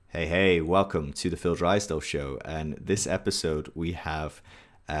Hey, welcome to the Phil Drysdale Show. And this episode, we have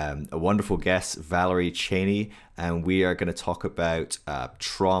a wonderful guest, Valerie Chaney, and we are going to talk about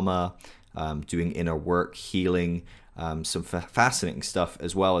trauma, doing inner work, healing, some fascinating stuff,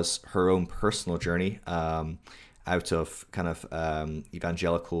 as well as her own personal journey out of kind of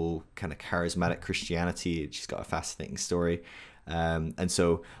evangelical, kind of charismatic Christianity. She's got a fascinating story. And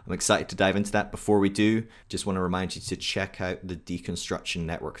so I'm excited to dive into that. Before we do, just want to remind you to check out the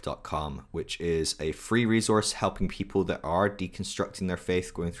deconstructionnetwork.com, which is a free resource helping people that are deconstructing their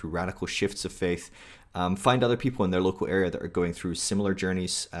faith, going through radical shifts of faith. Find other people in their local area that are going through similar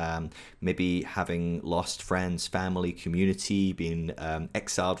journeys, maybe having lost friends, family, community, being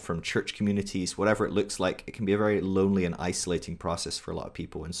exiled from church communities, whatever it looks like. It can be a very lonely and isolating process for a lot of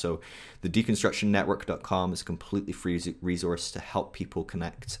people. And so the deconstructionnetwork.com is a completely free resource to help people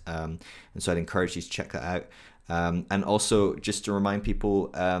connect. And so I'd encourage you to check that out. And also just to remind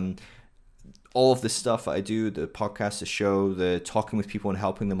people, all of the stuff I do, the podcast, the show, the talking with people and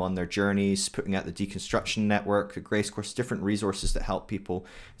helping them on their journeys, putting out the Deconstruction Network, the Grace Course, different resources that help people.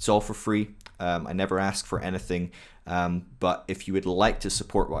 It's all for free. I never ask for anything. But if you would like to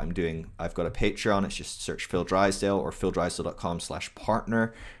support what I'm doing, I've got a Patreon. It's just search Phil Drysdale or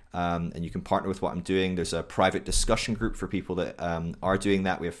phildrysdale.com/partner. And you can partner with what I'm doing. There's a private discussion group for people that are doing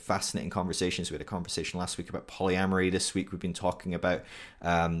that. We have fascinating conversations. We had a conversation last week about polyamory. This week we've been talking about,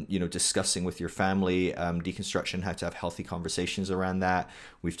 discussing with your family, deconstruction, how to have healthy conversations around that.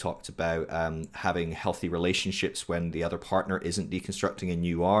 We've talked about having healthy relationships when the other partner isn't deconstructing and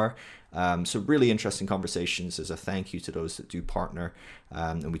you are. So really interesting conversations as a thank you to those that do partner.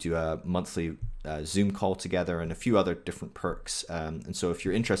 And we do a monthly Zoom call together and a few other different perks. And so if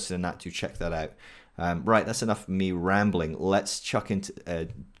you're interested in that, do check that out. Right, that's enough of me rambling. Let's jump in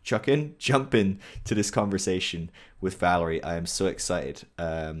to this conversation with Valerie. I am so excited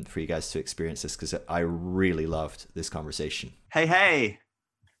for you guys to experience this because I really loved this conversation. Hey.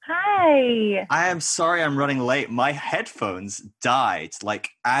 Hi. I am sorry I'm running late. My headphones died.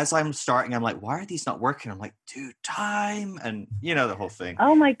 Like, as I'm starting, I'm like, why are these not working? I'm like, dude, time. And you know the whole thing.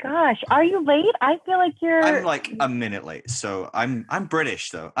 Oh my gosh. Are you late? I feel like I'm like a minute late. So I'm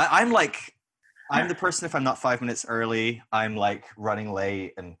British though. I'm the person, if I'm not 5 minutes early, I'm like running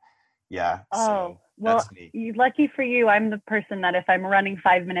late. And yeah. Oh, well, that's me. Lucky for you, I'm the person that if I'm running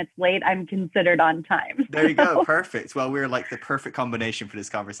 5 minutes late, I'm considered on time. There you go. Perfect. Well, we're like the perfect combination for this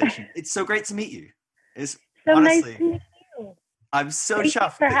conversation. It's so great to meet you. It's so honestly, nice to meet you. I'm so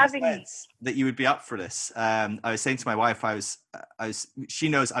chuffed that you would be up for this. I was saying to my wife, she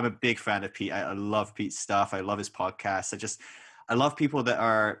knows I'm a big fan of Pete. I love Pete's stuff. I love his podcast. I love people that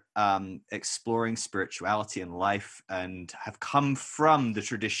are exploring spirituality and life and have come from the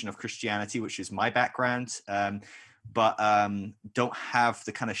tradition of Christianity, which is my background, but don't have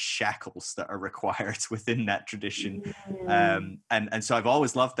the kind of shackles that are required within that tradition. And so I've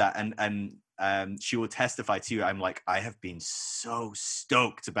always loved that. And she will testify to you. I'm like, I have been so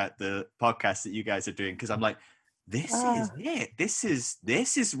stoked about the podcast that you guys are doing because I'm like, this is it. This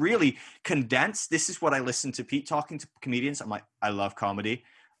is really condensed. This is what I listen to Pete talking to comedians. I'm like, I love comedy.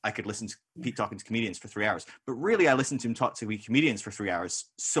 I could listen to Pete talking to comedians for 3 hours, but really I listen to him talk to comedians for 3 hours.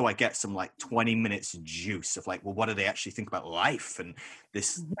 So I get some like 20 minutes juice of like, well, what do they actually think about life and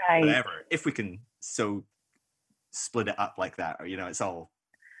this, whatever, if we can so split it up like that, or, it's all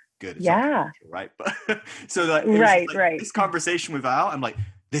good. It's all right. But so like, right. This conversation with Al, I'm like,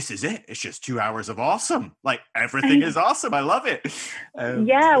 this is it. It's just 2 hours of awesome. Like everything is awesome. I love it.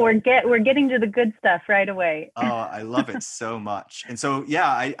 We're getting to the good stuff right away. Oh, I love it so much. And so,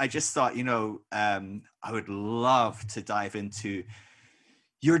 I just thought, I would love to dive into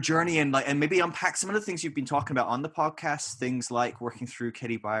your journey and maybe unpack some of the things you've been talking about on the podcast, things like working through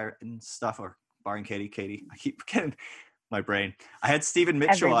Katie Byron stuff, or Byron Katie. I keep getting my brain. I had Stephen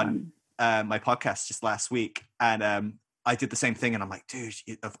Mitchell on my podcast just last week, and I did the same thing, and I'm like, dude,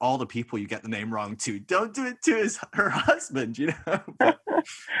 of all the people you get the name wrong to, don't do it to her husband, But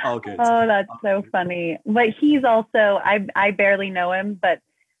all good. Oh, that's so funny. But he's also, I barely know him, but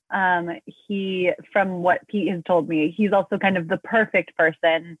he, from what Pete has told me, he's also kind of the perfect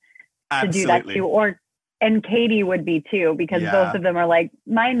person to do that too. And Katie would be too, because both of them are like,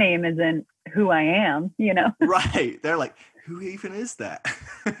 my name isn't who I am, Right. They're like, who even is that?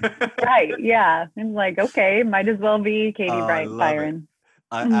 Right. Yeah. It's like, okay, might as well be Katie Byron.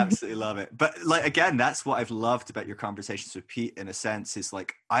 I absolutely love it. But again, that's what I've loved about your conversations with Pete, in a sense, is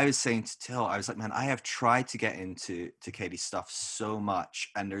like, I was saying to Till, I was like, man, I have tried to get into Katie's stuff so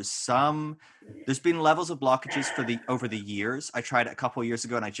much. And there's been levels of blockages over the years. I tried it a couple of years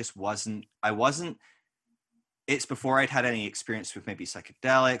ago and I wasn't it's before I'd had any experience with maybe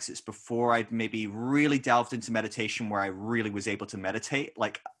psychedelics. It's before I'd maybe really delved into meditation where I really was able to meditate.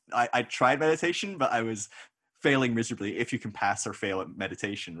 Like I tried meditation, but I was failing miserably, if you can pass or fail at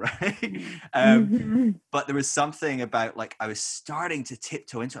meditation, right? But there was something about, like, I was starting to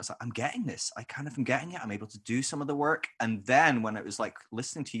tiptoe into it. I was like, I'm getting this. I kind of am getting it. I'm able to do some of the work. And then when it was like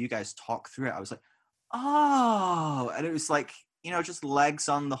listening to you guys talk through it, I was like, oh, and it was like, you know, just legs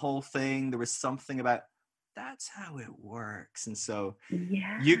on the whole thing. There was something about, that's how it works. And so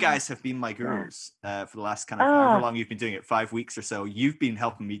you guys have been my gurus for the last kind of however long you've been doing it, 5 weeks or so. You've been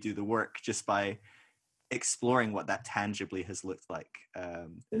helping me do the work just by exploring what that tangibly has looked like.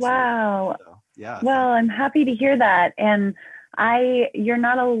 Wow. So, yeah. Well, I'm happy to hear that. And you're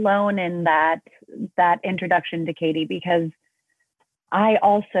not alone in that introduction to Katie, because I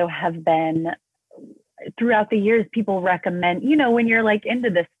also have been, throughout the years, people recommend, you know, when you're like into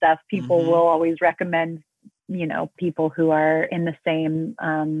this stuff, people will always recommend, you know, people who are in the same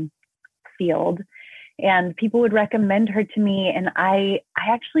field, and people would recommend her to me. And I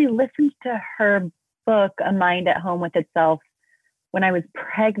actually listened to her book, A Mind at Home with Itself, when I was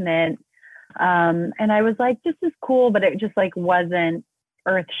pregnant. And I was like, this is cool, but it just like wasn't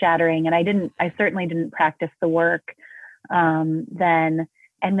earth shattering. And I certainly didn't practice the work then.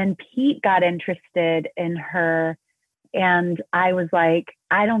 And then Pete got interested in her, and I was like,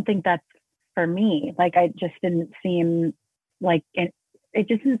 I don't think that's for me. Like, I just didn't seem like it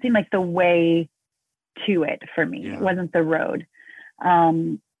just didn't seem like the way to it for me. It wasn't the road.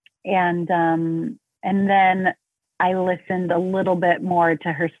 And then I listened a little bit more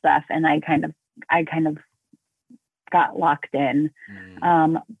to her stuff, and I kind of got locked in.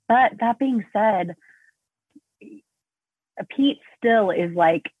 But that being said, Pete still is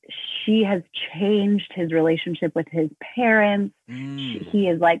like, she has changed his relationship with his parents. He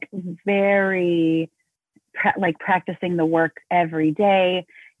is like very practicing the work every day.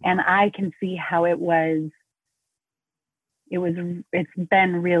 And I can see how it's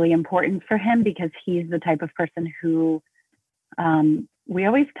been really important for him, because he's the type of person who, we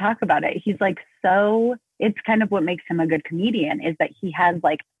always talk about it. He's like, so it's kind of what makes him a good comedian, is that he has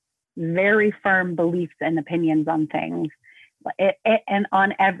like very firm beliefs and opinions on things, and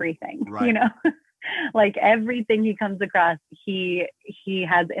on everything, right. You know, like everything he comes across, he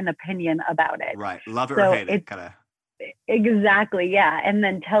has an opinion about it. Right. Love it or hate it, kind of. Exactly. Yeah. And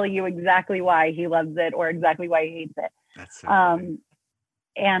then tell you exactly why he loves it or exactly why he hates it. That's so funny.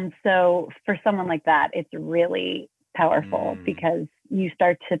 And so for someone like that, it's really powerful, because you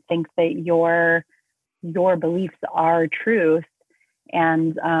start to think that your beliefs are truth,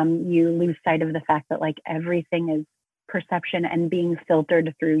 and you lose sight of the fact that like everything is perception and being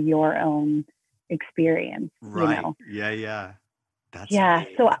filtered through your own experience. Right. You know? Yeah.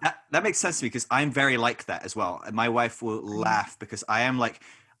 So that makes sense to me, because I'm very like that as well. And my wife will laugh, because I am like,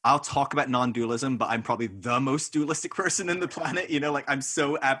 I'll talk about non-dualism, but I'm probably the most dualistic person in the planet. You know, like I'm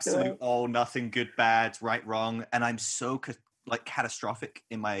so absolute, all, nothing, good, bad, right, wrong. And I'm so like catastrophic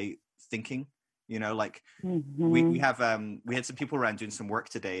in my thinking, you know, like we had some people around doing some work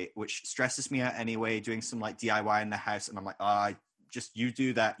today, which stresses me out anyway, doing some like DIY in the house. And I'm like, you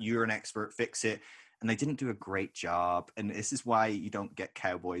do that. You're an expert, fix it. And they didn't do a great job. And this is why you don't get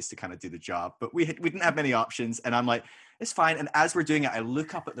cowboys to kind of do the job. But we didn't have many options. And I'm like, it's fine. And as we're doing it, I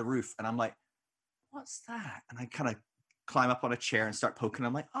look up at the roof and I'm like, what's that? And I kind of climb up on a chair and start poking.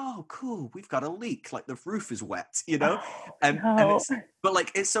 I'm like, oh, cool. We've got a leak. Like the roof is wet, you know? And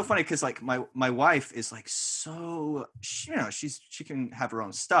it's so funny, because like my wife is like, so, you know, she can have her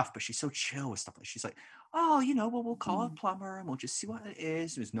own stuff, but she's so chill with stuff. Like she's like, oh, you know, well, we'll call a plumber and we'll just see what it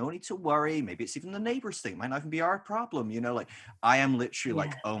is. There's no need to worry. Maybe it's even the neighbor's thing. It might not even be our problem. You know, like I am literally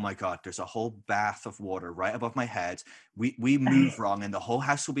like, oh my God, there's a whole bath of water right above my head. We move wrong and the whole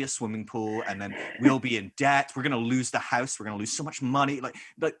house will be a swimming pool, and then we'll be in debt. We're going to lose the house. We're going to lose so much money. Like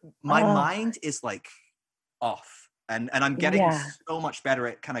my mind is like off, and I'm getting so much better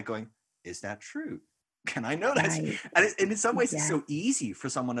at kind of going, is that true? Can I know that? Right. And in some ways it's so easy for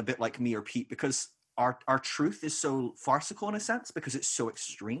someone a bit like me or Pete, because our truth is so farcical in a sense, because it's so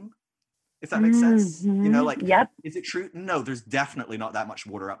extreme, if that makes sense. You know, like, is it true? No, there's definitely not that much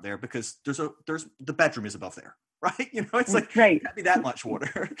water up there, because there's the bedroom is above there, right? You know, it's like, it can't be that much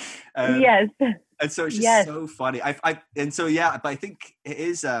water. Yes. And so it's just so funny. But I think it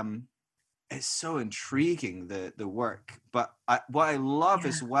is, it's so intriguing, the work. But what I love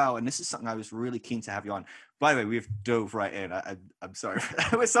as well, and this is something I was really keen to have you on. By the way, we've dove right in. I'm sorry.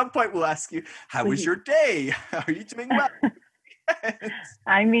 At some point, we'll ask you, how was your day? Are you doing well?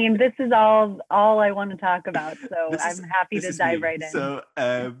 I mean, this is all I want to talk about. So I'm happy to dive right in. So,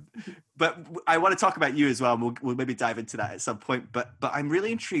 but I want to talk about you as well. And we'll maybe dive into that at some point. But I'm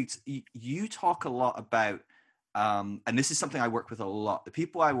really intrigued. You talk a lot about, and this is something I work with a lot. The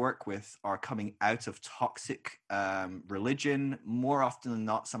people I work with are coming out of toxic religion more often than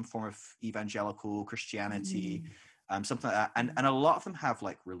not, some form of evangelical Christianity. Something like that. And a lot of them have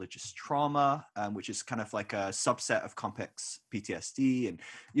like religious trauma, which is kind of like a subset of complex PTSD and,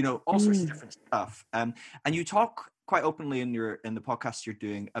 you know, all sorts of different stuff. And you talk quite openly in the podcast you're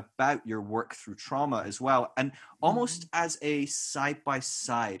doing about your work through trauma as well. And almost as a side by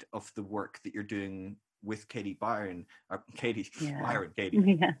side of the work that you're doing with Katie Byron, or Katie,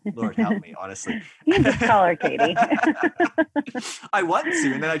 Lord help me, honestly. You can just call her Katie. I want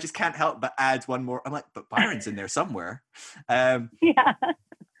to, and then I just can't help but add one more. I'm like, but Byron's in there somewhere.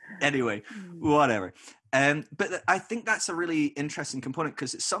 Anyway, whatever. But I think that's a really interesting component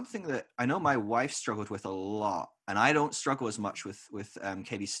because it's something that I know my wife struggled with a lot, and I don't struggle as much with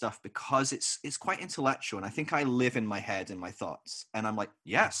Katie's stuff because it's quite intellectual, and I think I live in my head and my thoughts, and I'm like,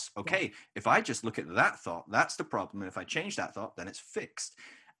 yes, okay, if I just look at that thought, that's the problem, and if I change that thought, then it's fixed.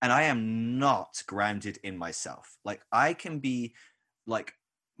 And I am not grounded in myself. Like I can be like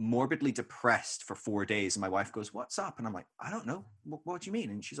morbidly depressed for 4 days, and my wife goes, "What's up?" And I'm like, "I don't know. What do you mean?"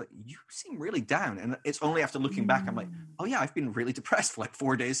 And she's like, "You seem really down." And it's only after looking back I'm like, "Oh yeah, I've been really depressed for like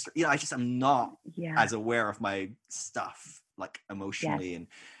 4 days." You know, I just am not as aware of my stuff like emotionally.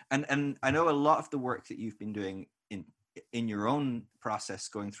 And I know a lot of the work that you've been doing in your own process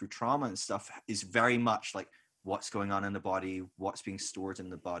going through trauma and stuff is very much like what's going on in the body, what's being stored in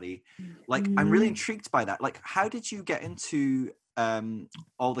the body. Like I'm really intrigued by that. Like how did you get into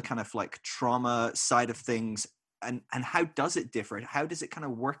all the kind of like trauma side of things, and how does it differ? How does it kind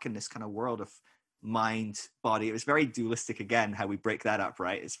of work in this kind of world of mind, body? It was very dualistic again, how we break that up,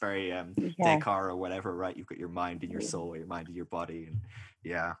 right? It's very Descartes or whatever, right? You've got your mind and your soul, or your mind and your body, and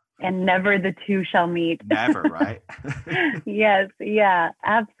and never the two shall meet. Never, right? Yes, yeah,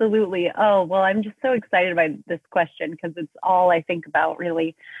 absolutely. Oh, well, I'm just so excited by this question because it's all I think about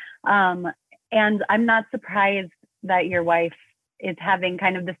really. And I'm not surprised that your wife is having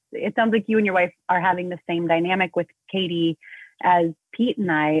kind of this, it sounds like you and your wife are having the same dynamic with Katie as Pete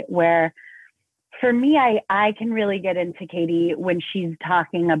and I, where for me, I can really get into Katie when she's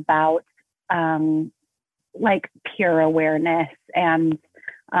talking about like pure awareness and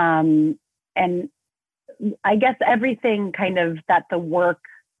I guess everything kind of that the work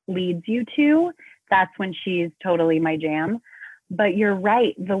leads you to, that's when she's totally my jam. But you're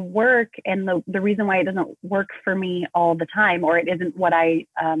right, the work and the reason why it doesn't work for me all the time, or it isn't what I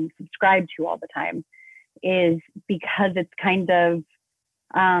subscribe to all the time, is because it's kind of,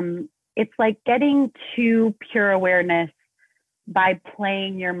 it's like getting to pure awareness by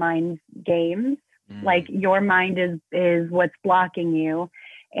playing your mind's games. Like your mind is what's blocking you,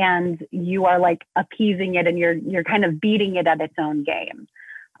 and you are like appeasing it, and you're kind of beating it at its own game.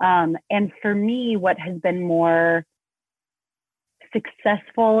 And for me, what has been more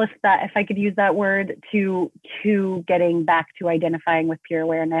successful, if I could use that word, to getting back to identifying with pure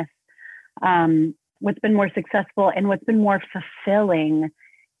awareness, what's been more successful and what's been more fulfilling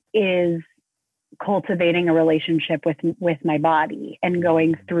is cultivating a relationship with my body and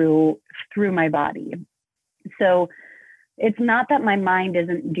going through my body. So it's not that my mind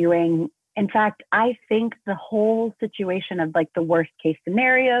isn't doing, in fact, I think the whole situation of like the worst case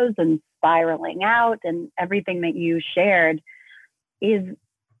scenarios and spiraling out and everything that you shared is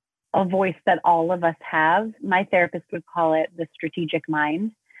a voice that all of us have. My therapist would call it the strategic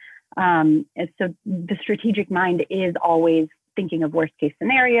mind. And so the strategic mind is always thinking of worst case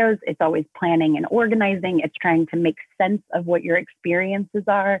scenarios. It's always planning and organizing. It's trying to make sense of what your experiences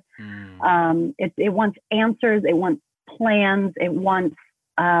are. It wants answers. It wants plans. It wants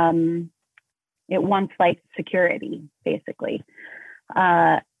like security, basically.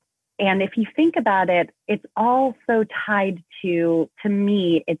 And if you think about it, it's also tied to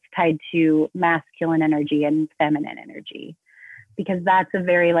me, it's tied to masculine energy and feminine energy, because that's a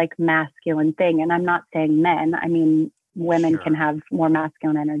very like masculine thing. And I'm not saying men, I mean, women can have more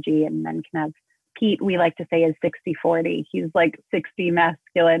masculine energy and men can have, Pete, we like to say is 60-40. He's like 60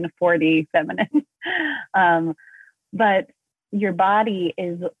 masculine, 40 feminine. But your body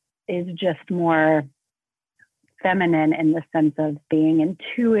is just more feminine in the sense of being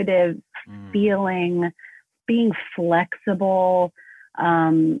intuitive, being flexible,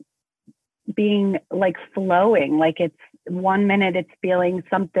 being like flowing. Like it's 1 minute it's feeling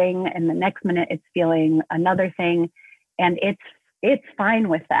something and the next minute it's feeling another thing. And it's fine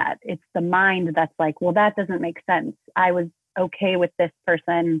with that. It's the mind that's like, well, that doesn't make sense. I was okay with this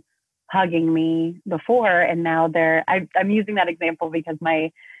person hugging me before, and now I'm using that example because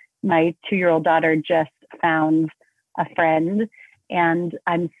my my 2-year-old daughter just found a friend, and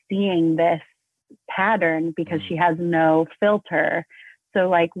I'm seeing this pattern because she has no filter. So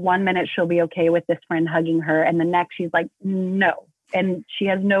like 1 minute she'll be okay with this friend hugging her, and the next she's like, no. And she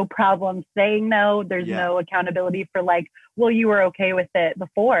has no problem saying no. There's no accountability for like, well, you were okay with it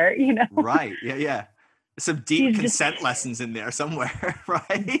before, you know? Right. Yeah. Some deep consent lessons in there somewhere,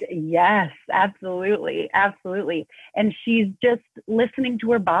 right? Yes, absolutely. Absolutely. And she's just listening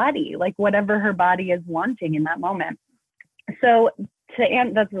to her body, like whatever her body is wanting in that moment. So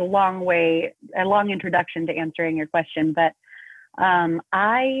that's a long introduction to answering your question, but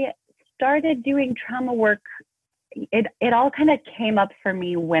I started doing trauma work. It all kind of came up for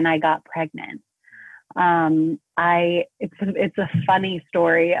me when I got pregnant. It's a funny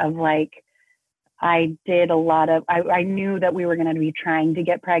story of like, I did I knew that we were going to be trying to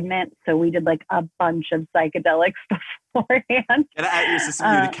get pregnant. So we did like a bunch of psychedelics beforehand. Get it out of your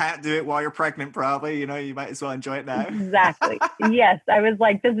system. You can't do it while you're pregnant, probably. You know, you might as well enjoy it now. Exactly. Yes. I was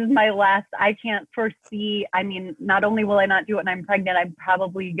like, this is my last, I can't foresee. I mean, not only will I not do it when I'm pregnant, I'm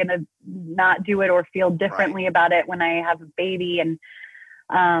probably going to not do it or feel differently about it when I have a baby. And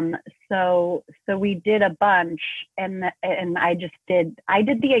so we did a bunch, and I did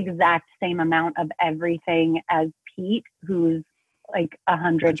the exact same amount of everything as Pete, who's like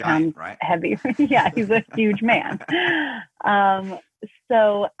 100 pounds heavier. Yeah, he's a huge man.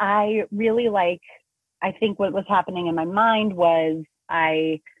 So I really I think what was happening in my mind was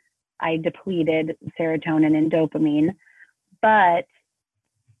I depleted serotonin and dopamine, but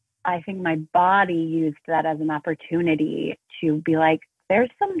I think my body used that as an opportunity to be like,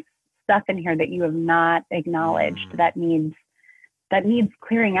 there's some stuff in here that you have not acknowledged that needs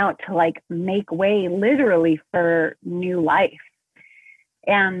clearing out to like make way literally for new life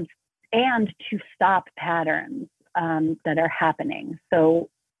and to stop patterns that are happening. So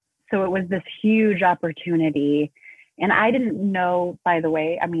it was this huge opportunity, and I didn't know, by the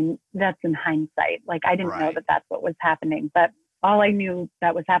way, I mean, that's in hindsight. Like I didn't know that that's what was happening, but all I knew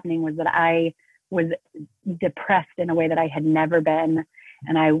that was happening was that I was depressed in a way that I had never been.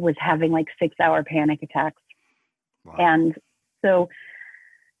 And I was having like 6-hour panic attacks. Wow. And so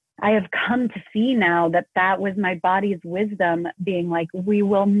I have come to see now that was my body's wisdom being like, we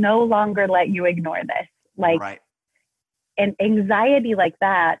will no longer let you ignore this. Like, and anxiety like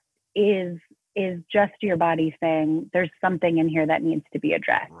that is just your body saying there's something in here that needs to be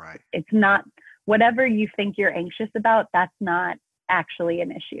addressed. Right. It's not whatever you think you're anxious about. That's not actually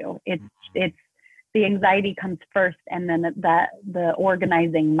an issue. It's the anxiety comes first, and then the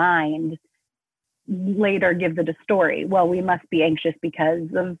organizing mind later gives it a story. Well, we must be anxious because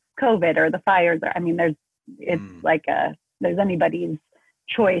of COVID or the fires. I mean, there's anybody's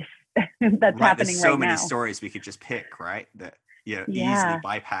choice that's happening right now. There's so many stories we could just pick, right? That easily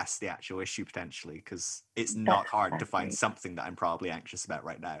bypass the actual issue potentially, because it's not hard to find something that I'm probably anxious about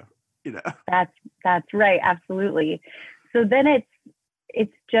right now. You know. That's right. Absolutely. So then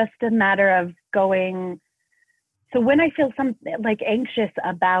it's just a matter of going. So when I feel something like anxious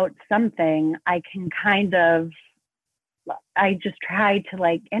about something, I can I just try to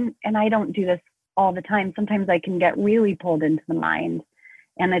like, and I don't do this all the time. Sometimes I can get really pulled into the mind,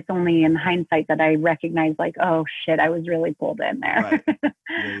 and it's only in hindsight that I recognize like, oh shit, I was really pulled in there. Right.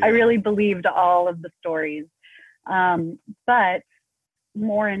 Yeah. I really believed all of the stories. But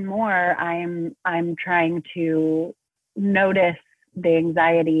more and more I'm trying to notice the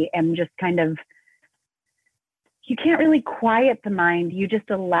anxiety and just kind of, you can't really quiet the mind. You just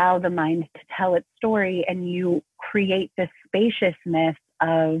allow the mind to tell its story, and you create this spaciousness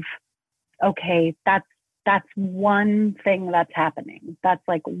of, okay, that's one thing that's happening. That's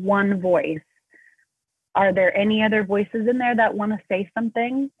like one voice. Are there any other voices in there that want to say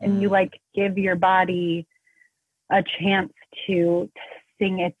something? And you like give your body a chance to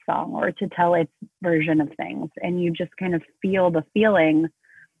sing its song or to tell its version of things. And you just kind of feel the feeling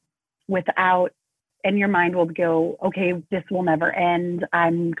without, and your mind will go, okay, this will never end.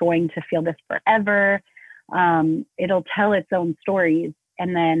 I'm going to feel this forever. It'll tell its own stories.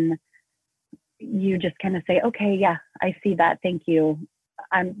 And then you just kind of say, okay, yeah, I see that. Thank you.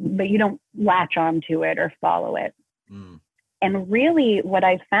 But you don't latch onto it or follow it. And really what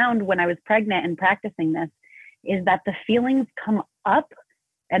I found when I was pregnant and practicing this is that the feelings come up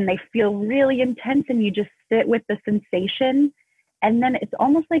and they feel really intense, and you just sit with the sensation. And then it's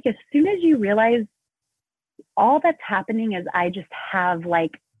almost like as soon as you realize all that's happening is I just have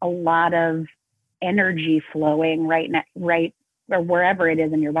like a lot of energy flowing right or wherever it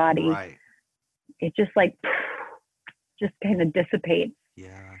is in your body. Right. It just like just kind of dissipates.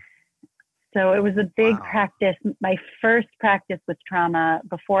 Yeah. So it was a big practice. My first practice with trauma,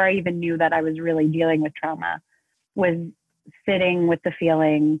 before I even knew that I was really dealing with trauma, was sitting with the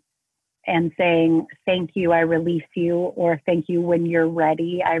feeling and saying, thank you, I release you, or thank you, when you're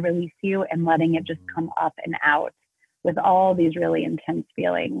ready, I release you, and letting it just come up and out with all these really intense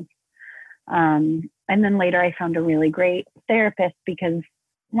feelings. And then later I found a really great therapist, because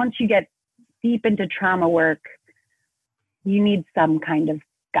once you get deep into trauma work, you need some kind of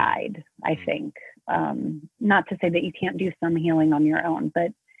guide, I think. Not to say that you can't do some healing on your own,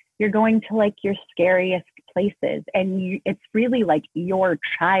 but you're going to like your scariest places, and it's really like your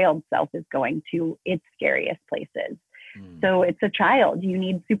child self is going to its scariest places. So it's a child, you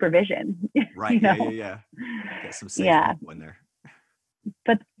need supervision. Right. You know? Yeah. Get some safe people in there.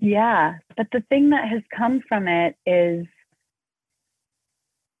 But the thing that has come from it is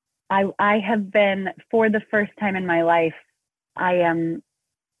I have been, for the first time in my life,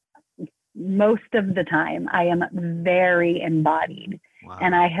 most of the time, I am very embodied. Wow.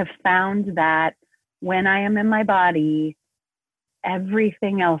 And I have found that when I am in my body,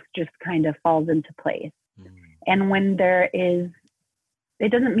 everything else just kind of falls into place. And when there is, it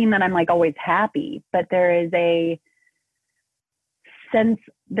doesn't mean that I'm like always happy, but there is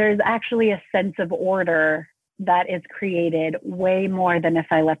there's actually a sense of order that is created way more than if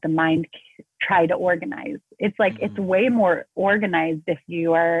I let the mind try to organize. It's like, it's way more organized if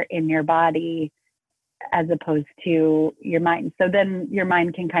you are in your body as opposed to your mind. So then your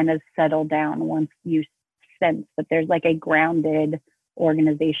mind can kind of settle down once you sense that there's like a grounded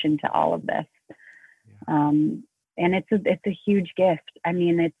organization to all of this. And it's a huge gift. I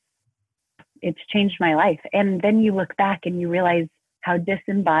mean, it's changed my life. And then you look back and you realize how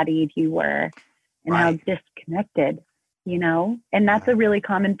disembodied you were and how disconnected, you know, and that's a really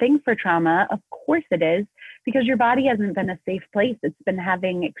common thing for trauma. Of course it is, because your body hasn't been a safe place. It's been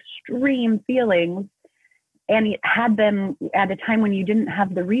having extreme feelings, and it had them at a time when you didn't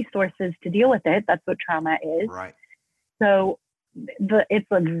have the resources to deal with it. That's what trauma is. Right. So it's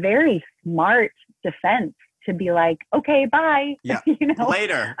a very smart defense to be like, okay, bye. Yeah. You know,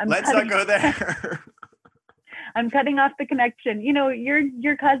 later. Let's not go there. I'm cutting off the connection. You know,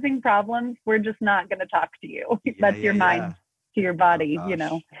 you're causing problems. We're just not going to talk to you. That's your mind to your body, you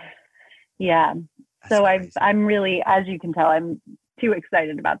know? Yeah. That's so crazy. I'm really, as you can tell, I'm too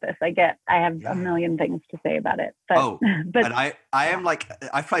excited about this. I have a million things to say about it. But, and I am like,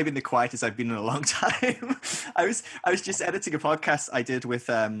 I've probably been the quietest I've been in a long time. I was just editing a podcast I did with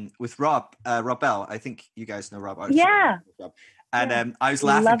Rob Bell. I think you guys know Rob. Rob. And I was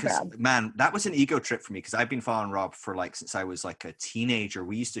laughing because, man, that was an ego trip for me, because I've been following Rob for like since I was like a teenager.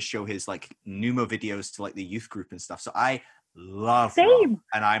 We used to show his like pneumo videos to like the youth group and stuff. So I love Rob,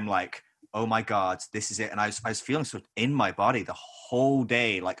 and I'm like, oh my God, this is it. And I was feeling so in my body the whole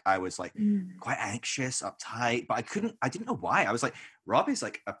day. Like I was like quite anxious, uptight, but I didn't know why. I was like, Rob is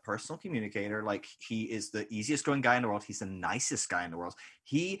like a personal communicator. Like he is the easiest going guy in the world. He's the nicest guy in the world.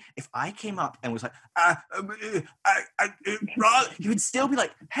 If I came up and was like, Rob, he would still be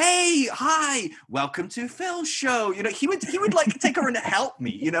like, hey, hi, welcome to Phil's show. You know, he would like take over and help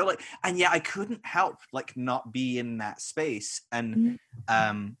me, you know, like, and yeah, I couldn't help like not be in that space. And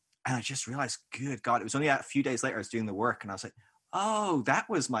I just realized, good God, it was only a few days later I was doing the work, and I was like, oh, that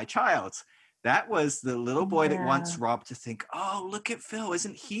was my child. That was the little boy that wants Rob to think, oh, look at Phil.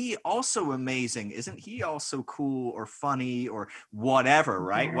 Isn't he also amazing? Isn't he also cool or funny or whatever,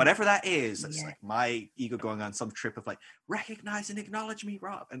 right? Yeah. Whatever that is. It's like my ego going on some trip of like, recognize and acknowledge me,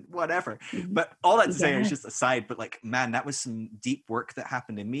 Rob, and whatever. But all that to say is just aside, but like, man, that was some deep work that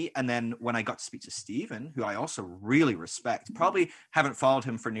happened in me. And then when I got to speak to Stephen, who I also really respect, probably haven't followed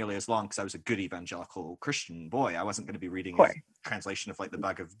him for nearly as long because I was a good evangelical Christian boy. I wasn't going to be reading his translation of like the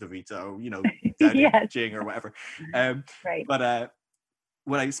Bhagavad Gita, you know, Jing or whatever. But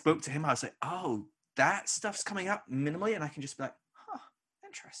when I spoke to him, I was like, oh, that stuff's coming up minimally, and I can just be like, huh,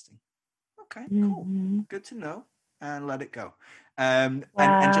 interesting. Okay, cool. Good to know. And let it go. And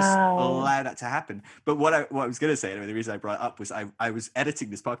just allow that to happen. But what I was going to say, anyway, the reason I brought it up was I was editing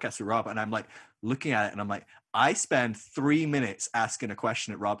this podcast with Rob, and I'm like looking at it, and I'm like, I spend 3 minutes asking a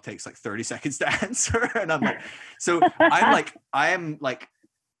question that Rob takes like 30 seconds to answer. And I'm like, so I am like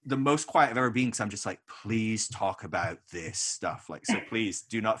the most quiet I've ever been, because I'm just like, please talk about this stuff. Like, so please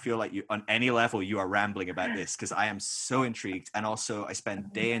do not feel like you on any level you are rambling about this, because I am so intrigued. And also I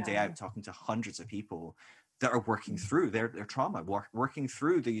spend day in, day out talking to hundreds of people that are working through their trauma, working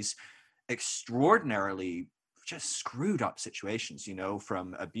through these extraordinarily just screwed up situations, you know,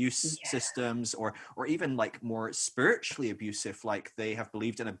 from abuse systems, or even like more spiritually abusive, like they have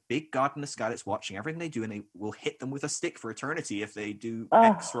believed in a big God in the sky that's watching everything they do, and they will hit them with a stick for eternity if they do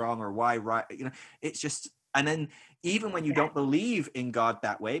X wrong or Y right. You know, it's just, and then even when you don't believe in God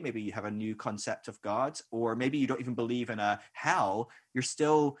that way, maybe you have a new concept of God, or maybe you don't even believe in a hell, you're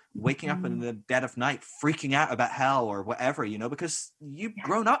still waking up in the dead of night, freaking out about hell or whatever, you know, because you've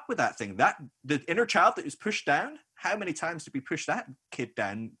grown up with that thing, that the inner child that was pushed down. How many times did we push that kid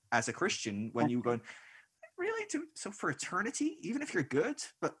down as a Christian when you were going, really? So for eternity, even if you're good,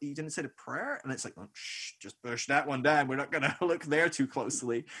 but you didn't say the prayer? And it's like, oh, just push that one down. We're not going to look there too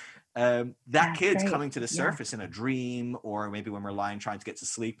closely. That kid's coming to the surface in a dream, or maybe when we're lying trying to get to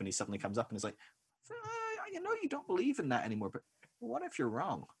sleep, and he suddenly comes up and is like, you know, you don't believe in that anymore, but what if you're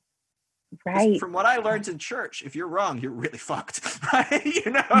wrong? Right. From what I learned in church, if you're wrong, you're really fucked. Right?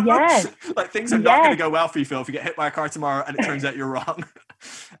 You know, like things are not going to go well for you, Phil, if you get hit by a car tomorrow and it turns out you're wrong.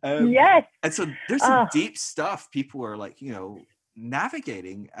 And so there's some deep stuff people are like, you know,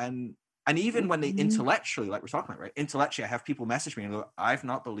 navigating, and even when they intellectually, like we're talking about, right? Intellectually, I have people message me and go, I've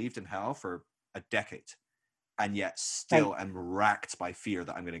not believed in hell for a decade, and yet still am racked by fear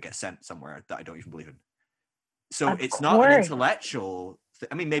that I'm going to get sent somewhere that I don't even believe in. So it's not an intellectual.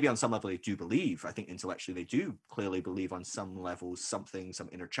 I mean, maybe on some level they do believe. I think intellectually they do clearly believe on some level something, some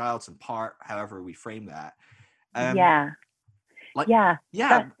inner child, some part, however we frame that.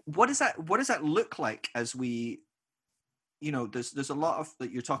 What does that look like as we, you know, there's a lot of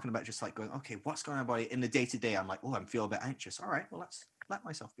that you're talking about, just like going, okay, what's going on about it in the day to day? I'm like, oh, I'm feeling a bit anxious. All right, well, let's let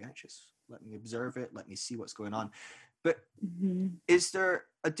myself be anxious. Let me observe it. Let me see what's going on. But is there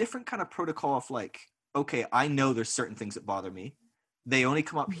a different kind of protocol of like, okay, I know there's certain things that bother me. They only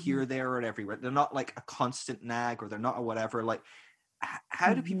come up here, there, or everywhere. They're not like a constant nag, or they're not a whatever. Like,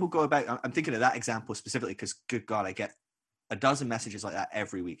 how do people go about? I'm thinking of that example specifically because, good God, I get a dozen messages like that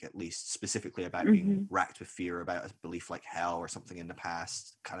every week, at least, specifically about being racked with fear about a belief like hell or something in the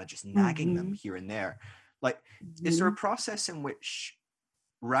past, kind of just nagging them here and there. Like, is there a process in which,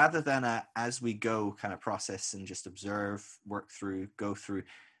 rather than a as we go kind of process and just observe, work through, go through,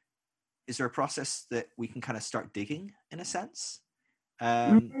 is there a process that we can kind of start digging in a sense?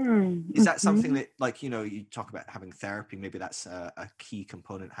 Is that something that, like, you know, you talk about having therapy, maybe that's a key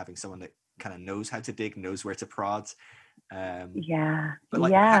component, having someone that kind of knows how to dig, knows where to prod. But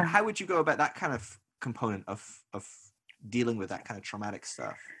like, how would you go about that kind of component of dealing with that kind of traumatic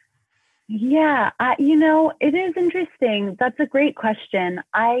stuff? You know, it is interesting. That's a great question.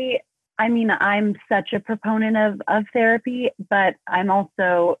 I mean, I'm such a proponent of therapy, but I'm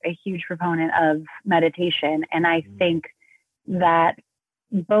also a huge proponent of meditation. And I think that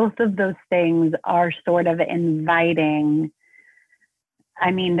both of those things are sort of inviting.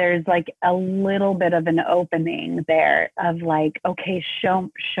 I mean, there's like a little bit of an opening there of like, okay,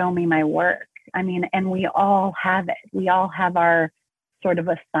 show me my work. I mean, and we all have it. We all have our sort of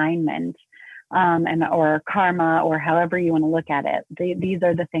assignment, or karma, or however you want to look at it. These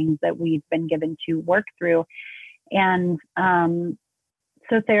are the things that we've been given to work through. And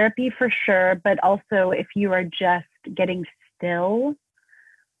so therapy for sure, but also if you are just getting still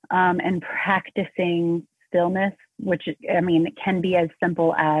and practicing stillness, which, I mean, it can be as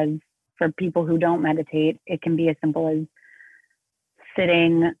simple as, for people who don't meditate, it can be as simple as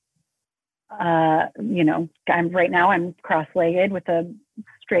sitting, you know, I'm cross-legged with a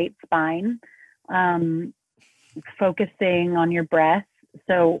straight spine, focusing on your breath.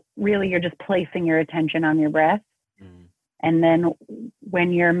 So really you're just placing your attention on your breath. And then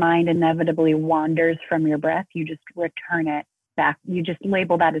when your mind inevitably wanders from your breath, you just return it back. You just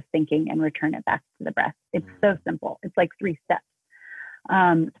label that as thinking and return it back to the breath. It's so simple. It's like 3 steps.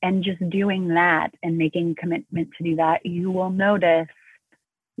 And just doing that and making a commitment to do that, you will notice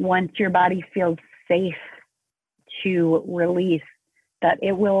once your body feels safe to release, that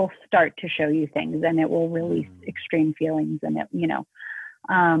it will start to show you things, and it will release extreme feelings, and it, you know,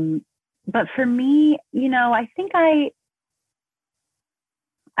 but for me, you know, I think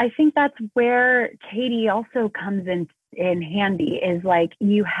that's where Katie also comes in handy, is like,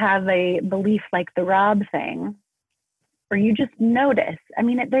 you have a belief like the Rob thing, or you just notice. I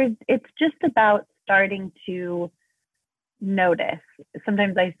mean, it's just about starting to notice.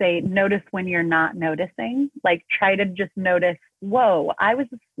 Sometimes I say, notice when you're not noticing. Like, try to just notice, whoa, I was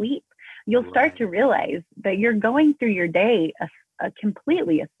asleep. You'll start to realize that you're going through your day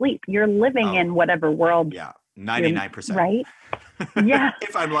completely asleep. You're living in whatever world. 99%. Right? Yeah.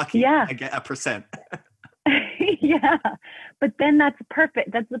 If I'm lucky, I get 1%. But then that's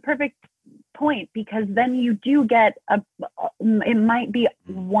perfect. That's the perfect point, because then you do get it might be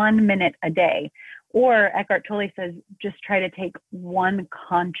 1 minute a day, Or Eckhart Tolle says, just try to take one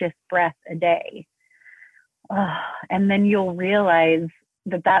conscious breath a day. And then you'll realize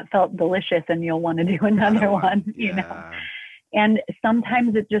that felt delicious and you'll want to do another one, you know? And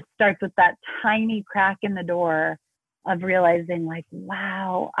sometimes it just starts with that tiny crack in the door of realizing like,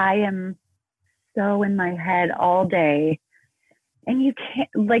 wow, I am so in my head all day. And you can't,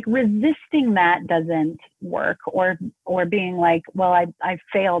 like, resisting that doesn't work, or being like, well, I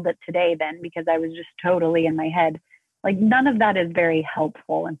failed at today then because I was just totally in my head. Like, none of that is very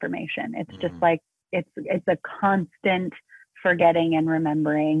helpful information. It's just like, it's a constant forgetting and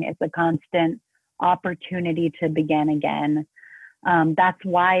remembering. It's a constant opportunity to begin again. That's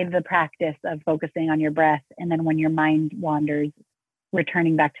why the practice of focusing on your breath, and then when your mind wanders,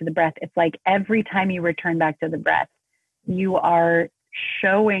 returning back to the breath. It's like every time you return back to the breath, you are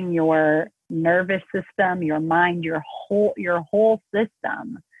showing your nervous system, your mind, your whole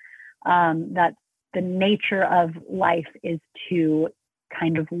system, that the nature of life is to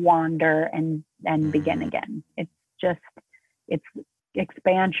kind of wander and begin again. It's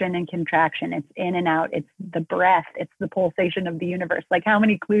expansion and contraction. It's in and out. It's the breath. It's the pulsation of the universe. Like, how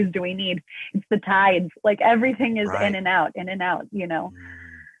many clues do we need? It's the tides. Like, everything is in and out, you know?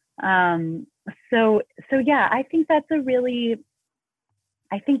 So yeah, I think I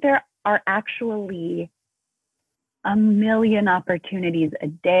think there are actually a million opportunities a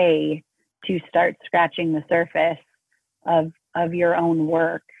day to start scratching the surface of your own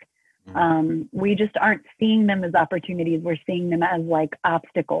work. We just aren't seeing them as opportunities. We're seeing them as like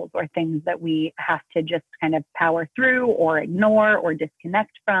obstacles or things that we have to just kind of power through or ignore or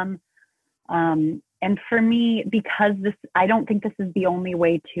disconnect from. And for me, because I don't think this is the only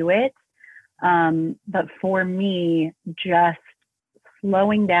way to it. But for me, just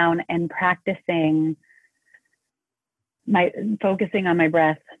slowing down and practicing focusing on my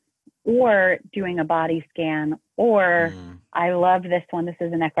breath, or doing a body scan, or I love this one. This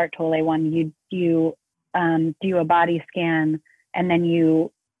is an Eckhart Tolle one. You do a body scan, and then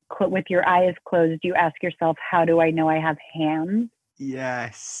you, with your eyes closed, you ask yourself, how do I know I have hands?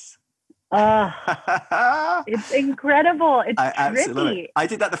 Yes. It's incredible. It's I absolutely love tricky. it. I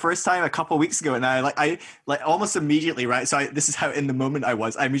did that the first time a couple of weeks ago, and I almost immediately, right? So this is how in the moment I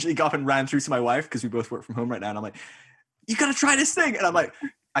was. I immediately got up and ran through to my wife, because we both work from home right now, and I'm like, you gotta try this thing. And I'm like,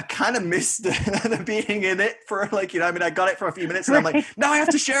 I kind of missed the being in it for, like, you know, I mean, I got it for a few minutes, and I'm like, now I have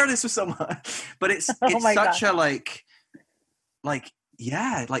to share this with someone. But it's such a like,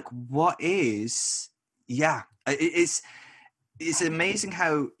 yeah, like, what is, yeah, it's amazing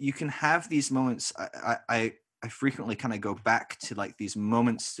how you can have these moments. I frequently kind of go back to like these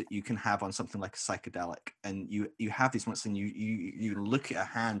moments that you can have on something like a psychedelic, and you have these moments, and you look at a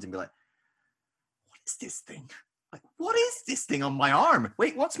hand and be like, what is this thing? Like, what is this thing on my arm?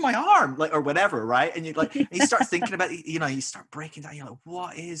 Wait, what's my arm? Like, or whatever, right? And you start thinking about it, you know, you start breaking down, you're like,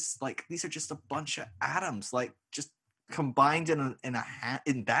 what is, like, these are just a bunch of atoms, like, just combined in a hand,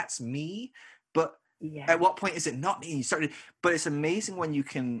 and that's me. But at what point is it not me? But it's amazing when you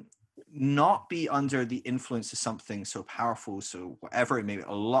can not be under the influence of something so powerful, so whatever it may be.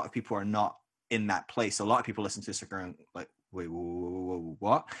 A lot of people are not in that place. A lot of people listen to this are going like, wait, whoa,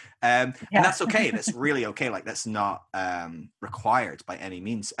 what? And that's okay. That's really okay. Like, that's not required by any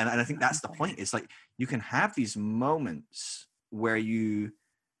means. And I think that's the point, is like, you can have these moments where you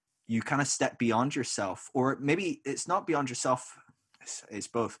kind of step beyond yourself, or maybe it's not beyond yourself. It's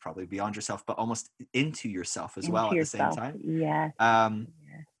both, probably beyond yourself, but almost into yourself as well at the same time. Yeah. And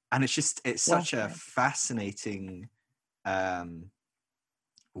it's such a fascinating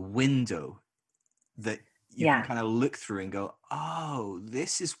window that you can kind of look through and go, oh,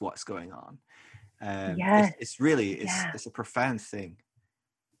 this is what's going on. It's really, it's a profound thing.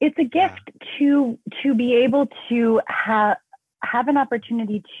 It's a gift to be able to have an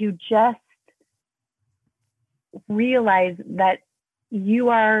opportunity to just realize that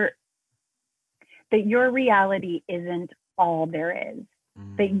your reality isn't all there is.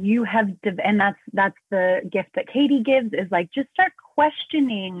 That you have, and that's the gift that Katie gives, is like, just start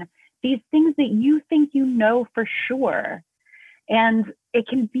questioning these things that you think you know for sure. And it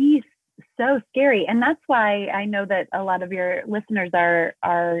can be so scary. And that's why I know that a lot of your listeners are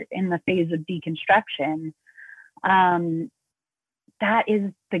in the phase of deconstruction. That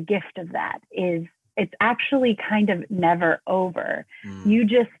is the gift of that, is it's actually kind of never over. You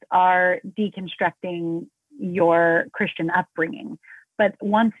just are deconstructing your Christian upbringing. But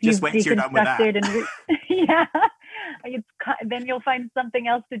once you've deconstructed then you'll find something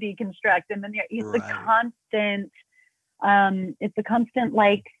else to deconstruct, and then it's a constant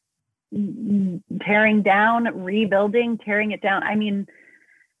like tearing down, rebuilding, tearing it down. I mean,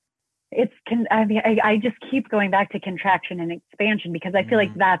 I just keep going back to contraction and expansion because I feel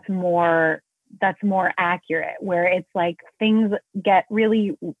like that's more accurate, where it's like things get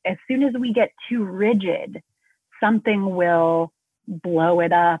really, as soon as we get too rigid, something will blow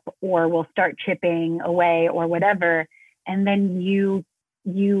it up or will start chipping away or whatever. And then you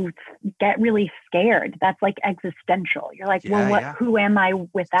get really scared. That's like existential. You're like, who am I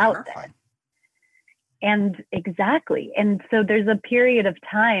without this? And exactly. And so there's a period of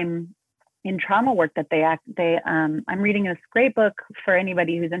time in trauma work that I'm reading this great book for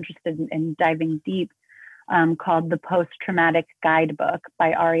anybody who's interested in diving deep, called The Post-Traumatic Guidebook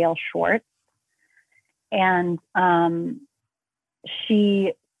by Arielle Schwartz. And I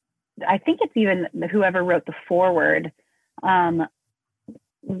think it's even whoever wrote the foreword,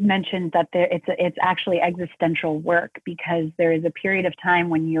 mentioned that it's actually existential work, because there is a period of time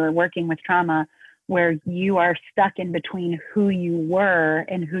when you're working with trauma where you are stuck in between who you were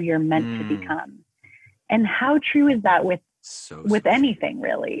and who you're meant to become. And how true is that with anything,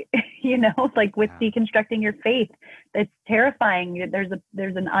 really? Like with deconstructing your faith, it's terrifying. There's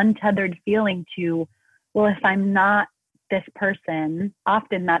an untethered feeling to, well, if I'm not this person,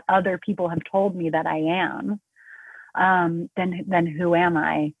 often that other people have told me that I am, then who am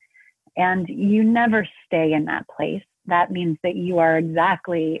I? And you never stay in that place. That means that you are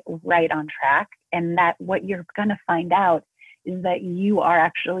exactly right on track. And that what you're going to find out is that you are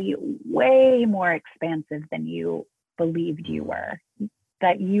actually way more expansive than you believed you were.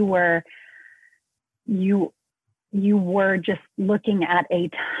 That you were just looking at a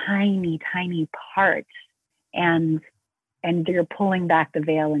tiny, tiny part, and you're pulling back the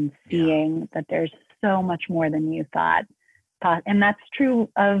veil and seeing that there's so much more than you thought. And that's true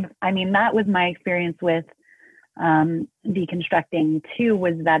of, that was my experience with deconstructing too,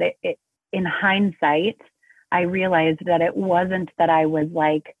 was that it in hindsight, I realized that it wasn't that I was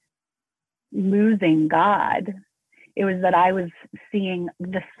like losing God. It was that I was seeing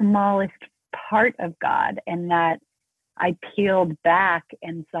the smallest part of God, and that I peeled back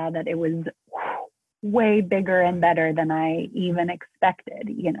and saw that it was way bigger and better than I even expected,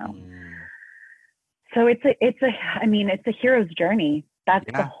 So it's a hero's journey.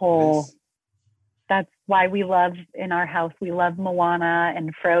 That's the whole. That's why we love, in our house, we love Moana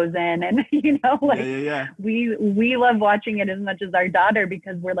and Frozen, and we love watching it as much as our daughter,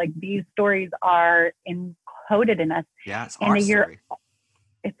 because we're like, these stories are encoded in us. Yeah, it's our story.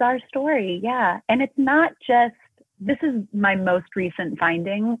 It's our story, yeah. And it's not just, this is my most recent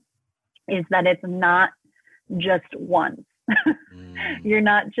finding, is that it's not just once. You're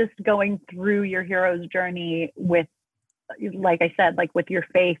not just going through your hero's journey with, like I said, like with your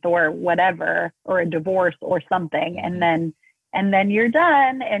faith or whatever, or a divorce or something, and then you're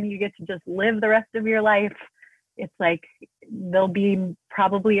done and you get to just live the rest of your life. It's like there'll be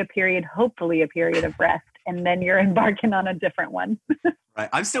probably hopefully a period of rest, and then you're embarking on a different one. Right.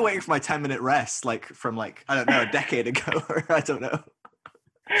 I'm still waiting for my 10-minute rest, from I don't know, a decade ago, or I don't know.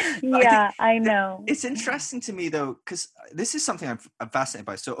 Yeah, I know. It's interesting to me though, because this is something I'm fascinated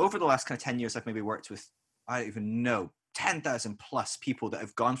by. So over the last kind of 10 years, I've maybe worked with, I don't even know, 10,000 plus people that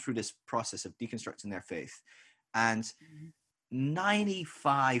have gone through this process of deconstructing their faith, and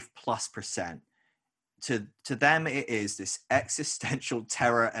 95+% to them it is this existential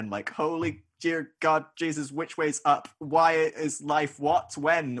terror and like, holy dear God, Jesus, which way's up? Why is life? What?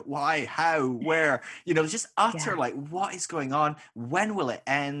 When? Why? How? Where? Just utter like, what is going on? When will it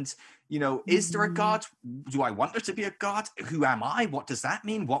end? Is there a God? Do I want there to be a God? Who am I? What does that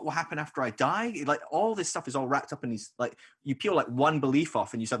mean? What will happen after I die? Like, all this stuff is all wrapped up in these, like, you peel like one belief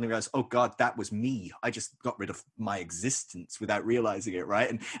off and you suddenly realize, oh God, that was me. I just got rid of my existence without realizing it, right?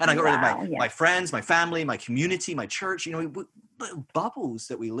 And I got rid of my friends, my family, my community, my church, little bubbles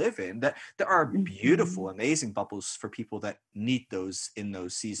that we live in that are beautiful, amazing bubbles for people that need those in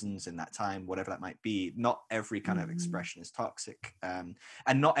those seasons, in that time, whatever that might be. Not every kind of expression is toxic, and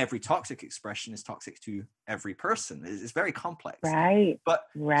not every toxic expression is toxic to every person. It's very complex, right? But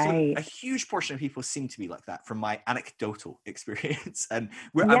So a huge portion of people seem to be like that, from my anecdotal experience. And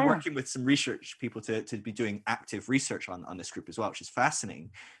I'm working with some research people to be doing active research on this group as well, which is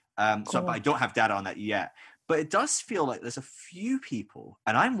fascinating. But I don't have data on that yet. But it does feel like there's a few people,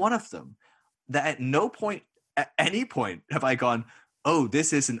 and I'm one of them, that at no point, at any point, have I gone, oh,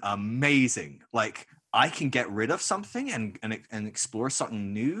 this isn't amazing. Like, I can get rid of something and explore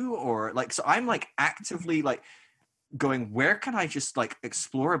something new, or like, so I'm like actively like going, where can I just like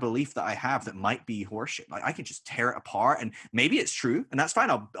explore a belief that I have that might be horseshit? Like I can just tear it apart, and maybe it's true, and that's fine.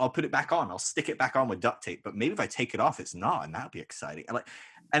 I'll put it back on. I'll stick it back on with duct tape. But maybe if I take it off, it's not, and that'll be exciting.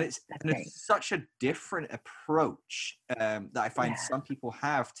 And it's such a different approach that I find some people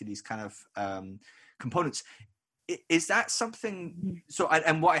have to these kind of components. Is that something? So,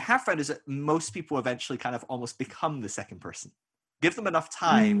 and what I have found is that most people eventually kind of almost become the second person. Give them enough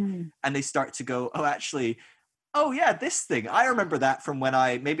time, and they start to go, oh, actually, oh yeah, this thing. I remember that from when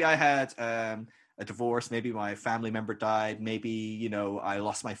I had a divorce, maybe my family member died, maybe, you know, I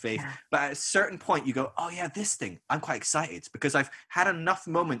lost my faith. But at a certain point you go, oh yeah, this thing, I'm quite excited because I've had enough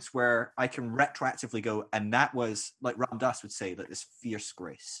moments where I can retroactively go, and that was, like Ram Dass would say, like this fierce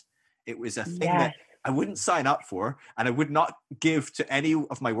grace. It was a thing that I wouldn't sign up for, and I would not give to any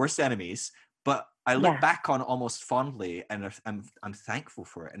of my worst enemies, but I look back on almost fondly, and I'm thankful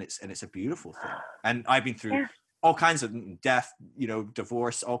for it, and it's a beautiful thing. And I've been through all kinds of death, you know,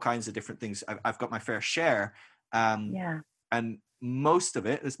 divorce, all kinds of different things. I've got my fair share, and most of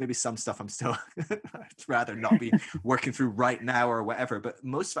it, there's maybe some stuff I'm still I'd rather not be working through right now or whatever, but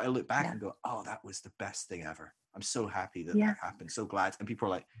most of it I look back and go, oh, that was the best thing ever. I'm so happy that happened, so glad. And people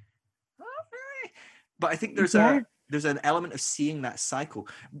are like, but I think there's an element of seeing that cycle.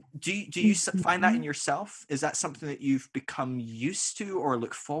 Do you find that in yourself? Is that something that you've become used to or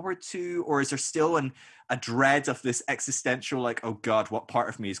look forward to, or is there still a dread of this existential, like, oh God, what part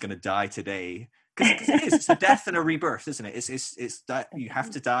of me is going to die today? Because it's a death and a rebirth, isn't it? It's that you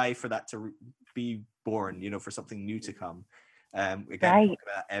have to die for that to be born, you know, for something new to come. Again, talk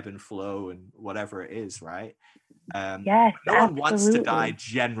about ebb and flow and whatever it is, right? Yes, no one wants to die,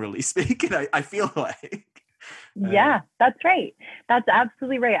 generally speaking. I feel like. That's right. That's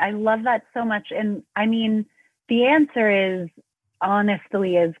absolutely right. I love that so much. And I mean, the answer is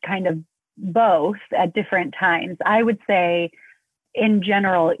honestly is kind of both at different times. I would say in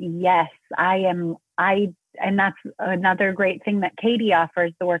general, yes, and that's another great thing that Katie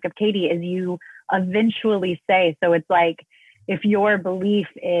offers, the work of Katie, is you eventually say, so it's like, if your belief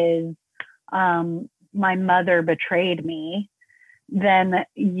is, my mother betrayed me, then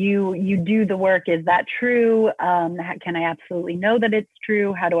you do the work. Is that true? Can I absolutely know that it's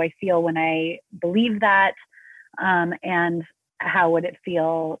true? How do I feel when I believe that? And how would it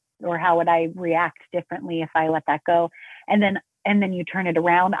feel, or how would I react differently if I let that go? And then you turn it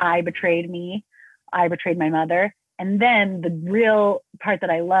around. I betrayed my mother. And then the real part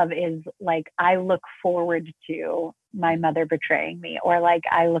that I love is like, I look forward to my mother betraying me, or like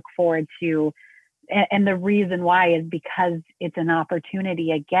I look forward to, and the reason why is because it's an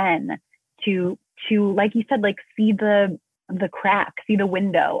opportunity again to, like you said, like see the crack, see the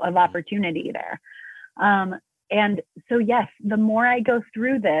window of opportunity there. And so, yes, the more I go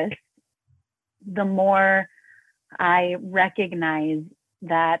through this, the more I recognize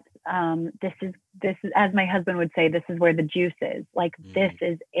that this is, as my husband would say, this is where the juice is. Like, this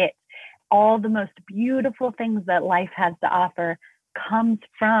is it. All the most beautiful things that life has to offer comes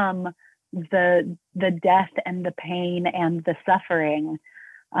from the death and the pain and the suffering,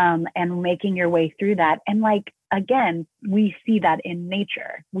 and making your way through that. And like, again, we see that in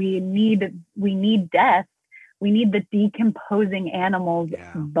nature. We need death. We need the decomposing animal's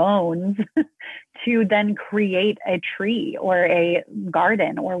bones to then create a tree or a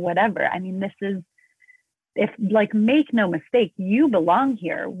garden or whatever. I mean, this is, like, make no mistake, you belong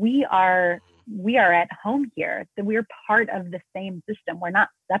here. We are at home here. So we're part of the same system. We're not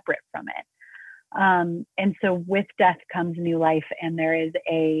separate from it. And so with death comes new life. And there is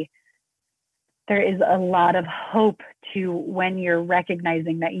a lot of hope to when you're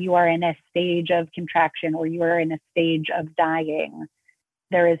recognizing that you are in a stage of contraction or you are in a stage of dying.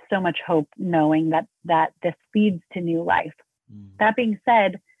 There is so much hope knowing that this leads to new life. That being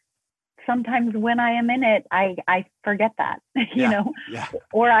said, sometimes when I am in it, I forget that, you know,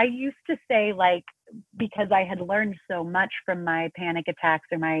 or I used to say, like, because I had learned so much from my panic attacks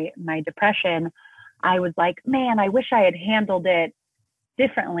or my depression, I was like, man, I wish I had handled it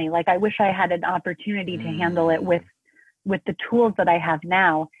differently. Like, I wish I had an opportunity to handle it with the tools that I have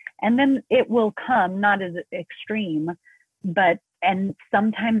now. And then it will come, not as extreme, and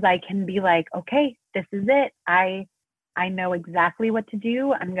sometimes I can be like, okay, this is it. I know exactly what to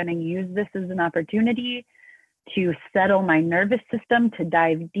do. I'm going to use this as an opportunity to settle my nervous system, to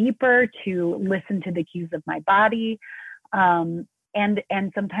dive deeper, to listen to the cues of my body. And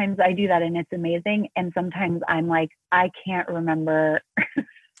sometimes I do that and it's amazing. And sometimes I'm like, I can't remember.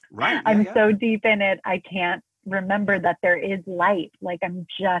 Right. I'm so deep in it. I can't remember that there is light. Like, I'm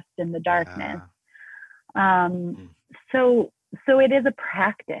just in the darkness. So it is a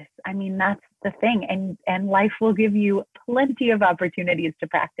practice. I mean, the thing. And life will give you plenty of opportunities to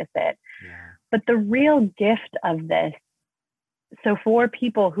practice it. Yeah. But the real gift of this, so for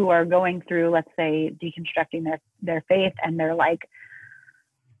people who are going through, let's say, deconstructing their faith, and they're like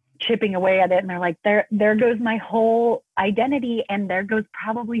chipping away at it, and they're like, there goes my whole identity, and there goes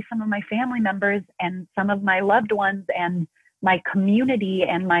probably some of my family members and some of my loved ones and my community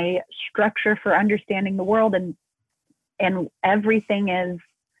and my structure for understanding the world, and everything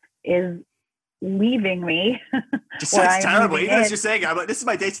is leaving me. Just sounds terrible. Even as you're saying it, I'm like, this is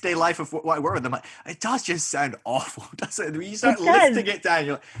my day-to-day life of what I work with. I'm like, it does just sound awful, doesn't it? When you start listing it down,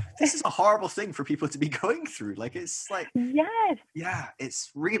 you're like, this is a horrible thing for people to be going through. Like, it's like, yes, yeah,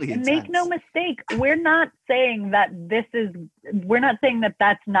 it's really intense. Make no mistake, we're not saying that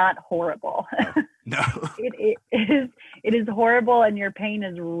that's not horrible. No. It is horrible, and your pain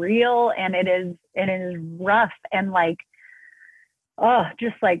is real, and it is rough, and like, oh,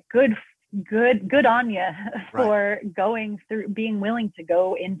 just like good on you for going through, being willing to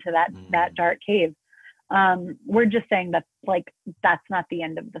go into that dark cave. We're just saying that, like, that's not the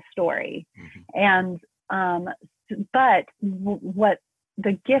end of the story. And but what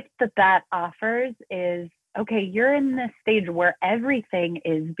the gift that offers is, okay, you're in this stage where everything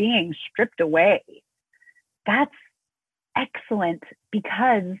is being stripped away. That's excellent,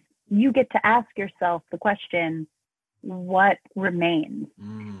 because you get to ask yourself the question, what remains?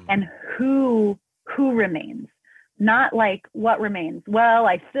 And who remains? Not like what remains. Well,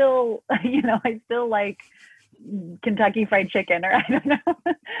 I still like Kentucky Fried Chicken, or I don't know.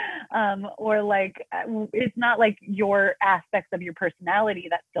 Or like, it's not like your aspects of your personality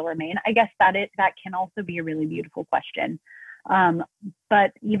that still remain. I guess that can also be a really beautiful question.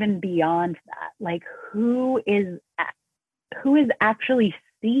 But even beyond that, like, who is actually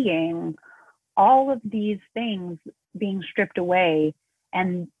seeing all of these things being stripped away,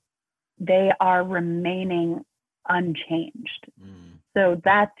 and they are remaining unchanged? So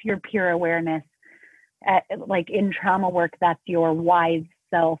that's your pure awareness. Like in trauma work, that's your wise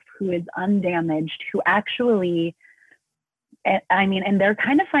self, who is undamaged, who actually, and they're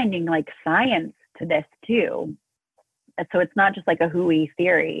kind of finding like science to this too. So it's not just like a hooey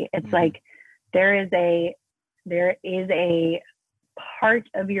theory. It's like there is a part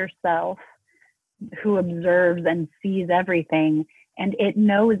of yourself who observes and sees everything, and it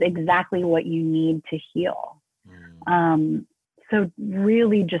knows exactly what you need to heal. So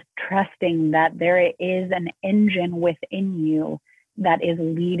really just trusting that there is an engine within you that is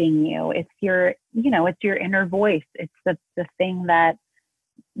leading you. It's your inner voice. It's the thing that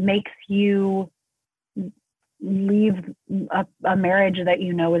makes you leave a marriage that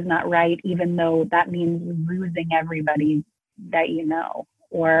you know is not right, even though that means losing everybody that you know,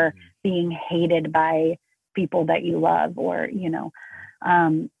 or being hated by people that you love, or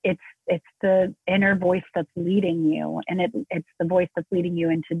it's the inner voice that's leading you, and it's the voice that's leading you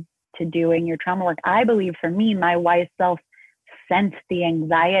into doing your trauma work. I believe for me, my wise self sensed the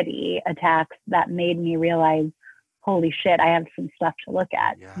anxiety attacks that made me realize, holy shit, I have some stuff to look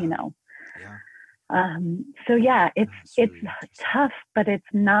at. So yeah, it's tough, but it's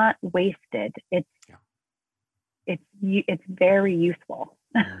not wasted. It's very useful.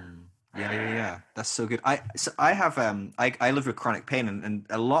 Yeah. That's so good. I have I live with chronic pain, and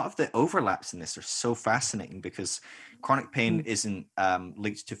a lot of the overlaps in this are so fascinating, because chronic pain isn't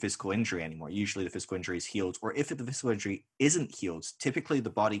linked to physical injury anymore. Usually the physical injury is healed, or if the physical injury isn't healed, typically the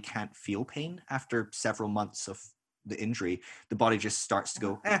body can't feel pain after several months of the injury. The body just starts to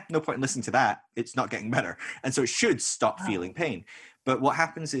go, no point in listening to that. It's not getting better. And so it should stop feeling pain. But what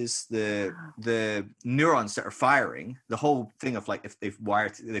happens is the neurons that are firing, the whole thing of like, if they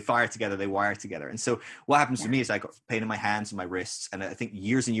fire together, they wire together. And so what happens to me is I got pain in my hands and my wrists. And I think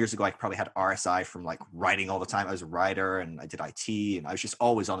years and years ago, I probably had RSI from like writing all the time. I was a writer and I did IT, and I was just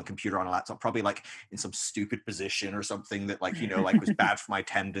always on a computer, on a laptop, probably like in some stupid position or something that like, like was bad for my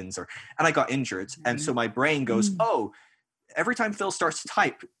tendons, and I got injured. And so my brain goes, oh, every time Phil starts to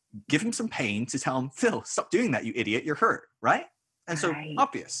type, give him some pain to tell him, Phil, stop doing that, you idiot, you're hurt, right? And so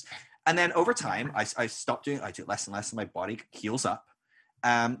obvious. And then over time, I stopped doing it. I do it less and less, and my body heals up.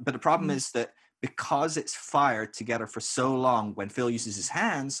 But the problem is that because it's fired together for so long, when Phil uses his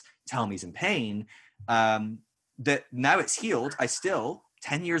hands, tell him he's in pain, that now it's healed. I still,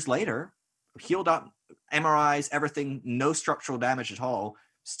 10 years later, healed up, MRIs, everything, no structural damage at all,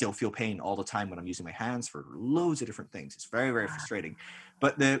 still feel pain all the time when I'm using my hands for loads of different things. It's very, very frustrating.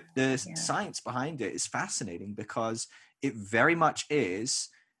 But the science behind it is fascinating, because it very much is,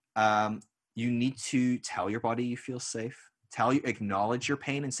 you need to tell your body you feel safe, acknowledge your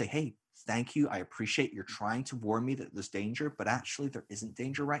pain and say, hey, Thank you. I appreciate you're trying to warn me that there's danger, but actually there isn't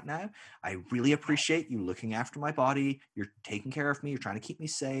danger right now. I really appreciate you looking after my body. You're taking care of me. You're trying to keep me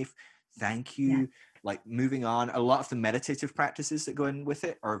safe. Thank you. Yeah. Like, moving on, a lot of the meditative practices that go in with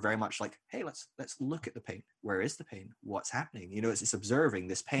it are very much like, hey, let's look at the pain. Where is the pain? What's happening? You know, it's observing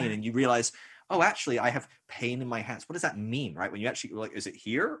this pain, and you realize, oh, actually, I have pain in my hands. What does that mean, right? When you actually, like, is it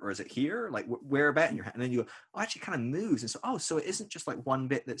here or is it here? Like, where about in your hand? And then you go, oh, actually, kind of moves. And so, oh, so it isn't just like one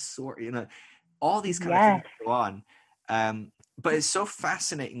bit that's sore. You know, all these kind of things go on. But it's so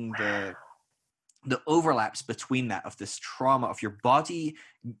fascinating, the overlaps between that, of this trauma, of your body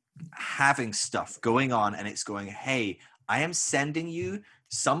having stuff going on, and it's going, hey, I am sending you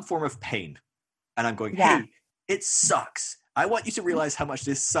some form of pain, and I'm going, hey, it sucks. I want you to realize how much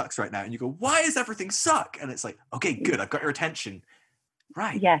this sucks right now. And you go, why does everything suck? And it's like, okay, good, I've got your attention.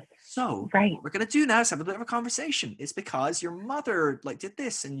 Right. Yes. So what we're going to do now is have a bit of a conversation. It's because your mother like did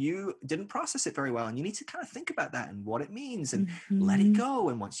this and you didn't process it very well. And you need to kind of think about that and what it means, and let it go.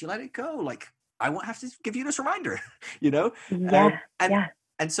 And once you let it go, like, I won't have to give you this reminder, you know?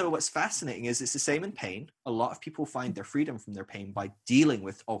 And so what's fascinating is it's the same in pain. A lot of people find their freedom from their pain by dealing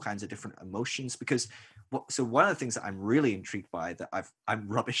with all kinds of different emotions, because so one of the things that I'm really intrigued by, that I'm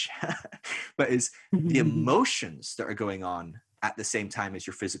rubbish at, but is the emotions that are going on at the same time as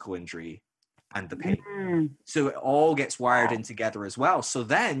your physical injury and the pain. So it all gets wired in together as well. So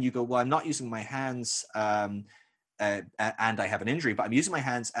then you go, well, I'm not using my hands, and I have an injury, but I'm using my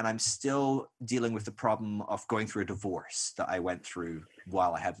hands and I'm still dealing with the problem of going through a divorce that I went through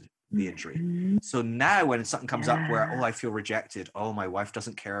while I had the injury. So now when something comes up where, oh, I feel rejected, oh, my wife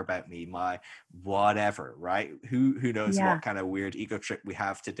doesn't care about me, my whatever, right? Who knows what kind of weird ego trip we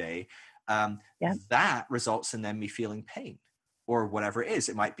have today. That results in then me feeling pain or whatever it is.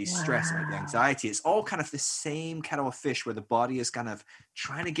 It might be stress, it might be anxiety. It's all kind of the same kettle of fish, where the body is kind of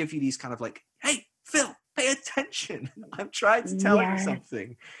trying to give you these kind of like, hey, Phil, pay attention. I'm trying to tell you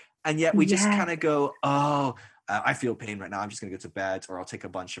something. And yet we just kind of go, oh, I feel pain right now. I'm just going to go to bed, or I'll take a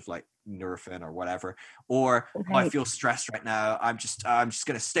bunch of like Nurofen or whatever. Or oh, I feel stressed right now. I'm just going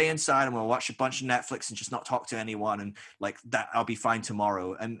to stay inside. I'm going to watch a bunch of Netflix and just not talk to anyone. And like that, I'll be fine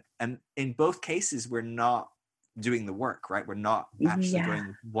tomorrow. And in both cases, we're not doing the work, right? We're not actually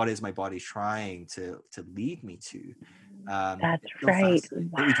going, what is my body trying to lead me to? That's right.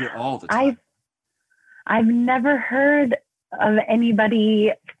 Wow. We do it all the time. I've never heard of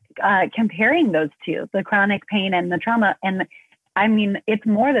anybody comparing those two, the chronic pain and the trauma. And I mean, it's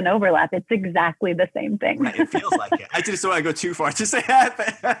more than overlap. It's exactly the same thing. Right, it feels like it. I just don't want to go too far to say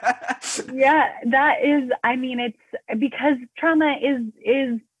that. Yeah, that is, I mean, it's because trauma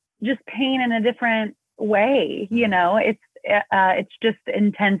is just pain in a different way, you know, it's just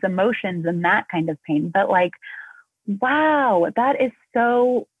intense emotions and that kind of pain. But like, wow,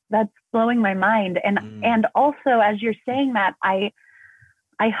 that's blowing my mind. And also, as you're saying that, I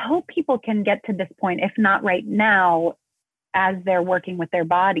hope people can get to this point, if not right now, as they're working with their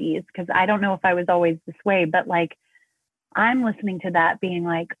bodies, because I don't know if I was always this way, but like, I'm listening to that being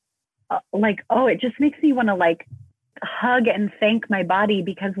like, oh, it just makes me want to like hug and thank my body,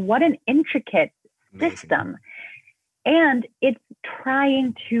 because what an intricate system. And it's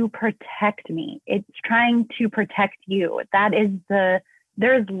trying to protect me. It's trying to protect you.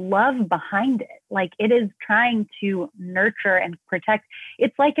 There's love behind it. Like, it is trying to nurture and protect.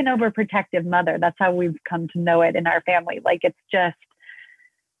 It's like an overprotective mother. That's how we've come to know it in our family. Like,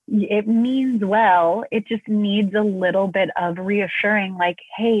 it means well. It just needs a little bit of reassuring, like,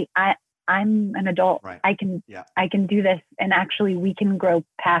 hey, I'm an adult. Right. I can do this. And actually we can grow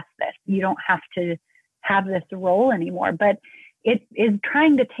past this. You don't have to have this role anymore, but it is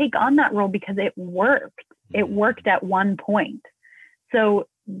trying to take on that role because it worked. It worked at one point. So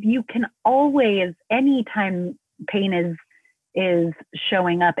you can always, anytime pain is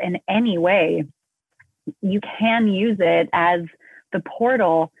showing up in any way, you can use it as the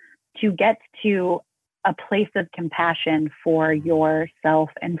portal to get to a place of compassion for yourself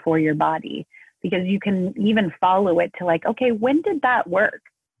and for your body, because you can even follow it to like, okay, when did that work?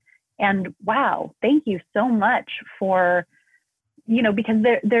 And wow, thank you so much for, you know, because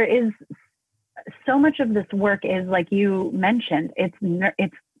there is so much of this work is, like you mentioned,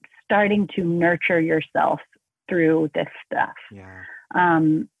 it's starting to nurture yourself through this stuff. Yeah.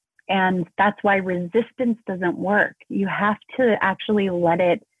 And that's why resistance doesn't work. You have to actually let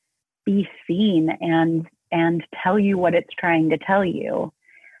it be seen and tell you what it's trying to tell you.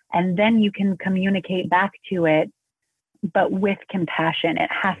 And then you can communicate back to it, but with compassion. It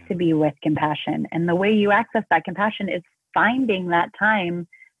has to be with compassion. And the way you access that compassion is finding that time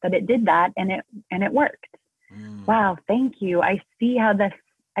that it did that and it worked. Wow, thank you. I see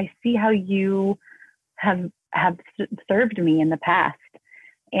I see how you have served me in the past,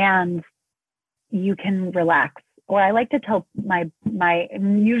 and you can relax. Or I like to tell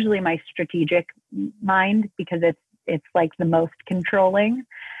usually my strategic mind, because it's like the most controlling.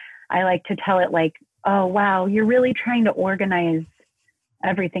 I like to tell it like, oh, wow, you're really trying to organize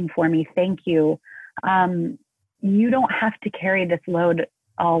everything for me. Thank you. You don't have to carry this load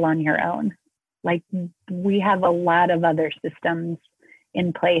all on your own. Like, we have a lot of other systems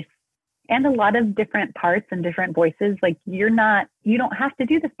in place and a lot of different parts and different voices. Like, you don't have to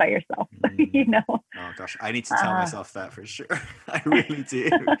do this by yourself, you know? Oh gosh, I need to tell myself that for sure. I really do.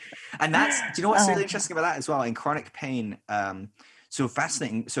 And do you know what's really interesting about that as well? In chronic pain, so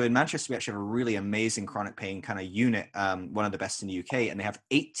fascinating. So in Manchester, we actually have a really amazing chronic pain kind of unit, one of the best in the UK, and they have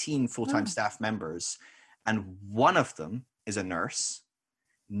 18 full-time staff members, and one of them is a nurse.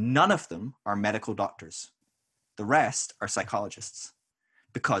 None of them are medical doctors. The rest are psychologists,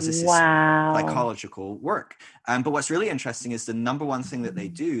 because this is psychological work. But what's really interesting is the number one thing that they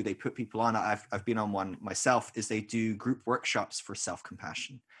do, they put people on, I've been on one myself, is they do group workshops for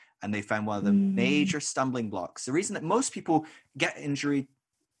self-compassion. And they found one of the major stumbling blocks. The reason that most people get injury,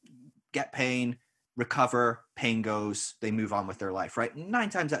 get pain, recover, pain goes, they move on with their life, right? 9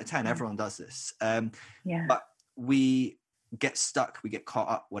 times out of 10, everyone does this. But we get stuck, we get caught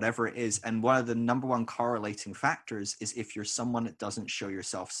up, whatever it is. And one of the number one correlating factors is if you're someone that doesn't show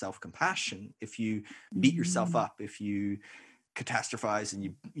yourself self-compassion, if you beat yourself up, if you catastrophize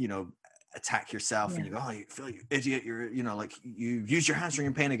and you attack yourself and you go, oh, you feel, you idiot, you're, like, you use your hands during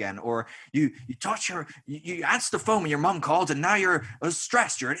your pain again, or you answered the phone when your mom called and now you're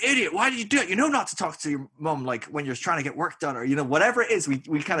stressed, you're an idiot, why did you do it, not to talk to your mom like when you're trying to get work done, or whatever it is, we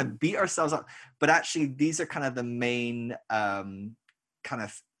kind of beat ourselves up. But actually these are kind of the main kind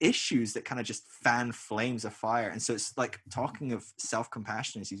of issues that kind of just fan flames of fire. And so it's like, talking of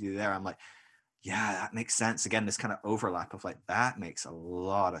self-compassion as you do there, I'm like, yeah, that makes sense. Again, this kind of overlap of like, that makes a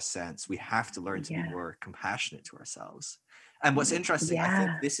lot of sense. We have to learn to be more compassionate to ourselves. And what's interesting, I think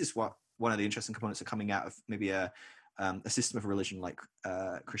this is what one of the interesting components of coming out of maybe a system of religion like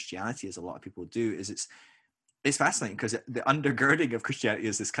Christianity, as a lot of people do, is it's fascinating, because the undergirding of Christianity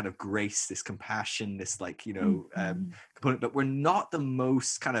is this kind of grace, this compassion, this like, component, but we're not the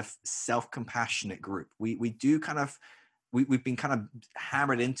most kind of self-compassionate group. We do kind of, we've been kind of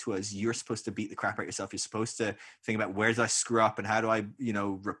hammered into us. You're supposed to beat the crap out of yourself. You're supposed to think about, where did I screw up and how do I,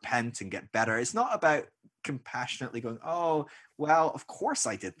 repent and get better. It's not about compassionately going, oh, well, of course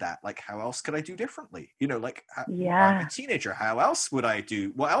I did that. Like, how else could I do differently? I'm a teenager. What else would I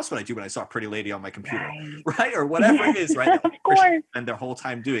do when I saw a pretty lady on my computer, right? Or whatever it is, right? Of course. And their whole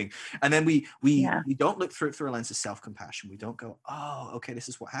time doing. And then we don't look through it through a lens of self-compassion. We don't go, oh, okay, this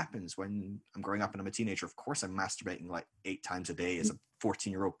is what happens when I'm growing up and I'm a teenager. Of course I'm masturbating like 8 times a day as a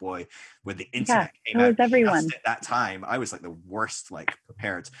 14-year-old boy. When the internet came out just at that time, I was like the worst, like,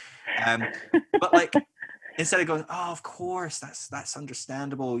 prepared. But like, instead of going, oh, of course, that's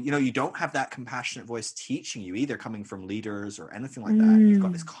understandable. You don't have that compassionate voice teaching you either, coming from leaders or anything like that. You've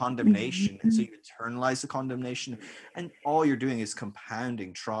got this condemnation. And so you internalize the condemnation, and all you're doing is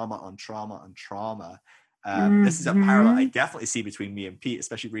compounding trauma on trauma on trauma. This is a parallel I definitely see between me and Pete,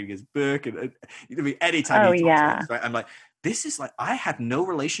 especially reading his book. And anytime he talks about this, right, I'm like, this is like, I had no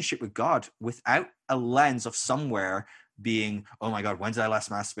relationship with God without a lens of somewhere being, oh my God, when did I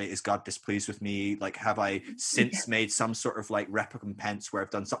last masturbate? Is God displeased with me? Like, have I since made some sort of like recompense where I've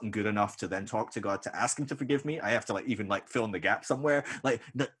done something good enough to then talk to God to ask him to forgive me? I have to like even like fill in the gap somewhere. Like,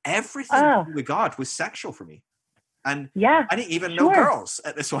 everything with God was sexual for me. And I didn't even know girls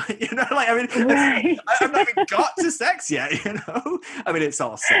at this point, like, I mean, I've not even got to sex yet, I mean, it's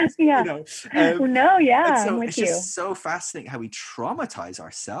all sex, So it's just so fascinating how we traumatize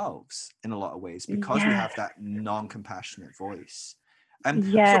ourselves in a lot of ways because we have that non-compassionate voice. So,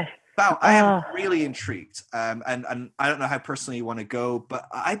 Val, I am really intrigued, and I don't know how personally you want to go, but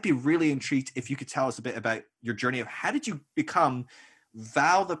I'd be really intrigued if you could tell us a bit about your journey of how did you become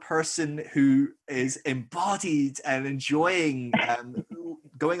Val, the person who is embodied and enjoying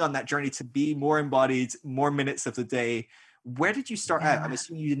going on that journey to be more embodied, more minutes of the day. Where did you start out? I'm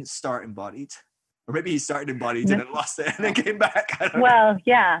assuming you didn't start embodied, or maybe you started embodied and then lost it and then came back.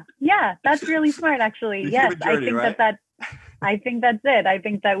 That's really smart, actually. Yes, journey, I think that's it. I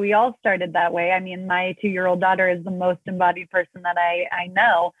think that we all started that way. I mean, my 2-year-old daughter is the most embodied person that I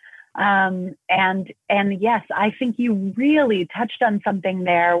know. And yes, I think you really touched on something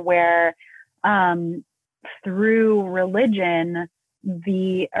there where, through religion,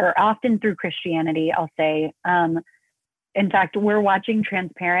 or often through Christianity, I'll say, in fact, we're watching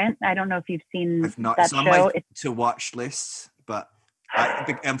Transparent. I don't know if you've seen that show. To watch lists, but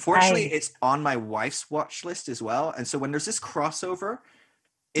Unfortunately, it's on my wife's watch list as well. And so when there's this crossover,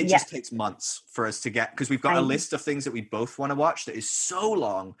 it Yes. just takes months for us to get, because we've got a list of things that we both want to watch that is so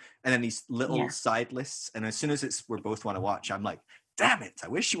long, and then these little side lists. And as soon as we're both want to watch, I'm like, damn it, I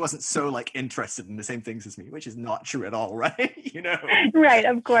wish she wasn't so like interested in the same things as me, which is not true at all, right? You know? Right,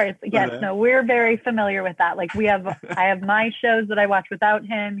 of course. Yes, no, we're very familiar with that. Like I have my shows that I watch without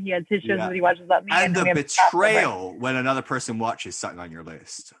him. He has his shows that he watches without me. And the betrayal when another person watches something on your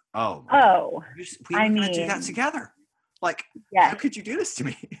list. Oh, we were going to do that together. Like, how could you do this to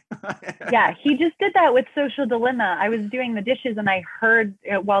me? Yeah, he just did that with Social Dilemma. I was doing the dishes and I heard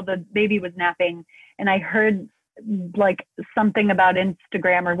while the baby was napping, and I heard like something about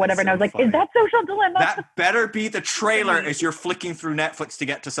Instagram or whatever. And I was like, is that Social Dilemma? That better be the trailer as you're flicking through Netflix to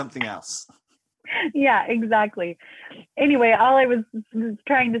get to something else. Yeah, exactly. Anyway, all I was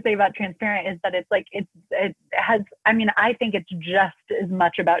trying to say about Transparent is that it's like, it has, I mean, I think it's just as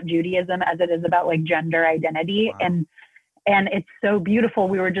much about Judaism as it is about like gender identity. Wow. And it's so beautiful.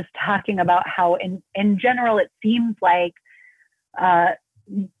 We were just talking about how in general, it seems like the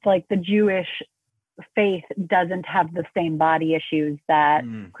Jewish faith doesn't have the same body issues that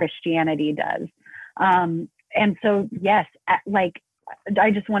Christianity does. And so, yes, like,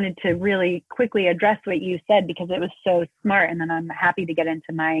 I just wanted to really quickly address what you said because it was so smart, and then I'm happy to get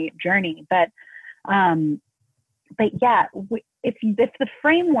into my journey. But yeah, if the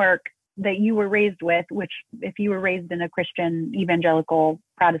framework that you were raised with, which if you were raised in a Christian evangelical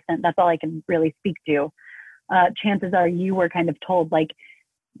Protestant, that's all I can really speak to. Chances are you were kind of told like,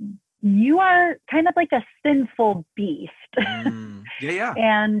 you are kind of like a sinful beast. Yeah.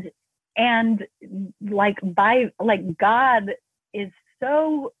 and like God is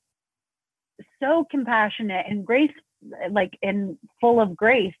so compassionate and grace, like and full of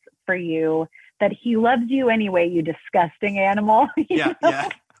grace for you, that he loves you anyway, you disgusting animal. Yeah.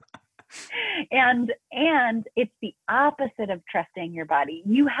 And it's the opposite of trusting your body.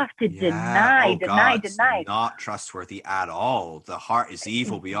 You have to deny. Not trustworthy at all. The heart is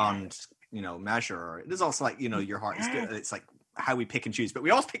evil beyond, measure. There's also like, your heart is good. It's like how we pick and choose, but we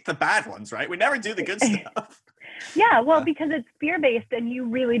always pick the bad ones, right? We never do the good stuff. Yeah, well, because it's fear-based and you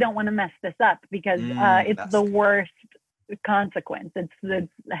really don't want to mess this up because it's the worst consequence. It's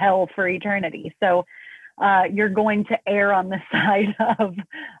hell for eternity. So you're going to err on the side of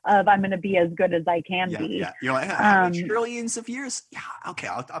I'm going to be as good as I can be. Yeah, you're like, how many trillions of years? Yeah, okay,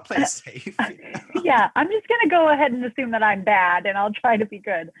 I'll play it safe. Yeah, I'm just going to go ahead and assume that I'm bad and I'll try to be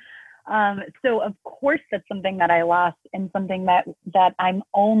good. So of course that's something that I lost and something that I'm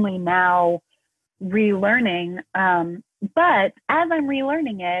only now relearning. But as I'm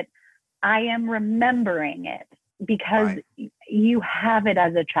relearning it, I am remembering it because you have it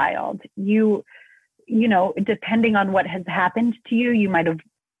as a child. You know, depending on what has happened to you, you might have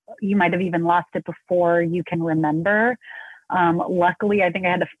even lost it before you can remember. Luckily, I think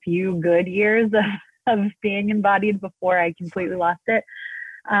I had a few good years of being embodied before I completely lost it.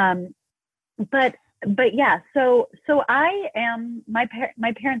 But yeah, so I am, my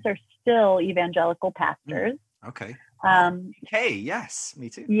parents are still evangelical pastors. Okay. Yes, me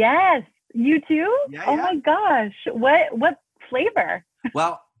too. Yes, you too? Yeah, oh my gosh. What flavor?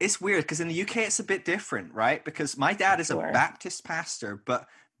 Well, it's weird because in the UK it's a bit different, right? Because my dad is a Baptist pastor, but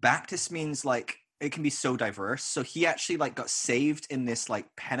Baptist means like it can be so diverse. So he actually like got saved in this like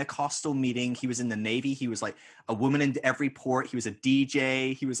Pentecostal meeting. He was in the Navy. He was like a woman in every port. He was a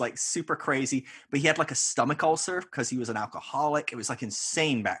DJ. He was like super crazy, but he had like a stomach ulcer because he was an alcoholic. It was like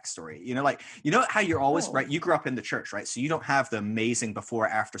insane backstory. How you're always right. You grew up in the church, right? So you don't have the amazing before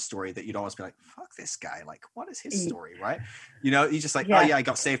after story that you'd always be like, fuck this guy. Like, what is his story? Right. You just like, oh yeah, I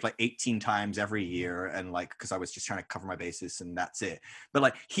got saved like 18 times every year. And like, cause I was just trying to cover my bases and that's it. But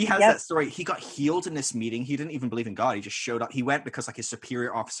like, he has that story. He got healed in this meeting. He didn't even believe in God. He just showed up. He went because like his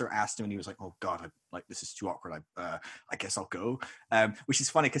superior officer asked him and he was like, oh God, this is too awkward. I guess I'll go. Which is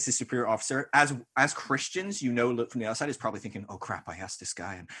funny because his superior officer, as Christians, look from the outside is probably thinking, oh crap, I asked this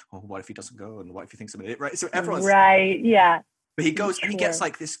guy and what if he doesn't go? And what if he thinks about it? Right. So everyone's right. Yeah. But he goes and he gets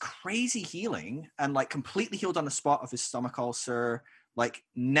like this crazy healing and like completely healed on the spot of his stomach ulcer, like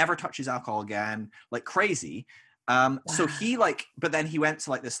never touches alcohol again, like crazy. So he but then he went to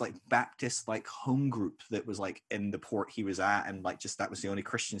like this like Baptist like home group that was like in the port he was at, and like just that was the only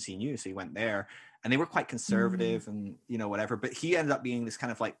Christians he knew. So he went there and they were quite conservative and whatever, but he ended up being this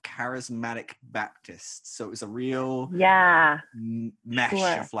kind of like charismatic Baptist. So it was a real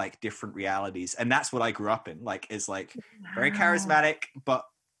mesh of like different realities. And that's what I grew up in, like is like very charismatic, but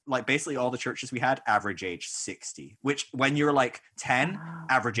like basically all the churches we had, average age 60, which when you're like 10,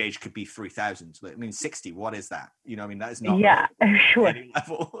 average age could be 3,000. I mean, 60, what is that? You know, I mean, that is not sure. any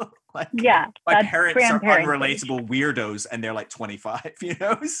level. Like, yeah, my parents are unrelatable weirdos and they're like 25, you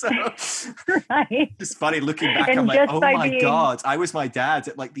know? So right. It's funny looking back. I'm like, oh my God, I was my dad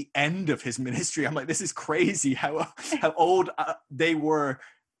at like the end of his ministry. I'm like, this is crazy how old they were.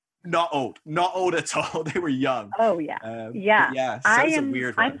 Not old at all. They were young. Oh yeah. Yeah. So it's a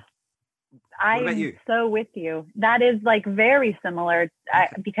weird one. I'm so with you. That is like very similar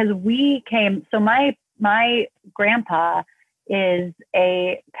because we came. So my grandpa is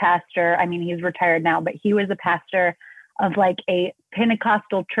a pastor. I mean, he's retired now, but he was a pastor of like a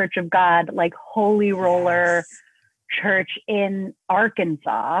Pentecostal Church of God, like Holy Roller church in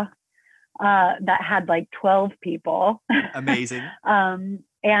Arkansas that had like 12 people. Amazing.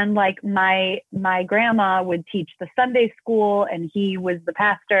 And like my grandma would teach the Sunday school and he was the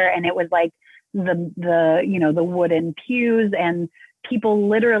pastor, and it was like the you know, the wooden pews and people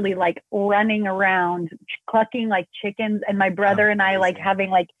literally like running around clucking like chickens, and my brother and I like having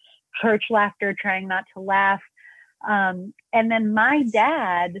like church laughter, trying not to laugh. And then my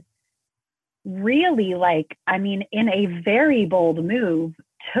dad really, like, I mean, in a very bold move,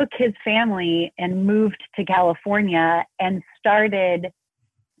 took his family and moved to California and started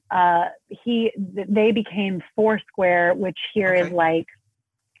they became Foursquare, which here is like,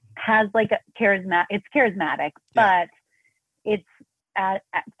 has like a it's charismatic, but it's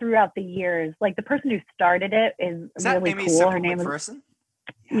throughout the years, like the person who started it is really cool. Her name is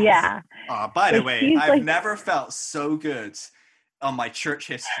Yeah. By the way, I've never felt so good on my church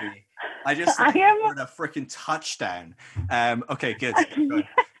history. I just scored a freaking touchdown. Okay, good.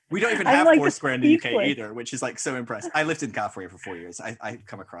 We don't even have Foursquare in the UK either, which is like so impressive. I lived in California for 4 years. I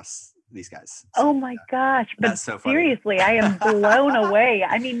come across these guys. So, oh my gosh. But so seriously, I am blown away.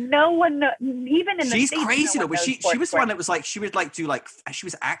 I mean, no one, even in the She's States, crazy no though, but she was the one that was like, she would like do like, she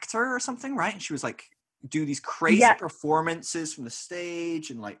was actor or something, right? And she was like, do these crazy performances from the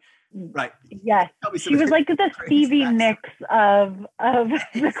stage and like, right. Yes. She was like the Stevie Nicks of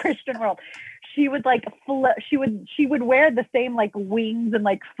the Christian world. She would like she would wear the same like wings and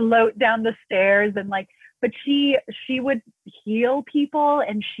like float down the stairs and like, but she would heal people,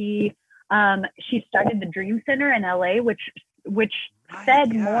 and she started the Dream Center in LA, which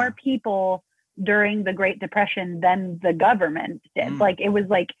fed more people during the Great Depression than the government did. Like, it was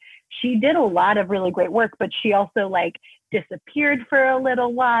like, she did a lot of really great work, but she also like disappeared for a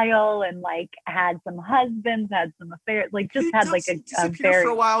little while and like had some husbands, had some affairs, like just had like a disappear for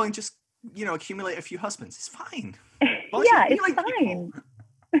a while and just, you know, accumulate a few husbands. It's fine. Yeah, it's fine.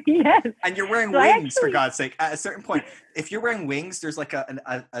 Yes. And you're wearing wings, for God's sake. At a certain point, if you're wearing wings, there's like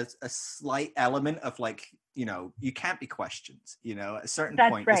a slight element of like, you know, you can't be questioned. You know, at a certain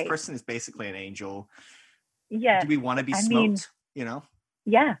point, this person is basically an angel. Yeah. Do we want to be smoked? You know?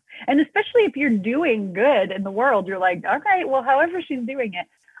 Yeah. And especially if you're doing good in the world, you're like, all right, well, however she's doing it.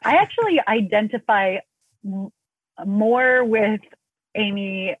 I actually identify more with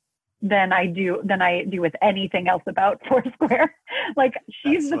Amy than I do with anything else about Foursquare. Like,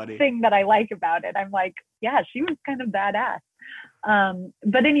 she's the thing that I like about it. I'm like, yeah, she was kind of badass.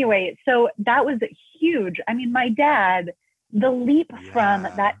 But anyway, so that was huge. I mean, my dad, the leap from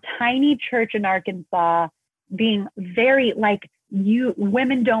that tiny church in Arkansas being very like,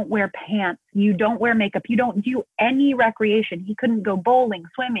 women don't wear pants, you don't wear makeup, you don't do any recreation. He couldn't go bowling,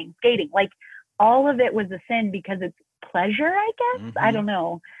 swimming, skating. Like, all of it was a sin because it's pleasure, I guess. Mm-hmm. I don't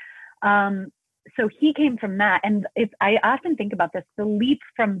know. So he came from that. And I often think about this, the leap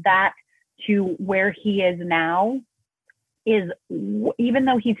from that to where he is now is, even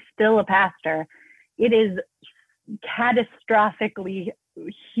though he's still a pastor, it is catastrophically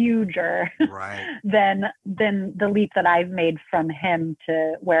huger than the leap that I've made from him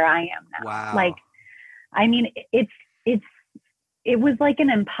to where I am now. Wow. Like, I mean, it was like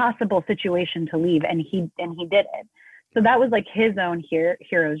an impossible situation to leave, and he did it. So that was like his own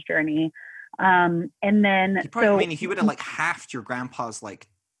hero's journey. And then he would have like halved your grandpa's like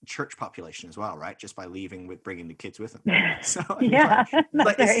church population as well, right? Just by leaving with bringing the kids with him. So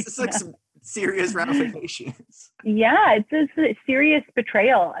it's like some serious ramifications. Yeah, it's a serious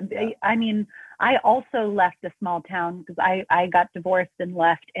betrayal. Yeah. I mean, I also left a small town because I got divorced and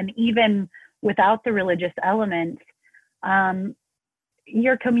left. And even without the religious element,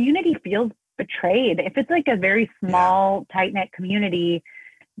 your community feels betrayed. If it's like a very small, tight-knit community,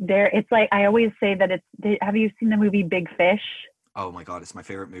 it's like, I always say that have you seen the movie Big Fish? Oh my God, it's my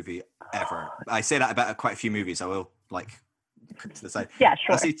favorite movie ever. I say that about quite a few movies. I will like put to the side. Yeah,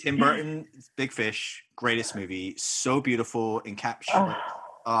 sure. I see Tim Burton, Big Fish, greatest movie, so beautiful, encapsulates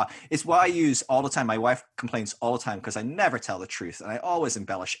It's what I use all the time. My wife complains all the time because I never tell the truth and I always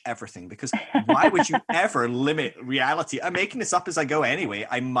embellish everything, because why would you ever limit reality? I'm making this up as I go anyway.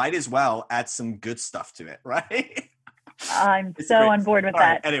 I might as well add some good stuff to it, right? I'm so on board with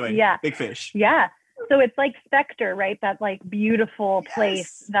that. Anyway, big fish. Yeah. So it's like Spectre, right? That like beautiful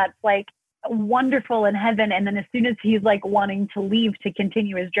place that's like wonderful in heaven. And then as soon as he's like wanting to leave to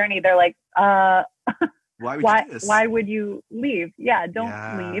continue his journey, they're like, why would you leave? Yeah,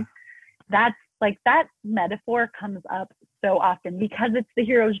 don't leave. That's like, that metaphor comes up so often because it's the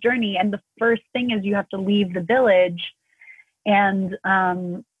hero's journey. And the first thing is you have to leave the village, and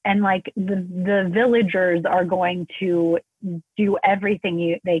like the villagers are going to do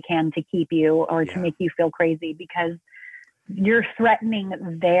everything they can to keep you or to make you feel crazy, because you're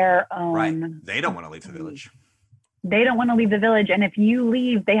threatening their own. Right. They don't want to leave the village. They don't want to leave the village. And if you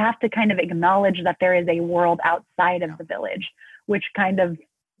leave, they have to kind of acknowledge that there is a world outside of the village, which kind of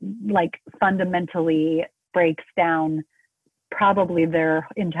like fundamentally breaks down probably their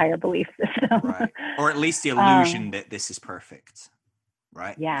entire belief system. Right. Or at least the illusion that this is perfect.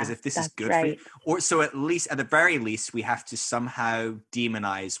 Right? Yeah. Because if this is good for you, or so at least, at the very least, we have to somehow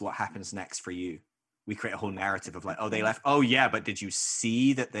demonize what happens next for you. We create a whole narrative of like, oh, they left. Oh, yeah, but did you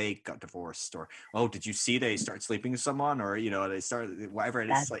see that they got divorced? Or, oh, did you see they started sleeping with someone? Or, you know, they started, whatever it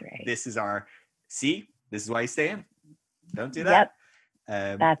is. Like, this is this is why you stay in. Don't do that.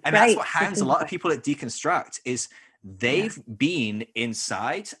 Yep. That's what hangs a lot of people at Deconstruct is they've been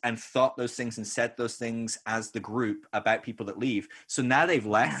inside and thought those things and said those things as the group about people that leave. So now they've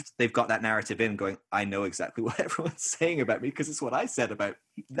left, they've got that narrative in going, I know exactly what everyone's saying about me because it's what I said about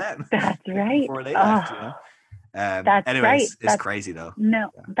them. That's right. Before they left, you know? That's anyways, right. It's crazy though. No,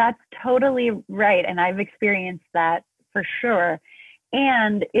 that's totally right. And I've experienced that for sure.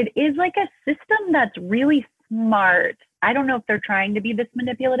 And it is like a system that's really smart. I don't know if they're trying to be this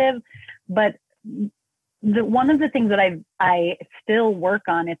manipulative, but one of the things that I still work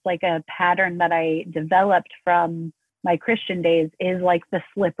on, it's like a pattern that I developed from my Christian days, is like the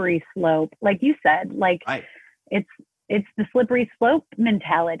slippery slope. Like you said, like it's the slippery slope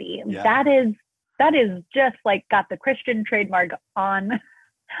mentality. Yeah. That is just like got the Christian trademark on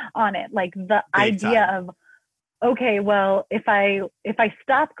it. Like the idea of, okay, well, if I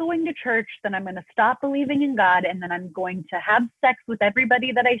stop going to church, then I'm going to stop believing in God, and then I'm going to have sex with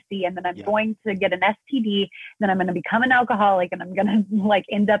everybody that I see, and then I'm going to get an STD, then I'm going to become an alcoholic, and I'm going to like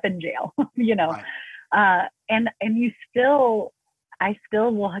end up in jail, you know. Right. And I still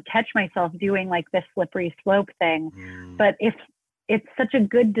will catch myself doing like this slippery slope thing. But if it's such a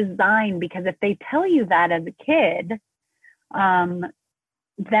good design, because if they tell you that as a kid,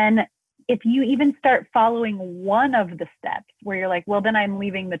 then if you even start following one of the steps where you're like, well, then I'm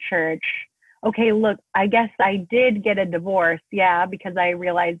leaving the church. Okay, look, I guess I did get a divorce. Yeah, because I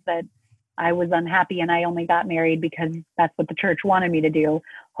realized that I was unhappy and I only got married because that's what the church wanted me to do.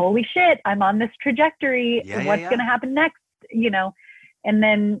 Holy shit, I'm on this trajectory. What's going to happen next? You know, and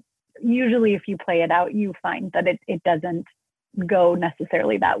then usually if you play it out, you find that it doesn't go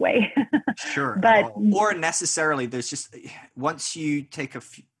necessarily that way. Sure. But or necessarily there's just, once you've taken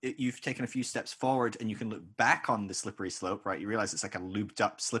a few steps forward and you can look back on the slippery slope, right? You realize it's like a looped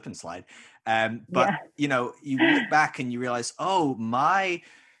up slip and slide. But you know, you look back and you realize, oh, my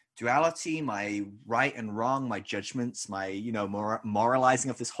duality, my right and wrong, my judgments, my, you know, moralizing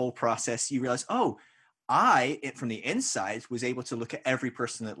of this whole process, you realize, oh, from the inside was able to look at every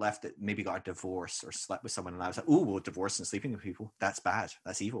person that left that maybe got a divorce or slept with someone. And I was like, oh, well, divorce and sleeping with people, that's bad.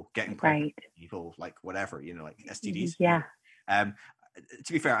 That's evil. Getting pregnant, evil, like whatever, you know, like STDs. Yeah.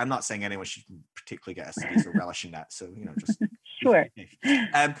 To be fair, I'm not saying anyone should particularly get STDs or relish in that. So, you know, just sure.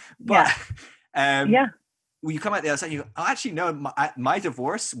 When you come out the other side, you go, oh, actually, no, my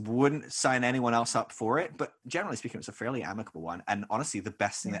divorce wouldn't sign anyone else up for it. But generally speaking, it was a fairly amicable one. And honestly, the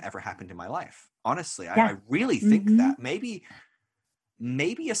best thing that ever happened in my life. Honestly, I really think that maybe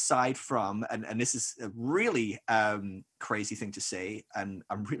aside from, and this is a really crazy thing to say, and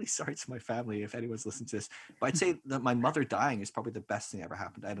I'm really sorry to my family if anyone's listening to this, but I'd say that my mother dying is probably the best thing that ever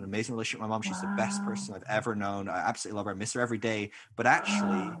happened. I had an amazing relationship with my mom. She's the best person I've ever known. I absolutely love her. I miss her every day. But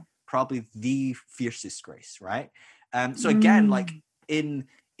actually... probably the fiercest grace, right? So again, like in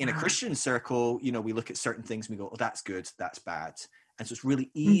a Christian circle, you know, we look at certain things and we go, oh, that's good, that's bad. And so it's really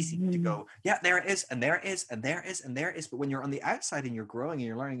easy to go, yeah, there it is, and there it is, and there it is, and there it is. But when you're on the outside and you're growing and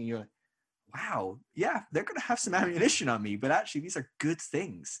you're learning and you're like, wow, yeah, they're going to have some ammunition on me, but actually these are good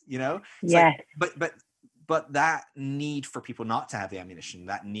things, you know? It's but But that need for people not to have the ammunition,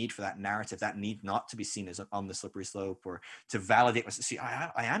 that need for that narrative, that need not to be seen as on the slippery slope, or to validate myself, see,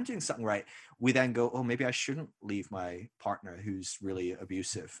 I am doing something right. We then go, oh, maybe I shouldn't leave my partner who's really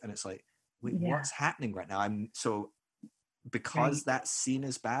abusive. And it's like, wait, what's happening right now? Because that's seen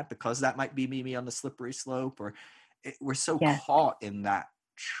as bad, because that might be me on the slippery slope, or we're so caught in that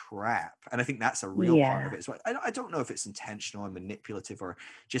trap. And I think that's a real part of it as well. I don't know if it's intentional and manipulative, or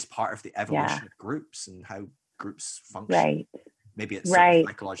just part of the evolution of groups and how groups function. Maybe it's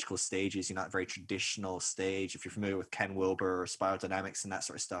psychological stages, that very traditional stage. If you're familiar with Ken Wilber or spiral dynamics and that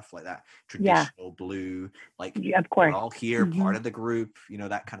sort of stuff, like that traditional blue, like of course, we're all here, part of the group,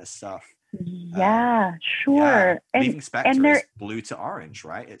 that kind of stuff. Sure. Leaving Spectre is blue to orange,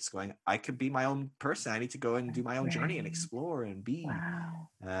 right? It's going, I could be my own person. I need to go and do my own journey and explore and be. Wow.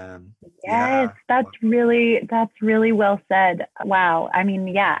 That's really well said. Wow. I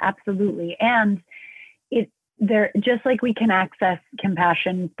mean, absolutely. And there, just like we can access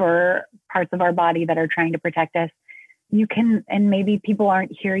compassion for parts of our body that are trying to protect us, you can, and maybe people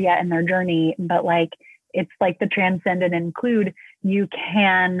aren't here yet in their journey, but like, it's like the transcend and include, you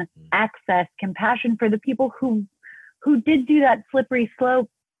can access compassion for the people who did do that slippery slope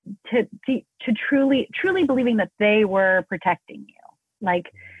to truly believing that they were protecting you.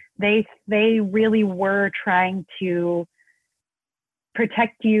 Like they really were trying to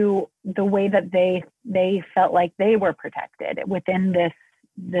protect you the way that they felt like they were protected within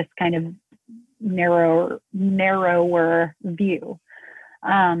this kind of narrower view.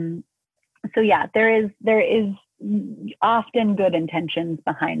 So there is often good intentions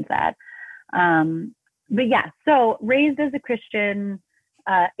behind that. So raised as a Christian,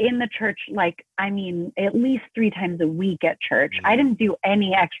 in the church, like, I mean, at least 3 times a week at church. I didn't do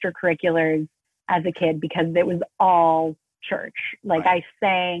any extracurriculars as a kid because it was all church. Like I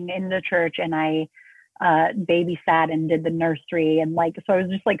sang in the church, and I babysat and did the nursery, and like, so I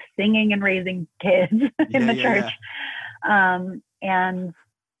was just like singing and raising kids in the church.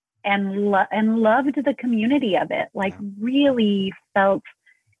 And loved the community of it, like really felt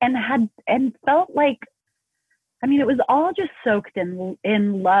like, I mean, it was all just soaked in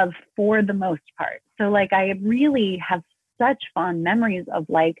love for the most part. So like, I really have such fond memories of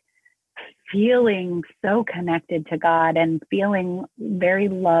like feeling so connected to God and feeling very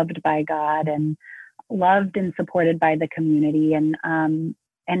loved by God and loved and supported by the community. And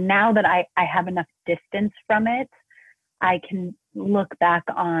now that I have enough distance from it, I can look back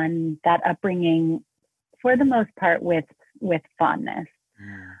on that upbringing for the most part with fondness.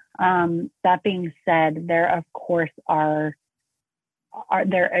 That being said, there of course there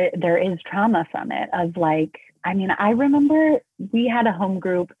is trauma from it, of like, I mean, I remember we had a home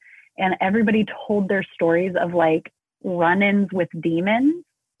group and everybody told their stories of like run-ins with demons,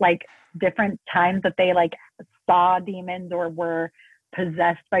 like different times that they like saw demons or were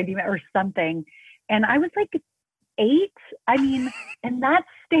possessed by demons or something. And I was like 8. I mean, and that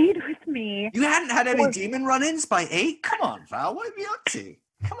stayed with me. You hadn't had any demon run-ins by 8? Come on, Val. What are you up to?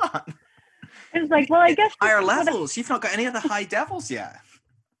 Come on. It was like, well, I guess higher levels. You've not got any of the high devils yet.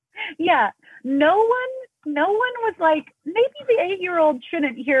 Yeah. No one was like, maybe the 8-year-old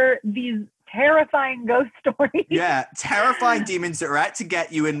shouldn't hear these terrifying ghost stories. Yeah, terrifying demons that are out to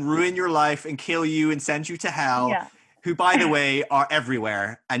get you and ruin your life and kill you and send you to hell. Yeah. Who, by the way, are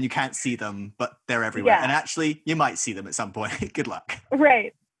everywhere and you can't see them, but they're everywhere. Yeah. And actually, you might see them at some point. Good luck.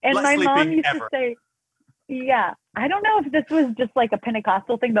 Right. And my mom used to say, I don't know if this was just like a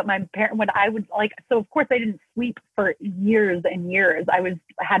Pentecostal thing, but my parent, when I would like, so of course I didn't sleep for years and years. I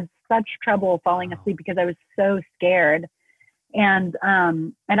had such trouble falling asleep because I was so scared. And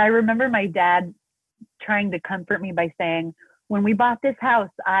I remember my dad trying to comfort me by saying, when we bought this house,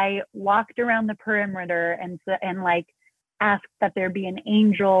 I walked around the perimeter and like asked that there be an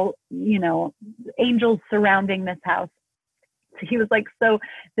angel, angels surrounding this house. So he was like, so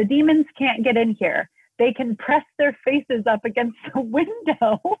the demons can't get in here. They can press their faces up against the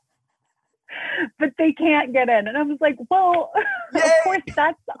window, but they can't get in. And I was like, well, of course,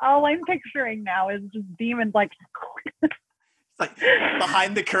 that's all I'm picturing now is just demons like... Like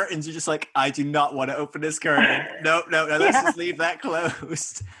behind the curtains, you're just like, I do not want to open this curtain. No, let's just leave that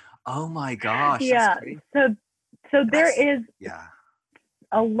closed. Oh my gosh. Yeah. So there is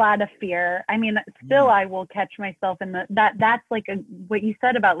a lot of fear. I mean, still I will catch myself in that's like what you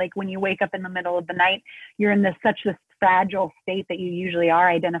said about like when you wake up in the middle of the night, you're in such this fragile state that you usually are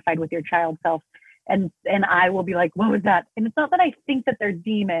identified with your child self. And I will be like, what was that? And it's not that I think that they're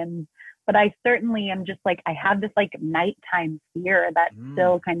demons, but I certainly am just like, I have this like nighttime fear that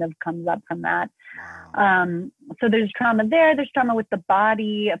still kind of comes up from that. Wow. So there's trauma there. There's trauma with the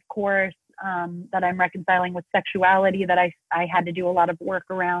body, of course. that I'm reconciling with sexuality that I had to do a lot of work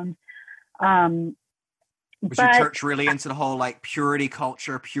around. Was your church really into the whole like purity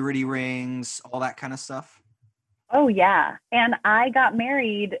culture, purity rings, all that kind of stuff? Oh yeah. And I got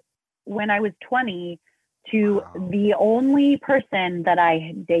married when I was 20 to the only person that I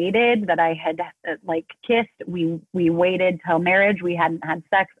had dated, that I had like kissed. We waited till marriage. We hadn't had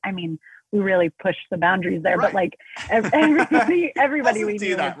sex. I mean, we really pushed the boundaries there, but like everybody we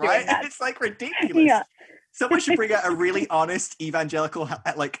knew that, was right? doing that. It's like ridiculous. Yeah. Someone should bring out a really honest evangelical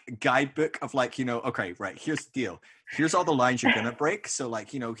like guidebook of like, you know, okay, right, here's the deal. Here's all the lines you're gonna break. So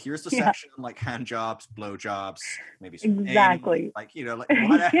like, you know, here's the section on like hand jobs, blow jobs, maybe some exactly, like, you know, like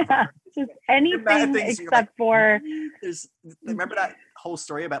whatever. Yeah, just anything except like, for remember that whole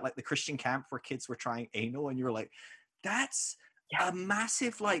story about like the Christian camp where kids were trying anal and you were like, that's a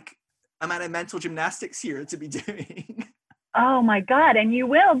massive like amount of mental gymnastics here to be doing. Oh my God. And you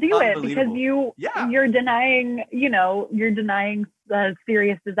will do it because you're denying, you're denying the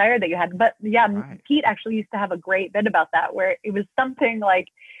serious desire that you had. But Pete actually used to have a great bit about that, where it was something like,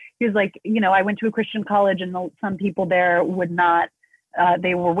 he was like, I went to a Christian college and some people there would not,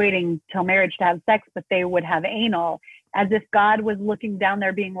 they were waiting till marriage to have sex, but they would have anal, as if God was looking down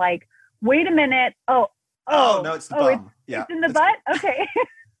there being like, wait a minute. Oh, no, it's the bum. It's in the butt. Okay.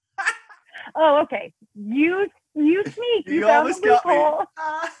 Oh, okay. You sneak. You found the loophole.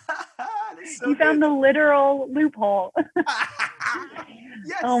 So you found the literal loophole.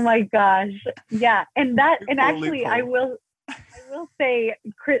 Yes. Oh my gosh. Yeah. And actually I will say,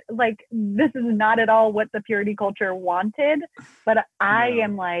 like, this is not at all what the purity culture wanted, but I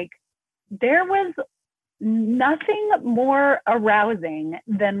am like, there was nothing more arousing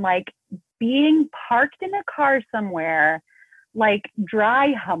than like being parked in a car somewhere, like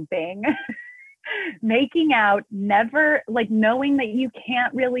dry humping, making out, never, like, knowing that you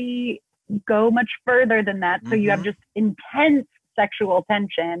can't really go much further than that. So you have just intense sexual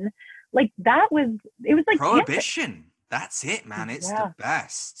tension. Like it was like prohibition. camping. That's it, man. It's the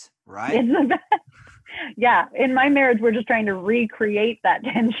best, right? It's the best. Yeah. In my marriage, we're just trying to recreate that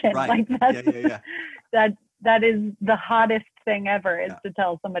tension. Right. Like that is the hottest thing ever, is to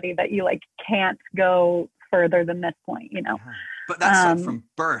tell somebody that you like can't go further than this point, But that's like from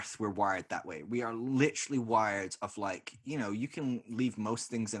birth, we're wired that way. We are literally wired of like, you can leave most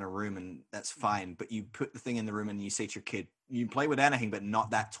things in a room and that's fine, but you put the thing in the room and you say to your kid, you can play with anything, but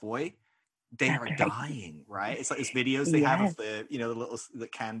not that toy. They are dying, right? It's like these videos they have of the, the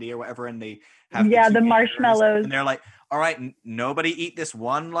candy or whatever, and they have the marshmallows, and they're like, all right, nobody eat this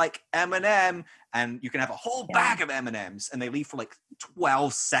one like M&M, and you can have a whole bag of M&Ms, and they leave for like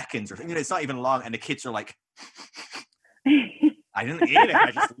 12 seconds or it's not even long, and the kids are like, I didn't eat it,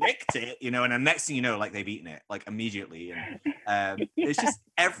 I just licked it, and the next thing you know, like they've eaten it like immediately, and it's just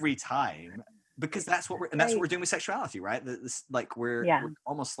every time, because that's what we're doing with sexuality, right? This like we're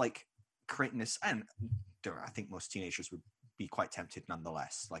almost like creating this, and I think most teenagers would be quite tempted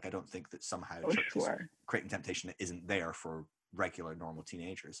nonetheless. Like I don't think that somehow churches creating temptation that isn't there for regular normal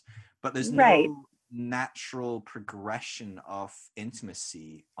teenagers, but there's no natural progression of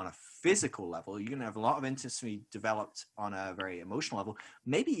intimacy on a physical level. You're gonna have a lot of intimacy developed on a very emotional level,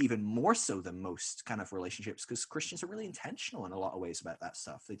 maybe even more so than most kind of relationships, because Christians are really intentional in a lot of ways about that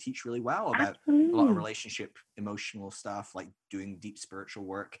stuff. They teach really well about a lot of relationship emotional stuff, like doing deep spiritual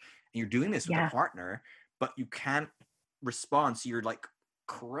work, and you're doing this with a partner, but you can't respond, so you're like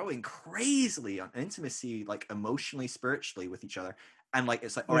growing crazily on intimacy, like emotionally, spiritually with each other. And like,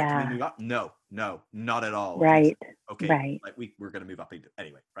 it's like, all right, can we move up? No, not at all. Right. Okay. Right. Like we're going to move up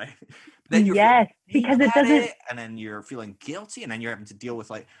anyway. Right. But then you're because it doesn't, and then you're feeling guilty, and then you're having to deal with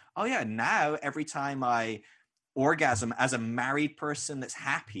like, oh yeah, now every time I orgasm as a married person that's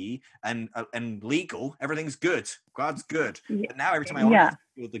happy and legal, everything's good. God's good. But now every time I orgasm,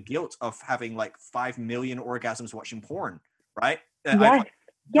 I feel the guilt of having like 5 million orgasms watching porn. Right.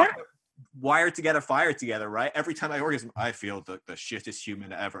 Wired together, fired together, right? Every time I orgasm, I feel the shittest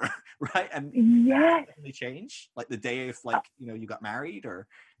human ever, right? And they change, like the day of like, you got married, or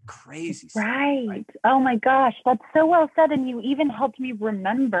crazy stuff, right? Oh my gosh, that's so well said. And you even helped me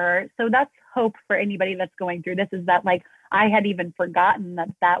remember. So that's hope for anybody that's going through this, is that like, I had even forgotten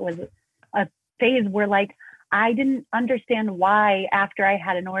that was a phase where like, I didn't understand why after I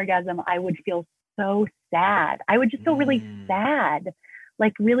had an orgasm, I would feel so sad. I would just feel really sad,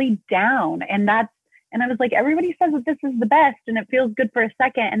 like really down. And I was like, everybody says that this is the best and it feels good for a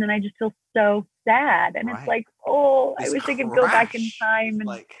second, and then I just feel so sad. And it's like, I wish I could go back in time. And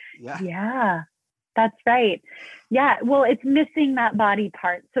like, That's right. Yeah. Well, it's missing that body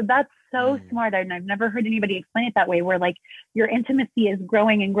part. So that's so smart. And I've never heard anybody explain it that way, where like your intimacy is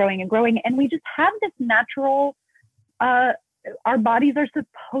growing and growing and growing. And we just have this natural, our bodies are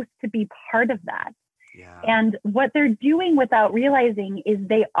supposed to be part of that. Yeah. And what they're doing without realizing is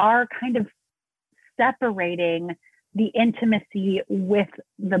they are kind of separating the intimacy with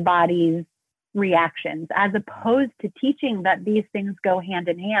the body's reactions, as opposed to teaching that these things go hand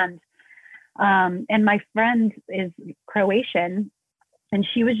in hand. And my friend is Croatian, and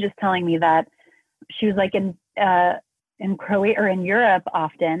she was just telling me that she was like in Croatia or in Europe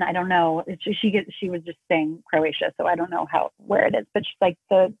often. I don't know. She was just saying Croatia, so I don't know where it is. But she's like,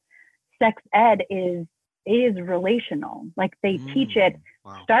 the sex ed is relational. Like they teach it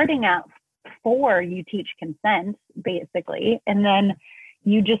starting out 4. You teach consent basically, and then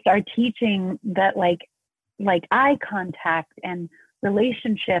you just are teaching that like eye contact and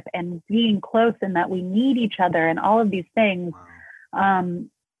relationship and being close, and that we need each other and all of these things.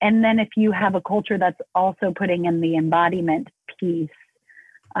 And then if you have a culture that's also putting in the embodiment piece,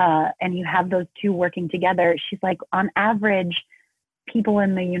 and you have those two working together, she's like, on average, people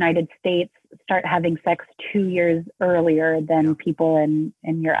in the United States start having sex 2 years earlier than people in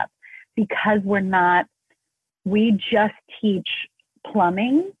Europe, because we just teach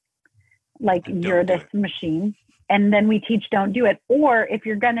plumbing, like you're this machine. And then we teach don't do it. Or if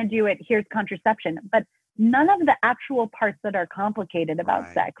you're going to do it, here's contraception. But none of the actual parts that are complicated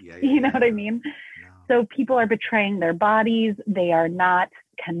about sex. You know what I mean? No. So people are betraying their bodies. They are not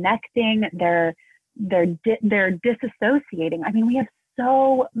connecting. They're disassociating. I mean, we have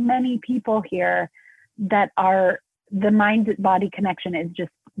so many people here that the mind-body connection is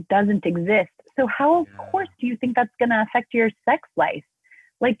just doesn't exist. So how, of course, do you think that's going to affect your sex life?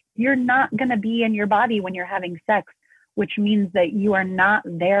 Like, you're not going to be in your body when you're having sex, which means that you are not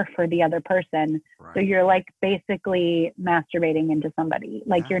there for the other person. Right. So you're like basically masturbating into somebody.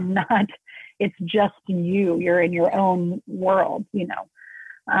 Like you're not, it's just you're in your own world, you know?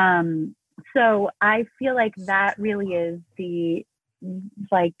 So I feel like that really is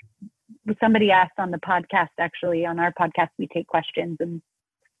like somebody asked on the podcast, actually on our podcast, we take questions, and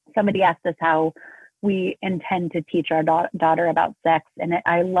somebody asked us how we intend to teach our daughter about sex. And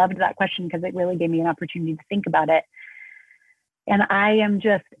I loved that question because it really gave me an opportunity to think about it. And I am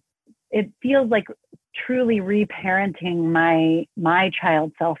it feels like truly reparenting my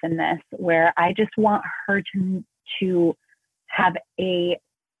child self in this, where I just want her to have a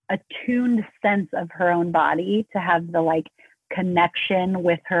attuned sense of her own body, to have the like connection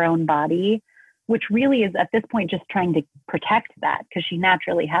with her own body, which really is at this point just trying to protect that because she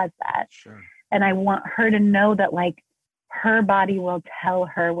naturally has that. Sure. And I want her to know that like her body will tell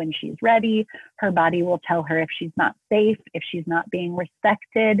her when she's ready. Her body will tell her if she's not safe, if she's not being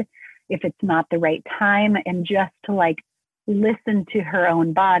respected, if it's not the right time, and just to like listen to her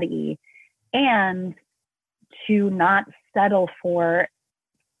own body and to not settle for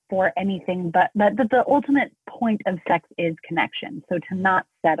anything, but the ultimate point of sex is connection. So to not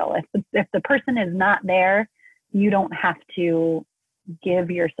settle. If the person is not there, you don't have to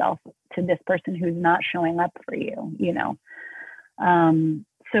give yourself to this person who's not showing up for you, you know?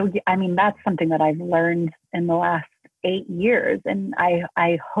 So, I mean, that's something that I've learned in the last 8 years. And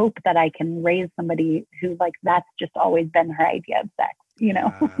I hope that I can raise somebody who like, that's just always been her idea of sex, you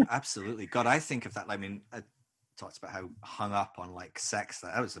know? Absolutely. God, I think of that. I mean, I talked about how hung up on like sex.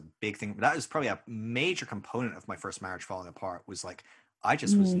 That was a big thing. That was probably a major component of my first marriage falling apart, was like, I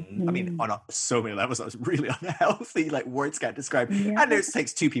just was, I mean, on so many levels, I was really unhealthy, like words can't describe. Yeah. And it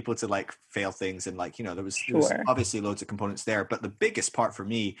takes 2 people to like fail things. And like, you know, there was obviously loads of components there, but the biggest part for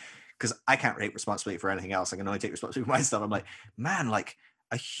me, because I can't take responsibility for anything else, I can only take responsibility for myself. I'm like, man, like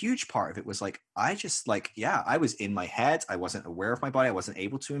a huge part of it was like, I just like, I was in my head. I wasn't aware of my body. I wasn't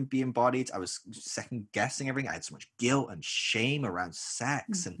able to be embodied. I was second guessing everything. I had so much guilt and shame around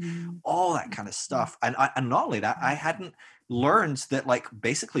sex and all that kind of stuff. And not only that, I hadn't learned that like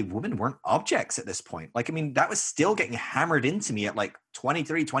basically women weren't objects at this point. Like, I mean, that was still getting hammered into me at like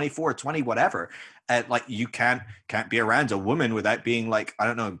 23, 24, 20, whatever. Like you can't be around a woman without being like, I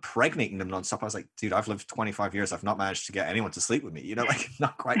don't know, impregnating them nonstop. I was like, dude, I've lived 25 years. I've not managed to get anyone to sleep with me, you know, like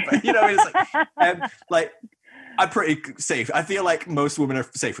not quite, but you know, it's like I'm pretty safe. I feel like most women are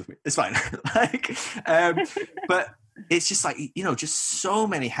safe with me. It's fine. Like, but it's just like, you know, just so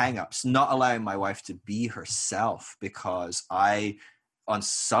many hangups, not allowing my wife to be herself because I, on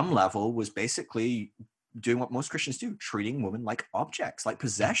some level, was basically doing what most Christians do, treating women like objects, like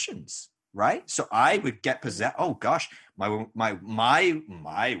possessions, right? So I would get possessed. Oh gosh, my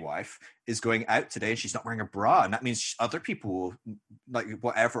wife is going out today and she's not wearing a bra, and that means other people will, like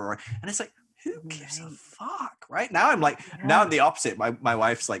whatever. And it's like, who gives a fuck, right? Now I'm like, now I'm the opposite. My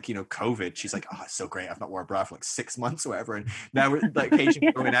wife's like, COVID. She's like, oh, it's so great. I've not worn a bra for like 6 months or whatever. And now we're like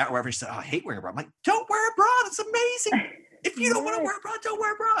occasionally going out or whatever. She's like, oh, I hate wearing a bra. I'm like, don't wear a bra. That's amazing. If you don't want to wear a bra, don't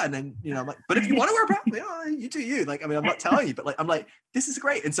wear a bra. And then, I'm like, but if you want to wear a bra, you do you. Like, I mean, I'm not telling you, but like, I'm like, this is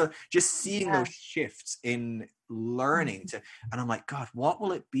great. And so just seeing those shifts in learning and I'm like, God, what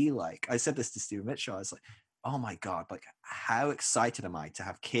will it be like? I said this to Stephen Mitchell. I was like, oh my God, like how excited am I to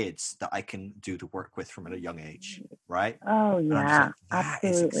have kids that I can do the work with from at a young age, right? Oh yeah, and I'm just like, that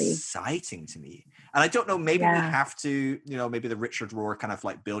absolutely. is exciting to me. And I don't know, maybe we have to, maybe the Richard Rohr kind of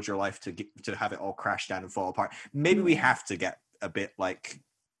like build your life to have it all crash down and fall apart. Maybe we have to get a bit like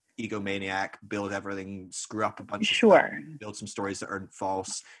egomaniac, build everything, screw up a bunch of stuff, build some stories that are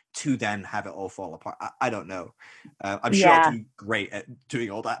false to then have it all fall apart. I don't know. I'm sure I'll do great at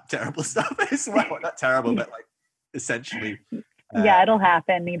doing all that terrible stuff as well. Not terrible, but like essentially. It'll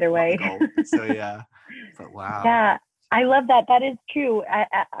happen either way. So but wow. Yeah, I love that. That is true.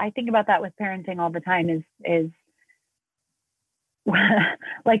 I think about that with parenting all the time is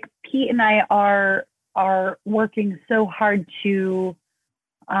like Pete and I are working so hard to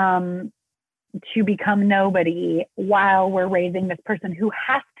become nobody while we're raising this person who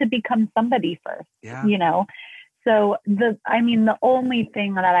has to become somebody first, So the only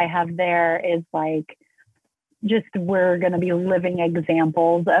thing that I have there is like, just we're going to be living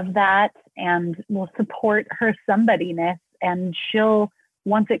examples of that, and we'll support her somebodyness, and she'll,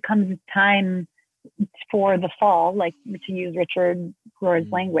 once it comes time for the fall, like to use Richard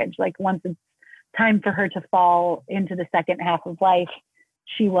Rohr's language, like once it's time for her to fall into the second half of life,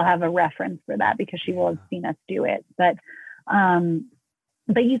 she will have a reference for that because she will have seen us do it. But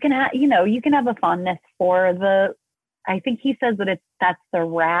you can have, you can have a fondness for I think he says that that's the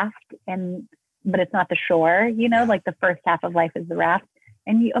raft, but it's not the shore, like the first half of life is the raft.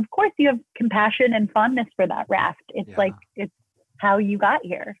 And of course you have compassion and fondness for that raft. It's like, it's how you got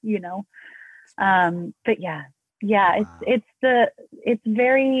here, but it's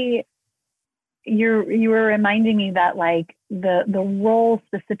very, you were reminding me that like the role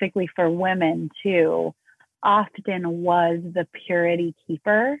specifically for women too often was the purity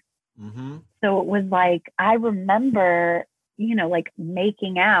keeper. So it was like, I remember, like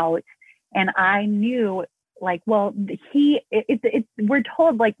making out, and I knew like, well, we're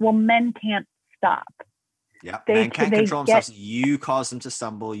told like, well, men can't stop. Yeah, men can't control themselves. You cause them to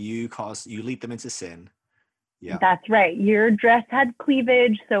stumble. You lead them into sin. Yeah, that's right. Your dress had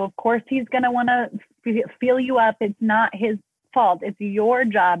cleavage, so of course he's going to want to feel you up. It's not his fault. It's your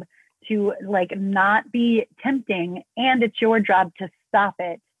job to like not be tempting, and it's your job to stop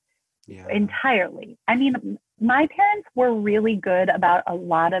it entirely. I mean, my parents were really good about a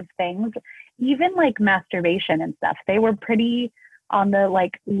lot of things, even like masturbation and stuff. They were pretty on the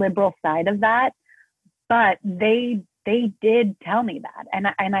like liberal side of that, but they did tell me that.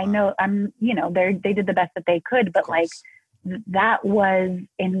 And I know they did the best that they could, but like that was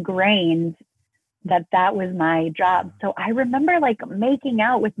ingrained that was my job. So I remember like making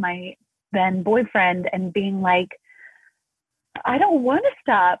out with my then boyfriend and being like, I don't want to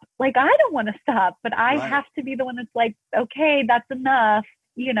stop. Like, I don't want to stop, but I have to be the one that's like, okay, that's enough,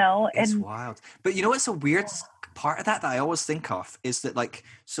 It's and wild. But what's a weird part of that I always think of is that like,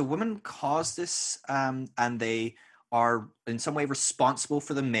 so women cause this, and they are in some way responsible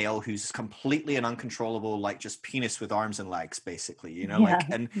for the male who's completely and uncontrollable, like just penis with arms and legs, basically,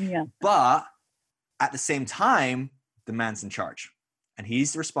 but at the same time, the man's in charge. And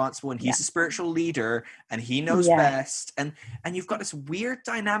he's responsible, and he's a spiritual leader, and he knows best. And you've got this weird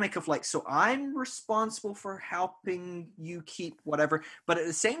dynamic of like, so I'm responsible for helping you keep whatever, but at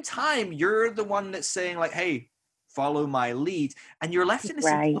the same time, you're the one that's saying like, hey, follow my lead. And you're left in this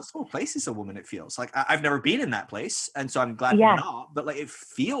impossible place as a woman, it feels. Like I've never been in that place, and so I'm glad we're not, but like it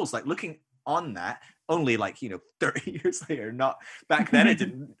feels like looking on that only like 30 years later, not back then.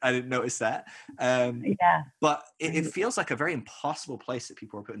 I didn't notice that. But it feels like a very impossible place that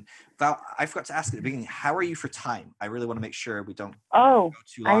people are put in. Val, I forgot to ask at the beginning, how are you for time? I really want to make sure we don't go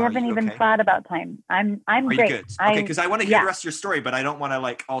too long. I haven't even thought about time. I'm are great. You good? Okay, because I want to hear the rest of your story, but I don't want to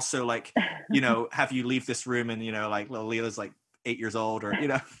like also like have you leave this room and like little Leela's like 8 years old or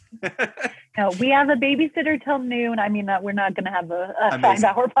No, we have a babysitter till noon. I mean, we're not going to have a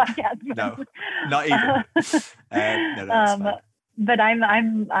 5-hour podcast. No, not even. No, that's fine. But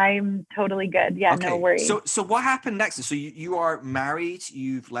I'm totally good. Yeah, okay. No worries. So what happened next? So you are married.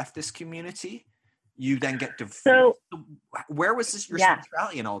 You've left this community. You then get divorced. So where was your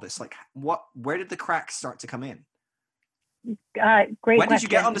sexuality in all this? Like, where did the cracks start to come in? Great when question. Did you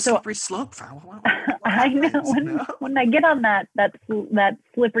get on the slippery slope? I know when I get on that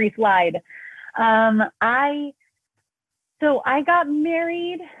slippery slide, I got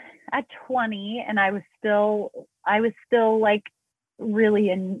married at 20, and I was still like really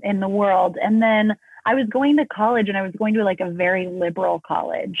in the world. And then I was going to college, and I was going to like a very liberal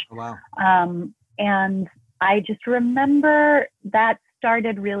college. Oh, wow. And I just remember that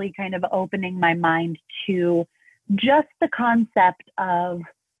started really kind of opening my mind to just the concept of,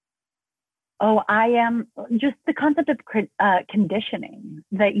 I am just the concept of conditioning,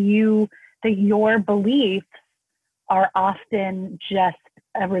 that your beliefs are often just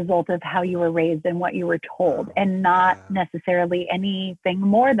a result of how you were raised and what you were told, and not necessarily anything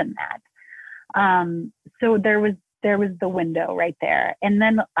more than that. So there was the window right there. And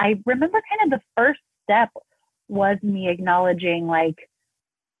then I remember kind of the first step was me acknowledging like,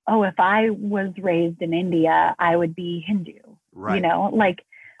 if I was raised in India, I would be Hindu, right. you know, like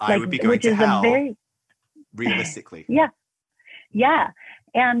I would be going to hell, realistically. Yeah. Yeah.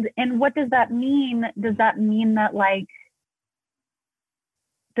 And what does that mean? Does that mean that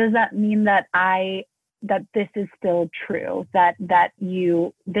that this is still true, that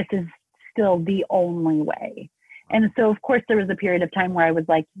this is still the only way? And so of course there was a period of time where I was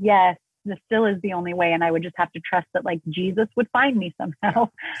like, yes, this still is the only way. And I would just have to trust that like Jesus would find me somehow.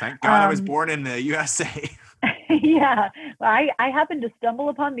 Thank God I was born in the USA. Yeah. I happened to stumble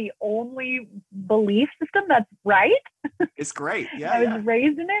upon the only belief system that's right. It's great. Yeah. I was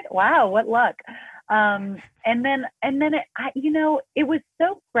raised in it. Wow. What luck. And then it was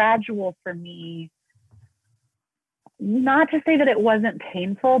so gradual for me. Not to say that it wasn't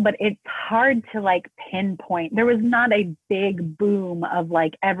painful, but it's hard to like pinpoint. There was not a big boom of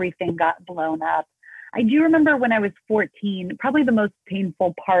like everything got blown up. I do remember when I was 14, probably the most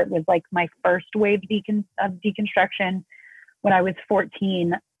painful part was like my first wave of deconstruction. When I was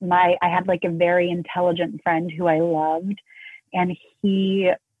 14, I had like a very intelligent friend who I loved, and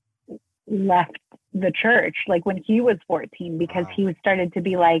he left the church like when he was 14 because he started to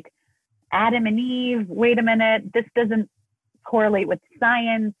be like, Adam and Eve, wait a minute, this doesn't correlate with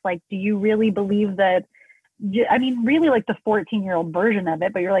science. Like, do you really believe that? I mean, really like the 14-year-old version of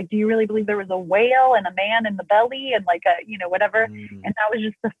it, but you're like, do you really believe there was a whale and a man in the belly and like whatever? And that was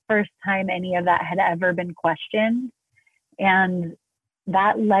just the first time any of that had ever been questioned. And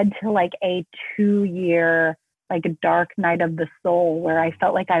that led to like a 2-year, like a dark night of the soul where I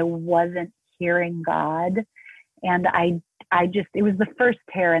felt like I wasn't hearing God. And it was the first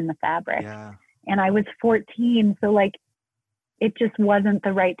tear in the fabric. Yeah. And I was 14. So like, it just wasn't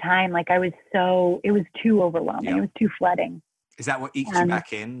the right time. Like it was too overwhelming. Yeah. It was too flooding. Is that what eked you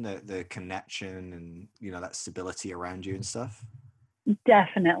back in, the connection and, that stability around you and stuff?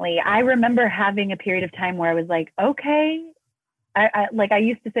 Definitely. I remember having a period of time where I was like, okay. I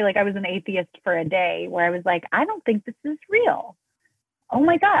used to say like I was an atheist for a day, where I was like, I don't think this is real. Oh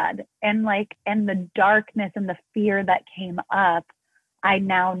my God. And the darkness and the fear that came up, I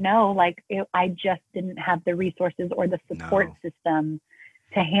now know I just didn't have the resources or the support system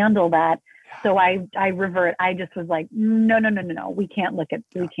to handle that. So I just was like, no. We can't look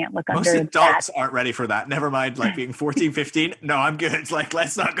under Most adults that. aren't ready for that. Never mind like being 14, 15. No, I'm good. It's like,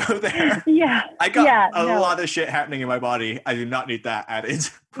 let's not go there. Yeah. I got a lot of shit happening in my body. I do not need that added.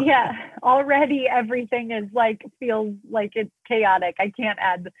 Yeah. Already everything is feels like it's chaotic. I can't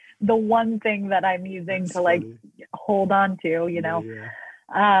add the one thing that I'm using to hold on to, Yeah.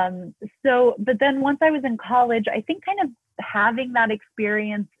 But then once I was in college, I think kind of having that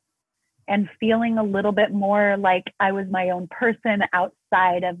experience and feeling a little bit more like I was my own person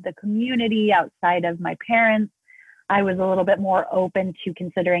outside of the community, outside of my parents, I was a little bit more open to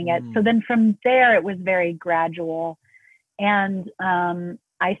considering it. So then from there, it was very gradual. And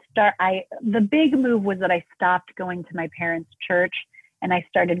the big move was that I stopped going to my parents' church, and I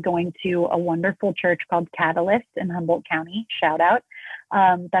started going to a wonderful church called Catalyst in Humboldt County, shout out.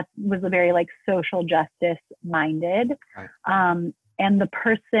 That was a very social justice minded. Right. And the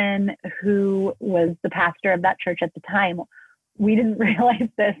person who was the pastor of that church at the time, we didn't realize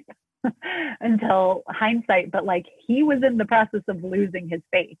this until hindsight, but he was in the process of losing his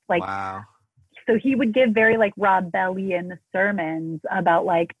faith. Wow. So he would give very Robbellian sermons about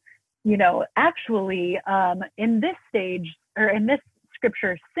actually in this stage or in this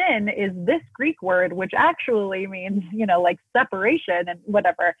scripture, sin is this Greek word, which actually means, separation and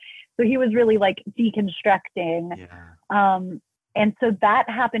whatever. So he was really deconstructing. Yeah. And so that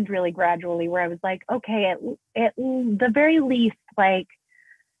happened really gradually, where I was like, okay, at the very least, I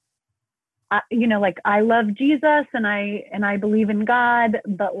love Jesus and I believe in God,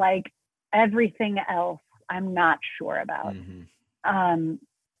 but everything else I'm not sure about. Mm-hmm.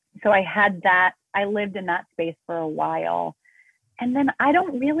 So I had that, I lived in that space for a while. And then I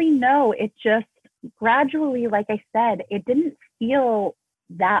don't really know. It just gradually, like I said, it didn't feel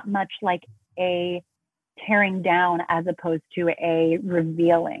that much like a tearing down as opposed to a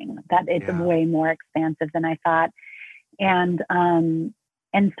revealing, that it's way more expansive than I thought. And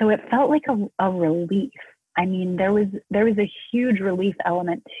so it felt like a relief. I mean, there was a huge relief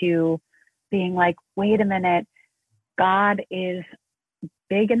element to being like, wait a minute, God is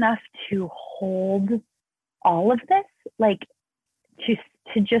big enough to hold all of this, like to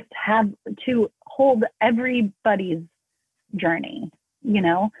just have to hold everybody's journey, you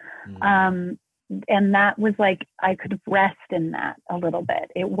know? And that was like, I could rest in that a little bit.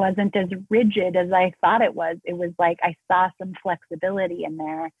 It wasn't as rigid as I thought it was. It was like, I saw some flexibility in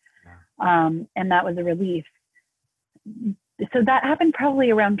there. And that was a relief. So that happened probably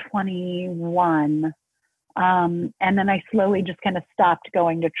around 21. And then I slowly just kind of stopped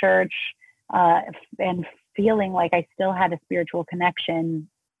going to church, and feeling like I still had a spiritual connection.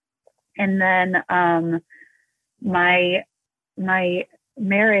 And then, my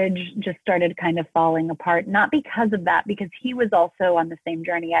marriage just started kind of falling apart, not because of that, because he was also on the same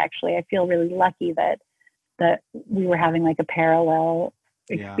journey. Actually, I feel really lucky that we were having like a parallel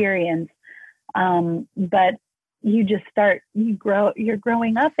experience. But you just you're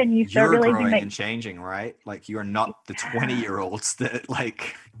growing up and you're realizing growing that and changing, right? Like you're not the 20-year-olds that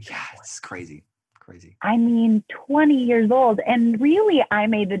like, it's crazy. I mean, 20 years old. And really, I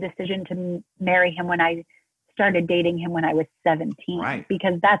made the decision to marry him when I started dating him when I was 17, right?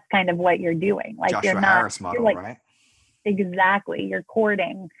 Because that's kind of what you're doing. Like Joshua you're not, Harris model, like, right? Exactly. You're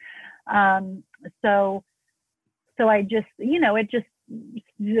courting. So I just, it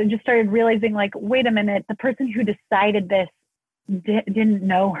just started realizing like, wait a minute, the person who decided this didn't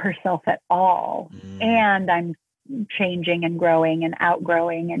know herself at all. And I'm changing and growing and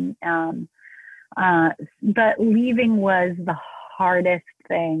outgrowing. But leaving was the hardest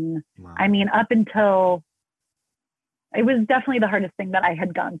thing. Wow. I mean, it was definitely the hardest thing that I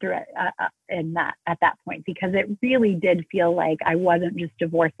had gone through at that point, because it really did feel like I wasn't just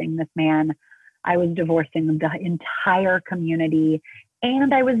divorcing this man. I was divorcing the entire community,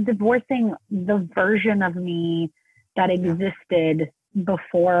 and I was divorcing the version of me that existed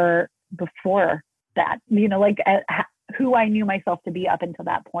before that, like who I knew myself to be up until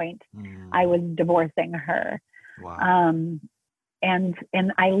that point. I was divorcing her. Wow.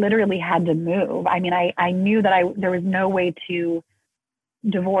 And I literally had to move. I mean, I knew that there was no way to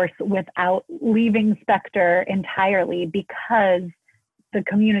divorce without leaving Spectre entirely, because the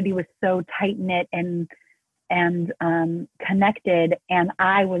community was so tight knit and connected, and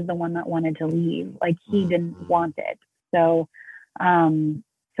I was the one that wanted to leave. Like he didn't want it. So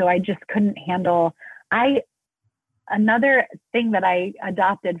I just couldn't handle. Another thing that I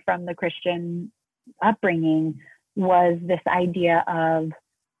adopted from the Christian upbringing was this idea of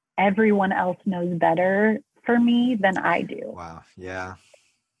everyone else knows better for me than I do. Wow. Yeah.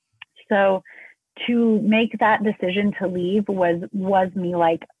 So to make that decision to leave was me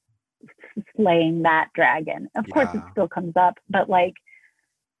like slaying that dragon. Of course it still comes up, but like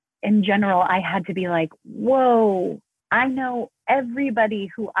in general, I had to be like, whoa, I know everybody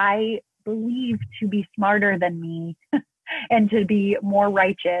who I believe to be smarter than me and to be more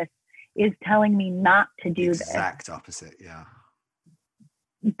righteous is telling me not to do this. Exact opposite, yeah.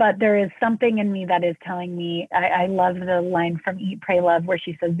 But there is something in me that is telling me, I love the line from Eat, Pray, Love, where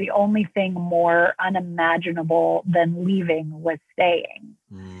she says, the only thing more unimaginable than leaving was staying.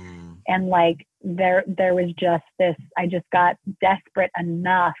 And like, there was just this, I just got desperate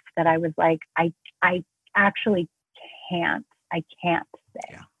enough that I was like, I actually can't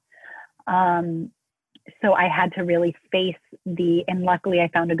stay. Yeah. So I had to really face and luckily I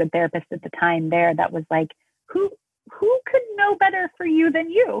found a good therapist at the time there that was like, who could know better for you than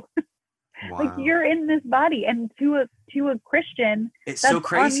you? Wow. Like you're in this body, and to a Christian, it's so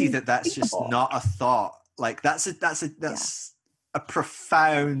crazy that's just not a thought. Like that's a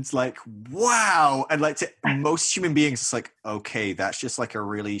profound, like, wow. And like to most human beings, it's like, okay, that's just like a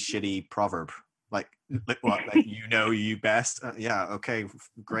really shitty proverb. Like what? Like, you best. Yeah. Okay.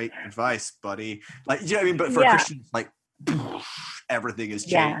 Great advice, buddy. Like, you know what I mean? But for Christians, like everything has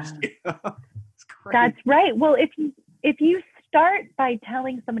changed. Yeah. That's right. Well, if you start by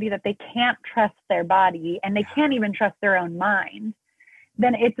telling somebody that they can't trust their body and they can't even trust their own mind,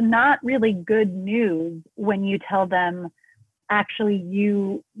 then it's not really good news when you tell them, actually,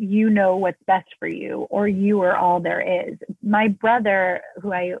 you know what's best for you, or you are all there is. My brother,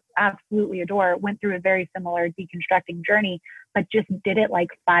 who I absolutely adore, went through a very similar deconstructing journey, but just did it like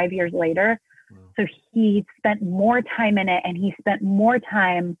 5 years later. Wow. So he spent more time in it, and he spent more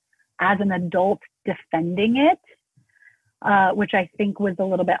time as an adult defending it. which I think was a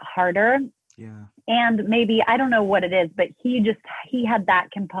little bit harder. Yeah. And maybe, I don't know what it is, but he had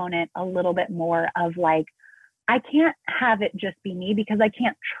that component a little bit more of like, I can't have it just be me because I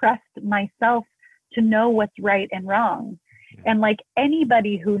can't trust myself to know what's right and wrong. Yeah. And like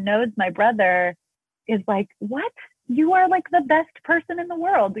anybody who knows my brother is like, what? You are like the best person in the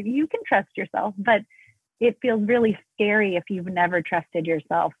world. You can trust yourself, but it feels really scary if you've never trusted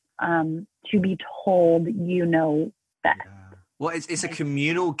yourself, to be told, you know, best. Yeah. Well, it's a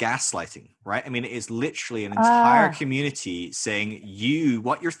communal gaslighting, right? I mean, it is literally an entire community saying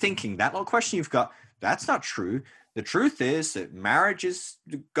what you're thinking, that little question you've got, that's not true. The truth is that marriage is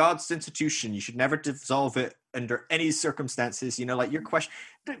God's institution. You should never dissolve it under any circumstances. You know, like your question,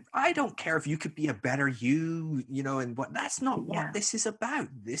 I don't care if you could be a better you, you know, and what, that's not what this is about.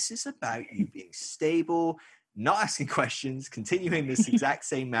 This is about you being stable, not asking questions, continuing this exact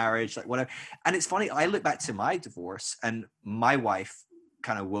same marriage, like whatever. And it's funny, I look back to my divorce and my wife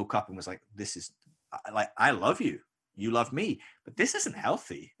kind of woke up and was like, this is like, I love you. You love me, but this isn't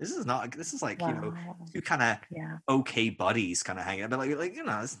healthy. This is like, you know, two kind of okay buddies kind of hanging out. But like, you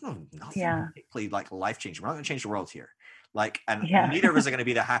know, it's nothing particularly like life changing. We're not going to change the world here. Like, and neither of us are going to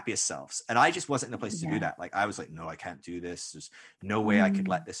be the happiest selves. And I just wasn't in a place to do that. Like, I was like, no, I can't do this. There's no way I could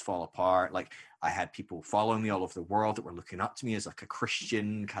let this fall apart. Like, I had people following me all over the world that were looking up to me as like a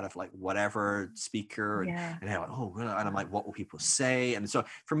Christian kind of like whatever speaker. And they're like, oh, and I'm like, what will people say? And so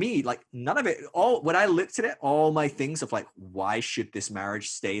for me, like none of it, when I looked at it, all my things of like, why should this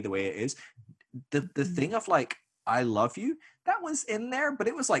marriage stay the way it is? The thing of like, I love you, that was in there, but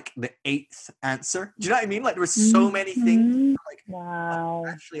it was like the 8th answer. Do you know what I mean? Like there were so many things. Like, wow.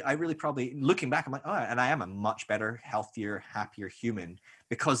 Actually, I really probably, looking back, I'm like, oh, and I am a much better, healthier, happier human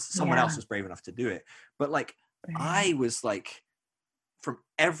because someone else was brave enough to do it. But like, I was like, from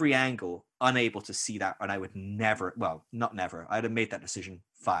every angle, unable to see that. And I would never, well, not never, I'd have made that decision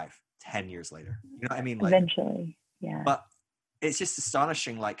 5, 10 years later. You know what I mean? Like, eventually, But it's just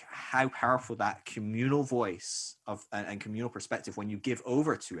astonishing, like how powerful that communal voice of and communal perspective when you give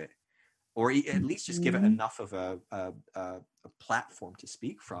over to it, or at least just give it enough of a platform to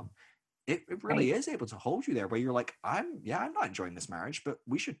speak from. It really is able to hold you there, where you're like, I'm not enjoying this marriage, but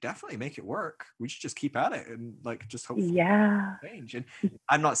we should definitely make it work. We should just keep at it and like just hope change. And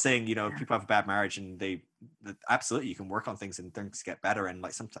I'm not saying, you know, people have a bad marriage and absolutely you can work on things and things get better. And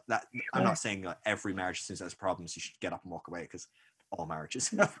like sometimes that I'm not saying like every marriage as soon as there's problems you should get up and walk away, because all marriages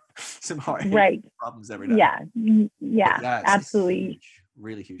have some hard problems every day. Yeah, absolutely. It's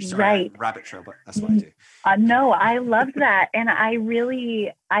really huge. Sorry, rabbit trail, but that's what I do. No, I love that. And I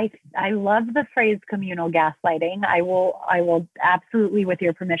really, I love the phrase communal gaslighting. I will absolutely, with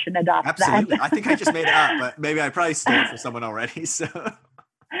your permission, adopt that. I think I just made it up, but maybe I probably stole it from someone already. So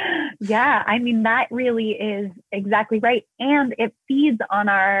yeah, I mean, that really is exactly right. And it feeds on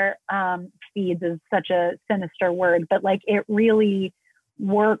our, feeds is such a sinister word, but like it really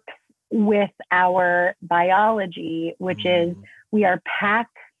works with our biology, which is we are pack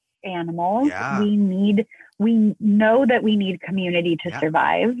animals. Yeah. We know that we need community to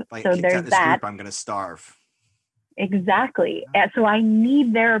survive. Like, so there's that. Group, I'm going to starve. Exactly. And so I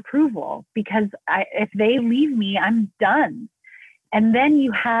need their approval, because if they leave me, I'm done. And then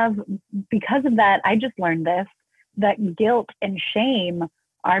you have, because of that, I just learned this, that guilt and shame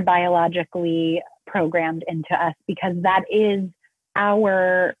are biologically programmed into us, because that is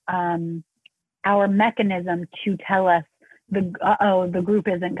our mechanism to tell us the group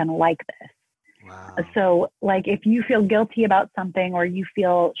isn't going to like this. Wow. So like if you feel guilty about something or you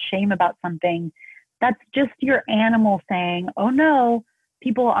feel shame about something, that's just your animal saying, oh no,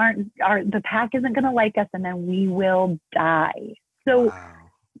 people the pack isn't going to like us, and then we will die. So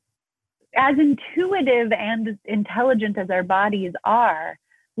as intuitive and intelligent as our bodies are,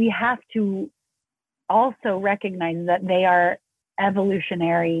 we have to also recognize that they are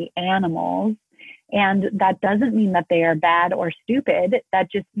evolutionary animals. And that doesn't mean that they are bad or stupid.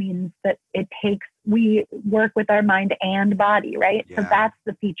 That just means that we work with our mind and body, right? Yeah. So that's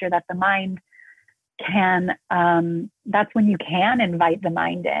the feature that the mind can, that's when you can invite the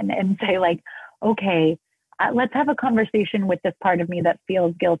mind in and say like, okay, let's have a conversation with this part of me that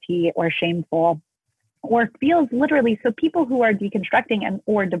feels guilty or shameful or feels literally. So people who are deconstructing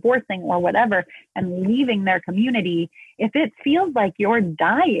or divorcing or whatever and leaving their community, if it feels like you're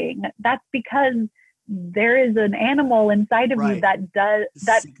dying, that's because there is an animal inside of you that does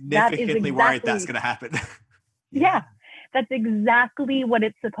that. That is exactly worried that's going to happen. Yeah, that's exactly what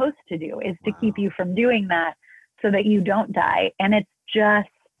it's supposed to do, is to keep you from doing that so that you don't die. And it's just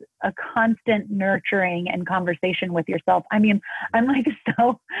a constant nurturing and conversation with yourself. I mean, I'm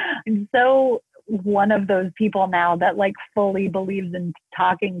so one of those people now that like fully believes in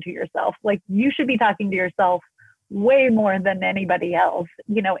talking to yourself. Like you should be talking to yourself way more than anybody else,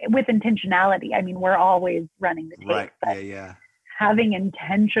 you know, with intentionality. I mean, we're always running the tape, right. but Yeah. having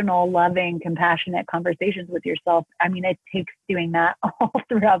intentional, loving, compassionate conversations with yourself. I mean, it takes doing that all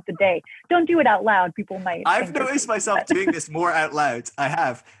throughout the day. Don't do it out loud. People might. I've noticed myself doing this more out loud. I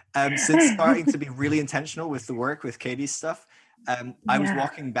have, since starting to be really intentional with the work with Katie's stuff. I was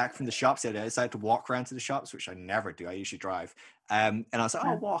walking back from the shops the other day. I decided to walk around to the shops, which I never do. I usually drive. And I was like,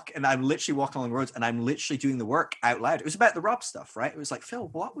 I'll walk. And I'm literally walking along the roads and I'm literally doing the work out loud. It was about the Rob stuff, right? It was like, Phil,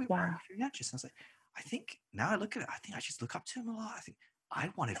 what were you doing that? Just, I was like, I think now I look at it, I think I just look up to him a lot. I think I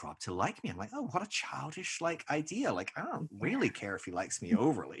wanted Rob to like me. I'm like, oh, what a childish like idea. Like, I don't really care if he likes me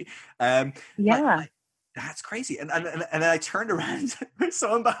overly. Like, that's crazy. And then I turned around, there's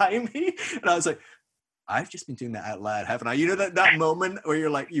someone behind me, and I was like, I've just been doing that out loud, haven't I? You know that moment where you're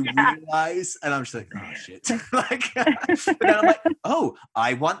like, you realize, and I'm just like, oh shit. Like, but then I'm like, oh,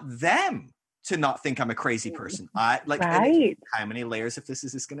 I want them to not think I'm a crazy person. I like, how many layers of this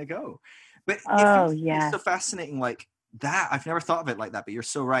is this going to go? But it's so fascinating, like that. I've never thought of it like that, but you're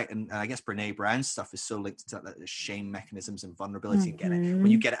so right. And I guess Brene Brown's stuff is so linked to that shame mechanisms and vulnerability and getting it. When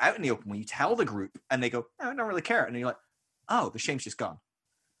you get it out in the open, when you tell the group and they go, no, I don't really care. And you're like, oh, the shame's just gone.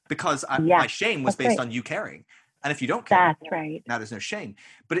 Because my shame was based on you caring. And if you don't care, now there's no shame.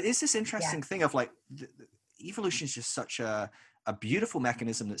 But it is this interesting thing of like, evolution is just such a beautiful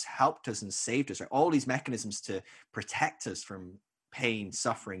mechanism that's helped us and saved us, right? All these mechanisms to protect us from pain,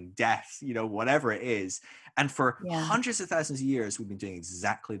 suffering, death, you know, whatever it is. And for hundreds of thousands of years, we've been doing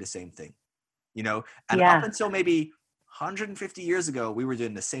exactly the same thing, you know, and up until maybe 150 years ago, we were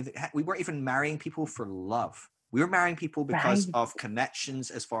doing the same thing. We weren't even marrying people for love. We were marrying people because of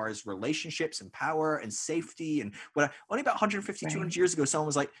connections as far as relationships and power and safety. And only about 150, 200 years ago, someone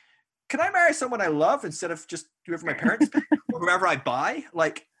was like, can I marry someone I love instead of just whoever my parents pick or whoever I buy?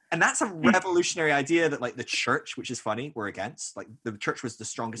 Like, and that's a revolutionary idea that like the church, which is funny, we're against. Like the church was the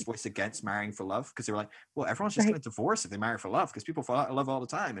strongest voice against marrying for love because they were like, well, everyone's just going to divorce if they marry for love because people fall out of love all the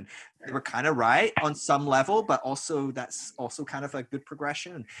time. And they were kind of right on some level, but also that's also kind of a good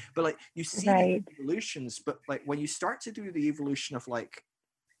progression. But like you see the evolutions, but like when you start to do the evolution of like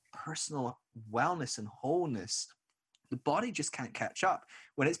personal wellness and wholeness, the body just can't catch up.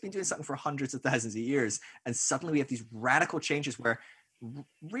 When it's been doing something for hundreds of thousands of years and suddenly we have these radical changes where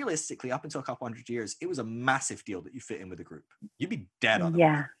realistically, up until a couple hundred years, it was a massive deal that you fit in with a group. You'd be dead on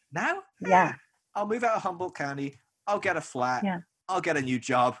it. Now, I'll move out of Humboldt County. I'll get a flat. I'll get a new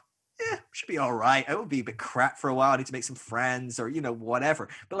job. Should be all right. It would be a bit crap for a while. I need to make some friends or, you know, whatever.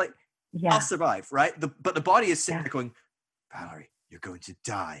 But like, I'll survive, right? But the body is sitting there going, Valerie, you're going to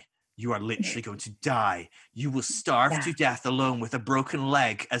die. You are literally going to die. You will starve to death alone with a broken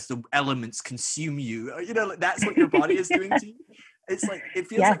leg as the elements consume you. You know, like that's what your body is doing to you. It's like, it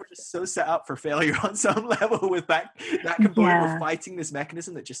feels like we're just so set up for failure on some level with that component. We're fighting this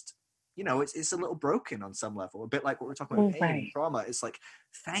mechanism that just, you know, it's a little broken on some level. A bit like what we're talking about pain and trauma. It's like,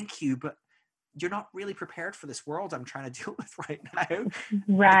 thank you, but you're not really prepared for this world I'm trying to deal with right now.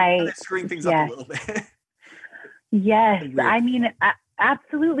 Right. Kind of screwing things up a little bit. Yes. I mean,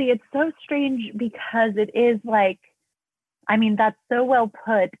 absolutely. It's so strange because it is like, I mean, that's so well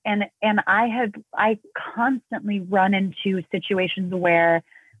put. And I constantly run into situations where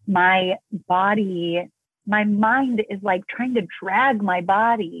my mind is like trying to drag my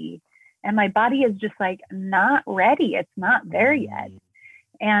body and my body is just like not ready. It's not there yet.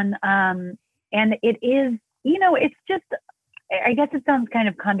 And it is, you know, it's just, I guess it sounds kind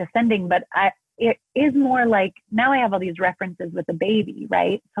of condescending, but it is more like now I have all these references with a baby,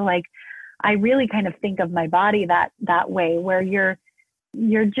 right? So like, I really kind of think of my body that way, where you're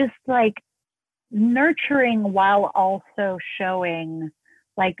just like nurturing while also showing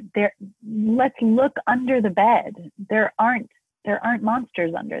like let's look under the bed. There aren't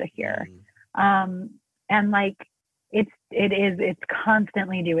monsters under here. And like it's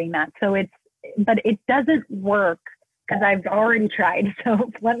constantly doing that. So but it doesn't work because I've already tried.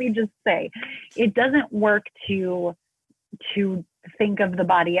 So let me just say, it doesn't work to think of the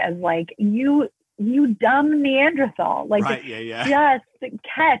body as like you dumb Neanderthal, like just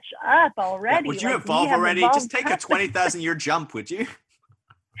catch up already. Would you like, evolve already? Just take a 20,000 year jump, would you?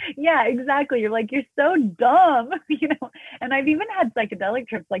 Yeah, exactly. You're like, you're so dumb, you know. And I've even had psychedelic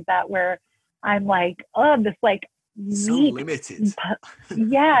trips like that where I'm like, oh, this like so limited.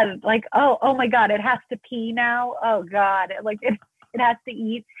 Like oh my god, it has to pee now. Oh god, like it has to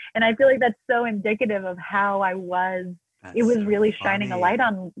eat. And I feel like that's so indicative of how I was. It was so really shining a light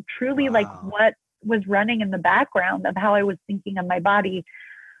on truly like what was running in the background of how I was thinking of my body.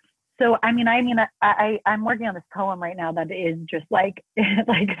 So, I'm working on this poem right now that is just like,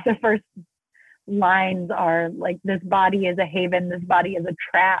 like the first lines are like, this body is a haven, this body is a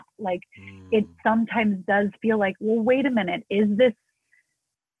trap. Like it sometimes does feel like, well, wait a minute, is this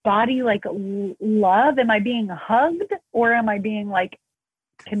body like love? Am I being hugged, or am I being like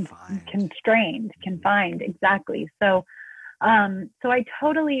constrained, confined? Exactly. So I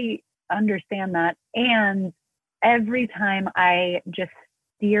totally understand that. And every time I just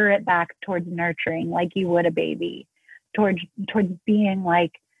steer it back towards nurturing, like you would a baby, towards being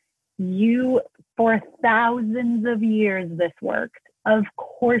like, you, for thousands of years, this worked. Of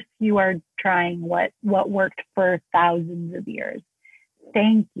course you are trying what worked for thousands of years.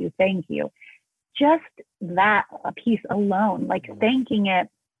 Thank you. Just that a piece alone, like thanking it,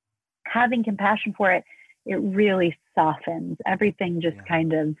 having compassion for it, it really softens everything. Just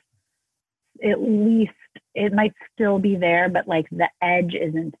kind of, at least it might still be there, but like the edge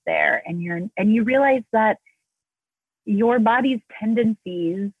isn't there, and you realize that your body's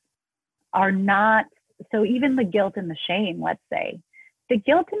tendencies are not, so even the guilt and the shame, let's say, the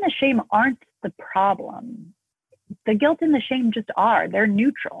guilt and the shame aren't the problem. The guilt and the shame just are, they're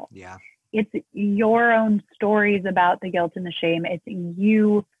neutral. Yeah. It's your own stories about the guilt and the shame. It's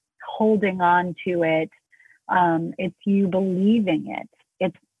you holding on to it. It's you believing it.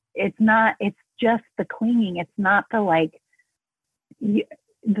 It's not, it's just the clinging. It's not the like,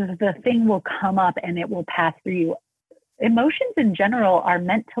 the thing will come up and it will pass through you. Emotions in general are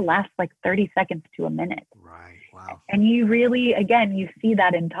meant to last like 30 seconds to a minute. Right. Wow. And you really, again, you see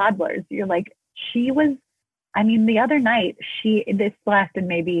that in toddlers. You're like, the other night, this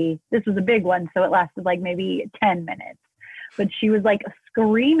was a big one. So it lasted like maybe 10 minutes, but she was like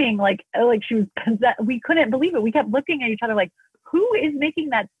screaming, like she was possessed. We couldn't believe it. We kept looking at each other like, who is making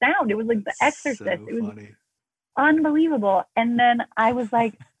that sound? It was like The Exorcist. So it was funny. Unbelievable. And then I was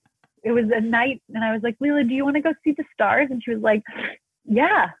like, it was a night, and I was like, Leela, do you want to go see the stars? And she was like,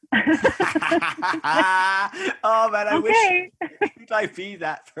 yeah. Oh man, I okay. wish could I be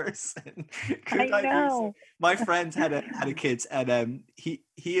that person? Could I know. My friend had a kid, and he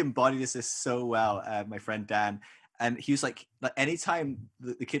embodied this so well. My friend Dan, and he was like anytime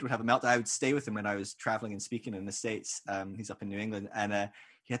the kid would have a meltdown, I would stay with him when I was traveling and speaking in the States. He's up in New England, and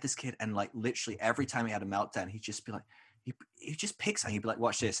he had this kid, and like literally every time he had a meltdown, he'd just be like, he just picks on, he'd be like,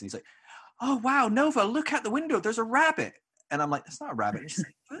 watch this, and he's like, oh wow, Nova, look out the window, there's a rabbit. And I'm like, that's not a rabbit. And she's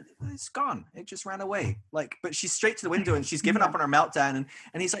like, it's gone. It just ran away. Like, but she's straight to the window, and she's given up on her meltdown.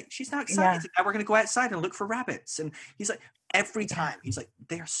 And he's like, she's not excited. Now we're going to go outside and look for rabbits. And he's like, every time, he's like,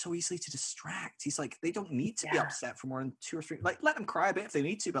 they are so easily to distract. He's like, they don't need to be upset for more than 2 or 3. Like, let them cry a bit if they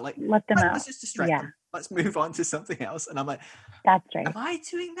need to, but like, let them out. Let's just distract them. Let's move on to something else. And I'm like, that's right. Am I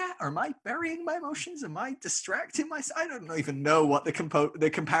doing that? Or am I burying my emotions? Am I distracting myself? I don't even know what the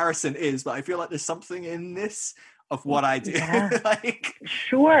comparison is, but I feel like there's something in this of what I do. Like,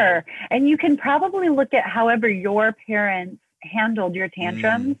 sure. And you can probably look at however your parents handled your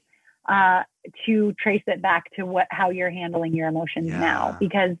tantrums to trace it back to how you're handling your emotions now.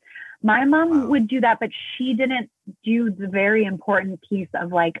 Because my mom would do that, but she didn't do the very important piece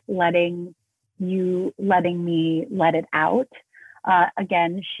of like letting me let it out.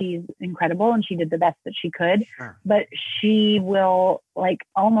 Again, she's incredible and she did the best that she could, but she will like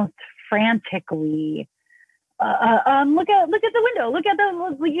almost frantically look at the window, look at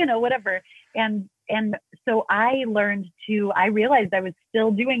the, whatever. And so I realized I was still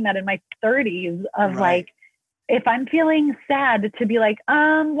doing that in my 30s of like, if I'm feeling sad, to be like,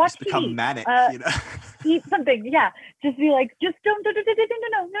 watch TV. Become manic, eat something. Yeah. Just be like, just don't, no,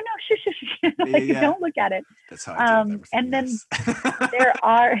 shush. Like, don't look at it. That's how I do everything. And then there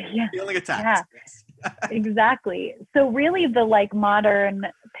are, feeling attacked. Yeah, exactly. So really the like modern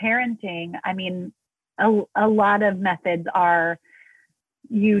parenting, I mean, a lot of methods are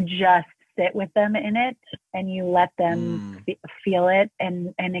you just sit with them in it and you let them feel it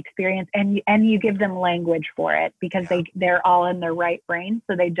and experience, and you give them language for it because they're all in their right brain,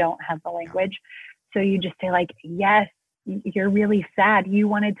 so they don't have the language. So you just say like, yes, you're really sad. You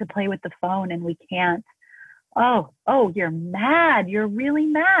wanted to play with the phone and we can't. Oh, you're mad. You're really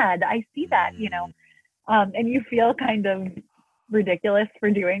mad. I see that, and you feel kind of ridiculous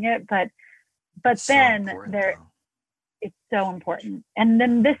for doing it, but then it's so important. And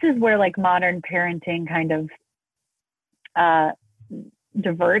then this is where like modern parenting kind of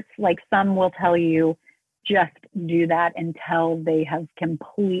diverts. Like some will tell you just do that until they have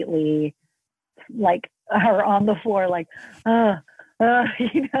completely like are on the floor like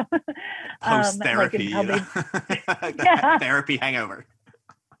post therapy, like therapy hangover.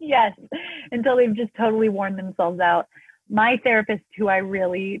 Yes, until they've just totally worn themselves out. my therapist, who I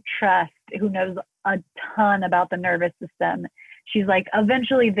really trust, who knows a ton about the nervous system, she's like,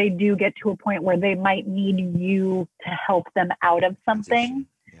 eventually they do get to a point where they might need you to help them out of something.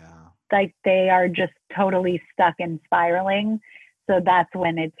 Like they are just totally stuck and spiraling. So that's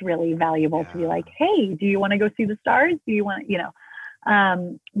when it's really valuable to be like, hey, do you want to go see the stars? Do you want,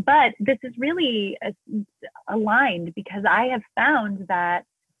 but this is really aligned, because I have found that,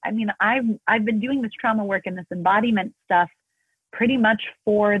 I mean, I've been doing this trauma work and this embodiment stuff pretty much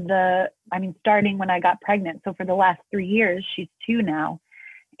starting when I got pregnant. So for the last 3 years, she's 2 now.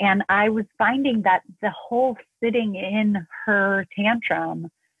 And I was finding that the whole sitting in her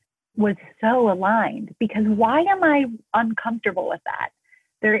tantrum was so aligned, because why am I uncomfortable with that?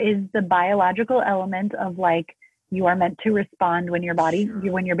 There is the biological element of like, you are meant to respond when your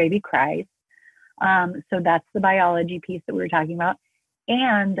baby cries. So that's the biology piece that we were talking about.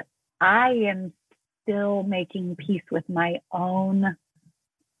 And I am still making peace with my own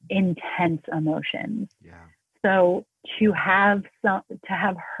intense emotions. So to have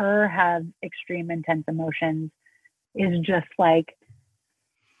her have extreme intense emotions is just like,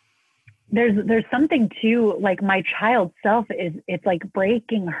 there's something to like my child self it's like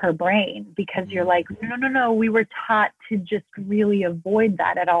breaking her brain, because you're like, no, we were taught to just really avoid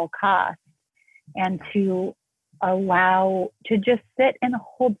that at all costs, and to allow to just sit and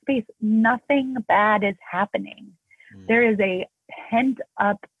hold space. Nothing bad is happening. There is a pent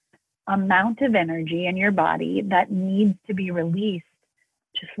up amount of energy in your body that needs to be released.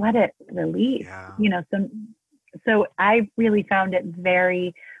 Just let it release. So I really found it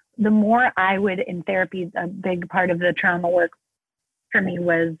the more I would in therapy, a big part of the trauma work for me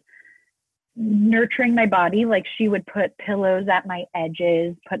was nurturing my body. Like she would put pillows at my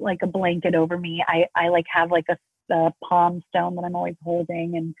edges, put like a blanket over me. I like have like a palm stone that I'm always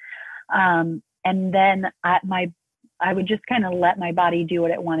holding. And then I would just kind of let my body do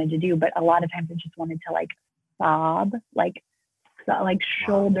what it wanted to do. But a lot of times it just wanted to like sob, like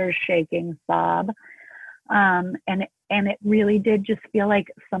shoulders shaking sob. And it really did just feel like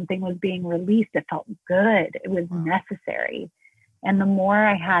something was being released. It felt good. It was necessary. And the more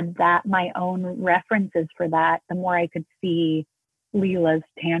I had my own references for that, the more I could see Leela's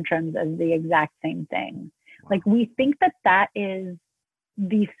tantrums as the exact same thing. Like we think that is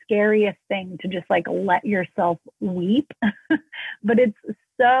the scariest thing, to just like let yourself weep, but it's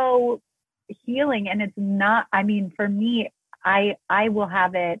so healing. And it's not, I mean, for me, I will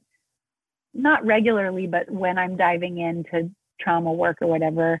have it not regularly, but when I'm diving into trauma work or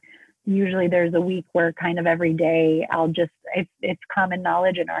whatever, usually there's a week where kind of every day it's common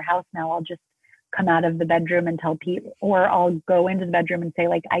knowledge in our house now, I'll just come out of the bedroom and tell people, or I'll go into the bedroom and say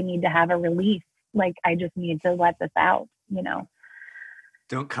like, I need to have a release. Like, I just need to let this out,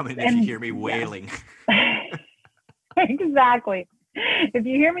 Don't come in if you hear me wailing. Exactly. If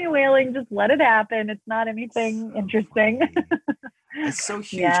you hear me wailing, just let it happen. It's not anything interesting. It's so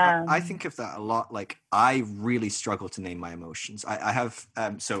huge. Yeah. I think of that a lot. Like I really struggle to name my emotions. I have,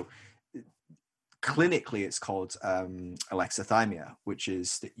 so clinically it's called alexithymia, which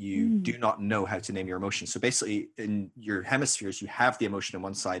is that you do not know how to name your emotions. So basically in your hemispheres, you have the emotion on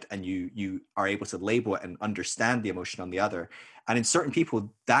one side and you are able to label it and understand the emotion on the other. And in certain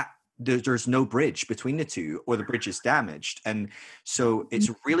people there's no bridge between the two, or the bridge is damaged. And so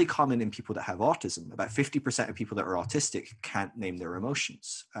it's really common in people that have autism. About 50% of people that are autistic can't name their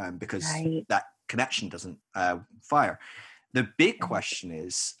emotions because that connection doesn't fire. The big question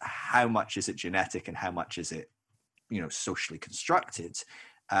is, how much is it genetic and how much is it, socially constructed?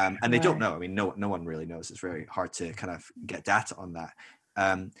 And they don't know. I mean, no one really knows. It's very hard to kind of get data on that.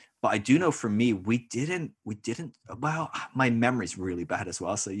 But I do know for me, we didn't, well, my memory's really bad as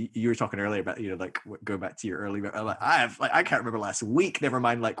well. So you were talking earlier about, like going back to your early, I can't remember last week, never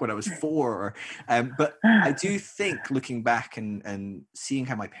mind like when I was 4 but I do think looking back and seeing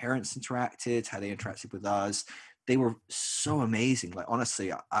how my parents interacted, how they interacted with us, they were so amazing. Like,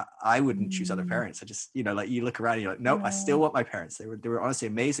 honestly, I wouldn't choose other parents. I just, like you look around and you're like, nope, I still want my parents. They were honestly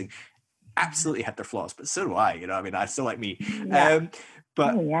amazing. Absolutely had their flaws, but so do I, I mean, I still like me.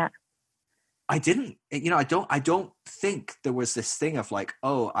 But I didn't, I don't think there was this thing of like,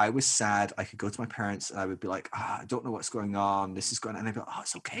 oh, I was sad. I could go to my parents and I would be like, I don't know what's going on. This is going on. And I'd be like, oh,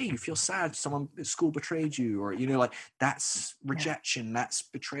 it's okay. You feel sad. Someone at school betrayed you, or, like that's rejection. That's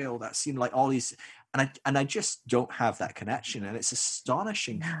betrayal. That's, like all these, and I just don't have that connection. And it's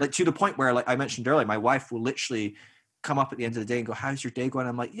astonishing. Like to the point where, like I mentioned earlier, my wife will literally come up at the end of the day and go, how's your day going?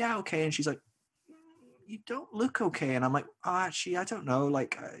 I'm like, yeah, okay. And she's like, you don't look okay. And I'm like, oh, actually, I don't know.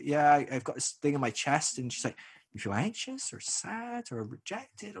 Like, I've got this thing in my chest. And she's like, you feel anxious or sad or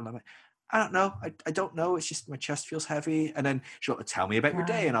rejected? And I'm like, I don't know. I don't know. It's just my chest feels heavy. And then she'll tell me about your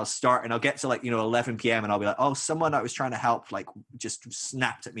day, and I'll get to like, 11 p.m. and I'll be like, oh, someone I was trying to help, like just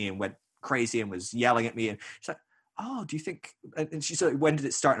snapped at me and went crazy and was yelling at me. And she's like, oh, do you think, and she's like, when did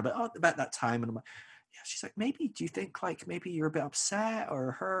it start? And I'm like, oh, about that time. And I'm like, yeah. She's like, maybe, do you think like maybe you're a bit upset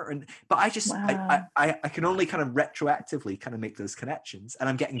or hurt? But I just, I can only kind of retroactively kind of make those connections, and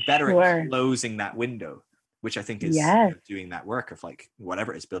I'm getting better at closing that window, which I think is doing that work of like,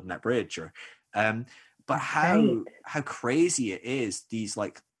 whatever it is, building that bridge or, but how crazy it is, these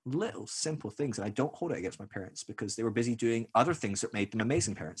like little simple things. And I don't hold it against my parents, because they were busy doing other things that made them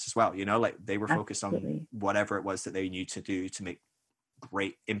amazing parents as well. Like they were focused on whatever it was that they knew to do to make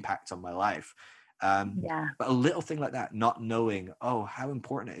great impact on my life. But a little thing like that, not knowing, how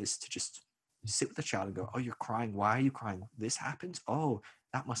important it is to just sit with the child and go, oh, you're crying. Why are you crying? This happened. Oh,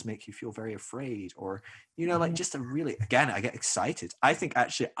 that must make you feel very afraid. Or, like just a really, again, I get excited. I think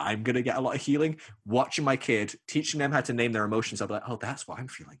actually I'm going to get a lot of healing watching my kid, teaching them how to name their emotions. I'll be like, oh, that's what I'm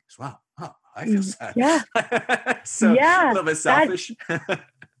feeling as well. Oh, I feel sad. Yeah. So a little bit selfish.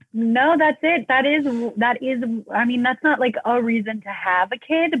 No, that's it. That is, I mean, that's not like a reason to have a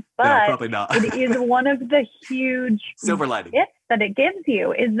kid, but no, probably not. It is one of the huge silver lining gifts that it gives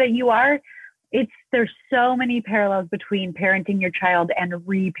you, is that there's so many parallels between parenting your child and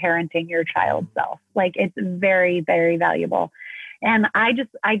reparenting your child's self. Like it's very, very valuable. And I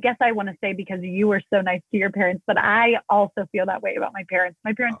guess I want to say, because you were so nice to your parents, but I also feel that way about my parents.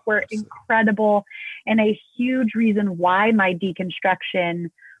 My parents were incredible, and a huge reason why my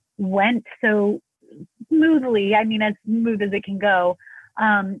deconstruction went so smoothly. I mean, as smooth as it can go,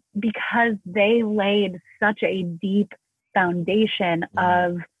 because they laid such a deep foundation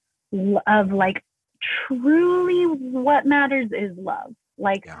of like truly what matters is love.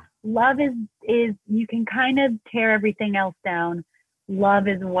 Like love is you can kind of tear everything else down. Love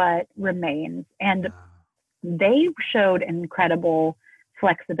is what remains. And they showed incredible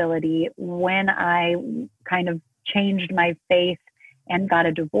flexibility when I kind of changed my faith and got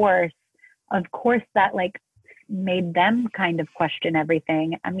a divorce. Of course, that like made them kind of question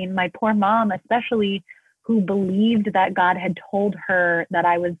everything. I mean, my poor mom, especially, who believed that God had told her that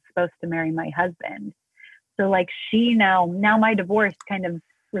I was supposed to marry my husband. So like she now my divorce kind of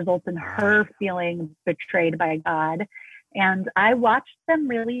results in her feeling betrayed by God. And I watched them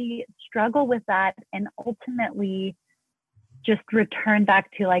really struggle with that, and ultimately just return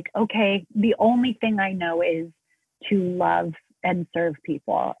back to like, okay, the only thing I know is to love and serve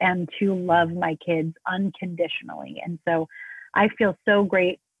people and to love my kids unconditionally. And so I feel so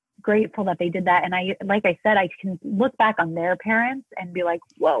grateful that they did that. And I, like I said, I can look back on their parents and be like,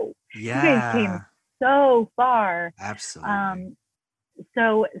 whoa, you guys came so far. Absolutely.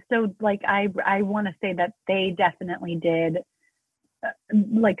 So like, I want to say that they definitely did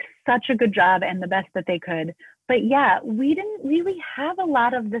like such a good job and the best that they could. But yeah, we didn't really have a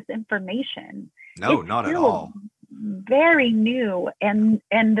lot of this information. No, not at all. Very new. And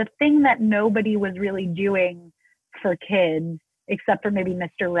the thing that nobody was really doing for kids, except for maybe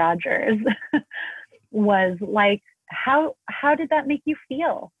Mr. Rogers, was like, how did that make you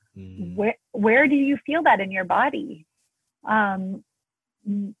feel? Where do you feel that in your body?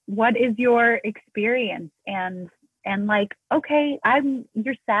 What is your experience? And like, okay,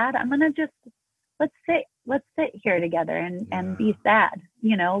 you're sad. I'm gonna just let's sit here together and be sad.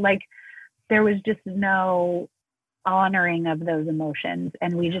 Like there was just no honoring of those emotions,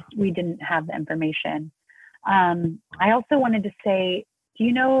 and we didn't have the information. I also wanted to say, do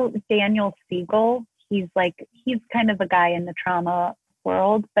you know Daniel Siegel? He's kind of a guy in the trauma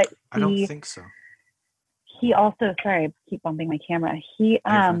world, but I don't think so. He also, sorry, I keep bumping my camera. He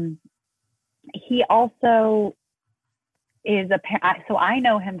also is so I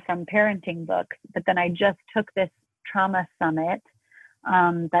know him from parenting books, but then I just took this trauma summit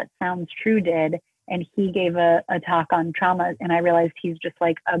that Sounds True did, and he gave a talk on trauma, and I realized he's just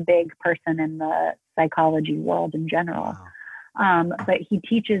like a big person in the psychology world in general. Wow. But he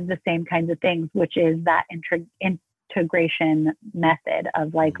teaches the same kinds of things, which is that integration method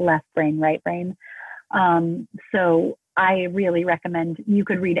of like left brain, right brain. So I really recommend you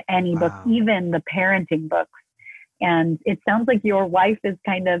could read any book, even the parenting books. And it sounds like your wife is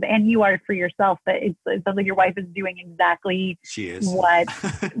kind of, and you are for yourself, but it sounds like your wife is doing exactly what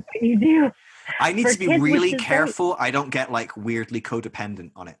you do. I need to be really careful. I don't get like weirdly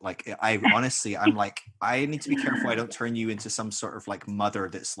codependent on it. Like I'm like, I need to be careful. I don't turn you into some sort of like mother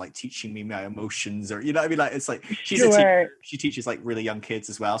that's like teaching me my emotions, or, you know what I mean? Like, it's like, she's a teacher. She teaches like really young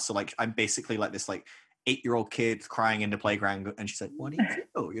kids as well. So like, I'm basically like this like 8-year-old kid crying in the playground, and she's like, what do you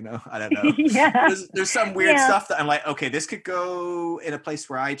feel? You know, I don't know. Yeah. There's some weird stuff that I'm like, okay, this could go in a place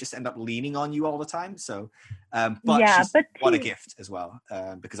where I just end up leaning on you all the time. So, but what a gift as well,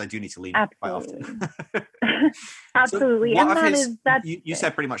 because I do need to lean quite often. Absolutely. So and that is, that's you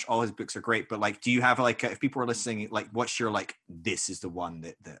said pretty much all his books are great, but like, do you have like, if people are listening, like, what's your, like, this is the one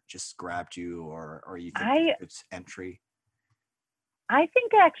that just grabbed you, or you think it's entry? I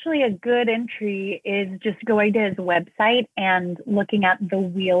think actually a good entry is just going to his website and looking at the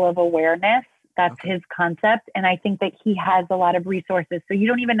Wheel of Awareness. That's his concept. And I think that he has a lot of resources. So you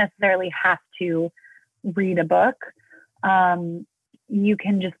don't even necessarily have to read a book. You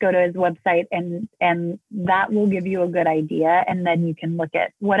can just go to his website and that will give you a good idea. And then you can look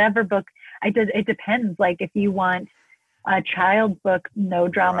at whatever book. It depends. Like if you want a child's book, No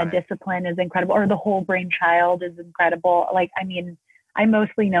Drama Discipline is incredible, or The Whole Brain Child is incredible. Like, I mean, I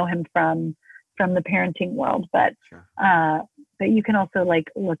mostly know him from the parenting world, but you can also like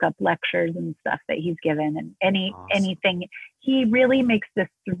look up lectures and stuff that he's given, and anything. He really makes this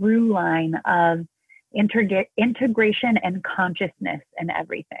through line of integration and consciousness and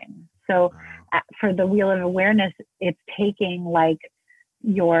everything. So for the Wheel of Awareness, it's taking like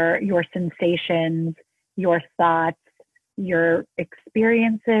your sensations, your thoughts, your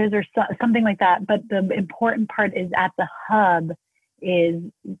experiences, or something like that. But the important part is at the hub is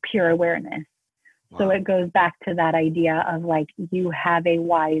pure awareness. Wow. So it goes back to that idea of like, you have a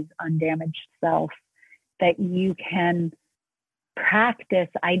wise, undamaged self that you can practice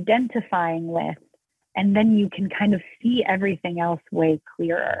identifying with, and then you can kind of see everything else way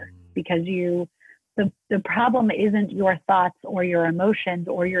clearer, because the problem isn't your thoughts or your emotions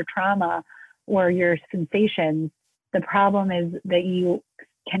or your trauma or your sensations. The problem is that you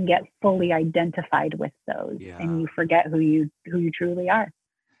can get fully identified with those, and you forget who you truly are.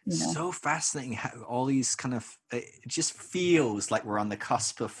 You know? So fascinating how all these kind of, it just feels like we're on the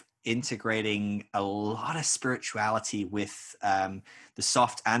cusp of integrating a lot of spirituality with the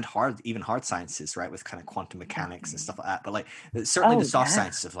soft and even hard sciences, right? With kind of quantum mechanics and stuff like that. But like certainly the soft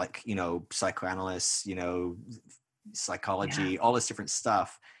sciences of like, you know, psychoanalysts, you know, psychology, all this different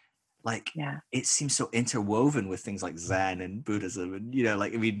stuff. Like it seems so interwoven with things like Zen and Buddhism, and you know,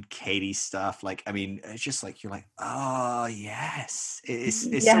 like, I mean, Katie's stuff. Like, I mean, it's just like, you're like, oh yes, it's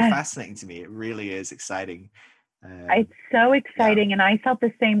so fascinating to me. It really is exciting. It's so exciting, and I felt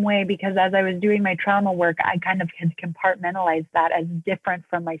the same way, because as I was doing my trauma work, I kind of had compartmentalized that as different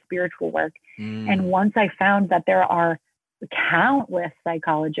from my spiritual work. And once I found that there are countless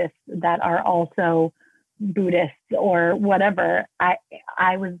psychologists that are also Buddhists or whatever,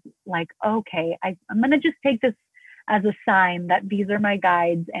 I was like, okay, I'm going to just take this as a sign that these are my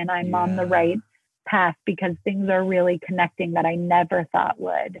guides and I'm on the right path, because things are really connecting that I never thought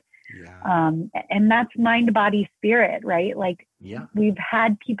would. And that's mind, body, spirit, right? Like we've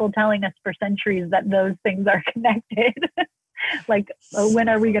had people telling us for centuries that those things are connected. Like, when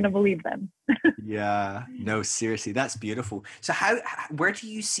are we going to believe them? No, seriously, that's beautiful. So where do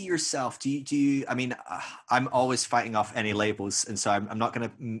you see yourself? Do you, I mean, I'm always fighting off any labels, and so I'm not going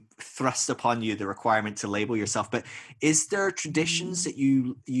to thrust upon you the requirement to label yourself, but is there traditions that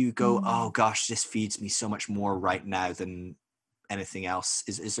you go, oh gosh, this feeds me so much more right now than anything else?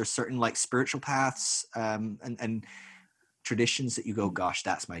 Is there certain like spiritual paths and traditions that you go, gosh,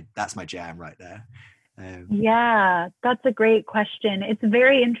 that's my jam right there? That's a great question. It's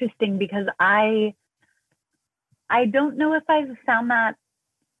very interesting, because I don't know if I've found that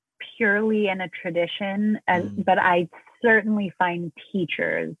purely in a tradition, but I certainly find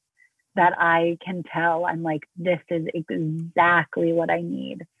teachers that I can tell I'm like, this is exactly what I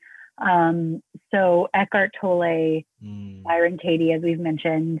need. So Eckhart Tolle, Byron Katie, as we've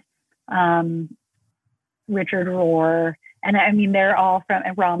mentioned, Richard Rohr, and I mean, they're all from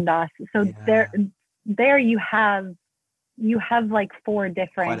Ram Dass. So there you have like 4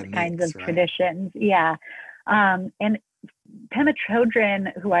 different kinds of traditions. And Pema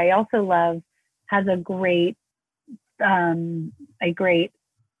Chodron, who I also love, has a great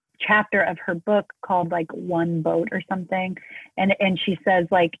chapter of her book called like One Boat or something. And she says,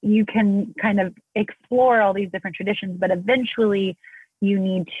 like, you can kind of explore all these different traditions, but eventually you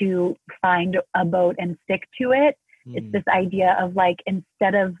need to find a boat and stick to it. It's this idea of like,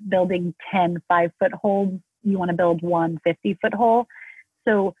 instead of building 10 5-foot holes, you want to build one 50-foot hole.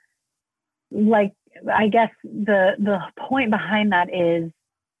 So like, I guess the point behind that is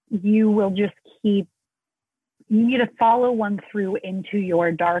you need to follow one through into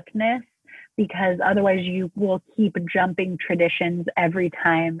your darkness, because otherwise you will keep jumping traditions every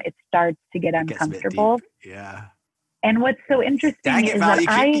time it starts to get uncomfortable. And what's so interesting Dang it, is Val,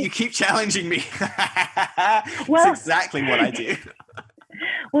 that you keep challenging me. Well, that's exactly what I do.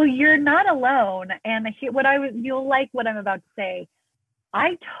 Well, you're not alone. And you'll like what I'm about to say.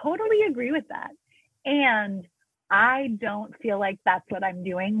 I totally agree with that. And I don't feel like that's what I'm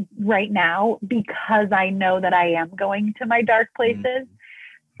doing right now, because I know that I am going to my dark places.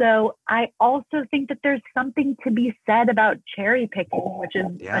 So I also think that there's something to be said about cherry picking, which is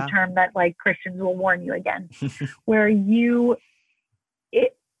a term that like Christians will warn you against, where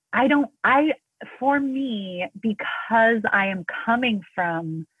for me, because I am coming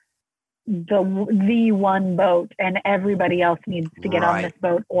from the one boat and everybody else needs to get on this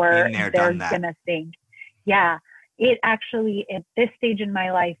boat or they're gonna sink. Yeah. It actually, at this stage in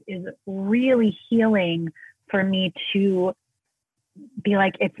my life, is really healing for me to be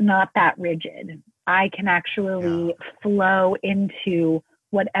like, it's not that rigid. I can actually flow into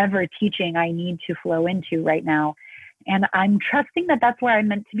whatever teaching I need to flow into right now. And I'm trusting that that's where I'm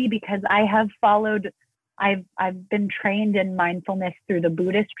meant to be, because I've been trained in mindfulness through the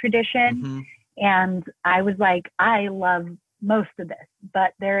Buddhist tradition. And I was like, I love most of this,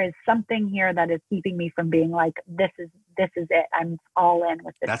 but there is something here that is keeping me from being like, this is it. I'm all in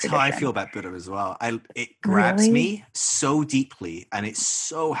with this. That's tradition. How I feel about Buddha as well. It grabs me so deeply and it's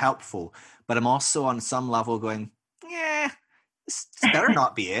so helpful, but I'm also on some level going, this better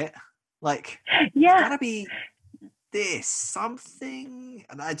not be it. Like, it's gotta be this something,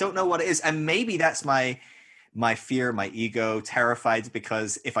 and I don't know what it is. And maybe that's my fear, my ego, terrified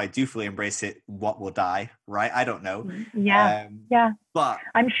because if I do fully embrace it, what will die, right? I don't know. But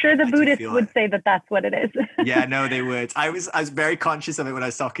I'm sure the Buddhists would say that that's what it is. Yeah, no, they would. I was very conscious of it when I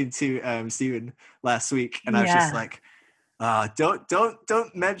was talking to Stephen last week, and I was just like,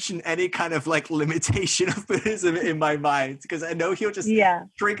 don't mention any kind of like limitation of Buddhism in my mind, because I know he'll just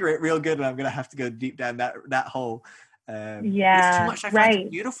trigger it real good, and I'm gonna have to go deep down that hole. There's too much I find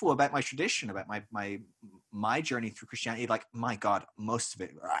beautiful about my tradition, about my journey through Christianity. Like, my God, most of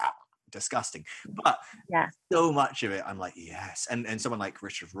it disgusting, but so much of it I'm like, yes. And someone like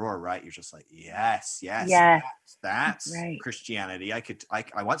Richard Rohr, right? You're just like, yes, that's right. Christianity.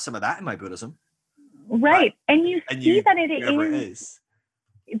 I want some of that in my Buddhism. Right. And you see that it is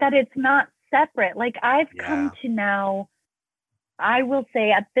that it's not separate. Like, I've come to now, I will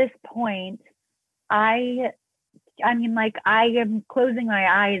say at this point, I mean, like, I am closing my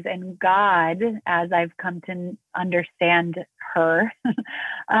eyes, and God, as I've come to understand her,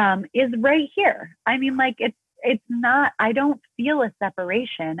 is right here. I mean, like, it's not, I don't feel a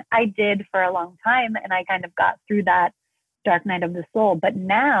separation. I did for a long time, and I kind of got through that dark night of the soul. But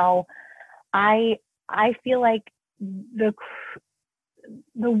now I feel like the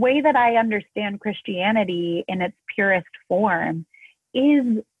way that I understand Christianity in its purest form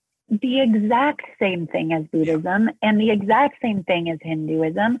is the exact same thing as Buddhism and the exact same thing as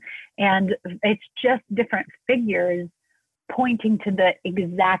Hinduism. And it's just different figures pointing to the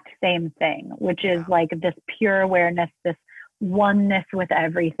exact same thing, which is like this pure awareness, this oneness with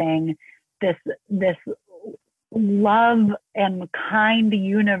everything, this love and kind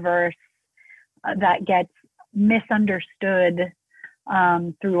universe that gets misunderstood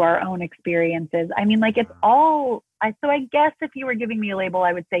through our own experiences. I mean, like, it's all, so I guess if you were giving me a label,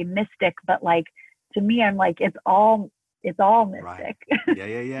 I would say mystic, but like, to me, I'm like, it's all mystic. Right. Yeah.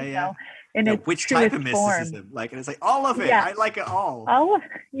 You know? And it's which type of mysticism? Form. Like, and it's like all of it. Yeah. I like it all.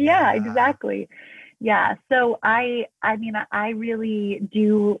 Exactly. Yeah. So I mean, I really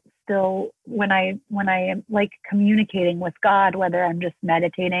do still, when I am like communicating with God, whether I'm just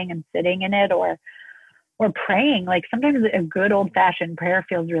meditating and sitting in it or praying, like sometimes a good old fashioned prayer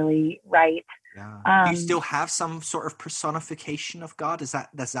feels really right. Yeah. Do you still have some sort of personification of God? Does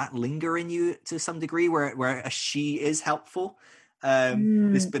that linger in you to some degree, where a she is helpful,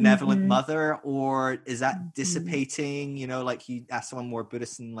 this benevolent mother, or is that dissipating? You know, like you ask someone more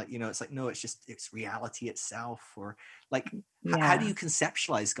Buddhist, and like, you know, it's like, no, it's reality itself, or like how do you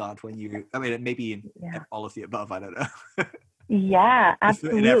conceptualize God when you? I mean, maybe in all of the above. I don't know. Yeah,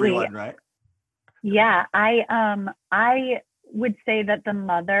 absolutely. In everyone, right? Yeah, I would say that the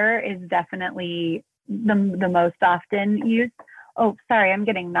mother is definitely the most often used. Oh, sorry, I'm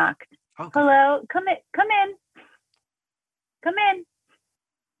getting knocked. Okay. Hello, come in.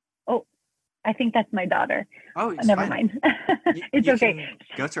 Oh, I think that's my daughter. Oh, never mind. It's okay.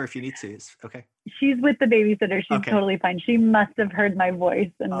 Go to her if you need to. It's okay. She's with the babysitter. She's totally fine. She must have heard my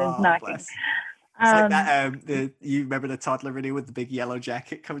voice and is knocking. Bless. It's like that. You remember the toddler video with the big yellow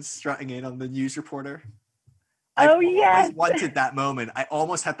jacket comes strutting in on the news reporter? I always wanted that moment. I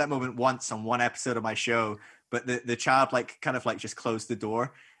almost had that moment once on one episode of my show, but the child like kind of like just closed the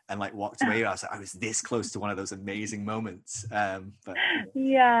door, and like walked away. I was like, I was this close to one of those amazing moments. But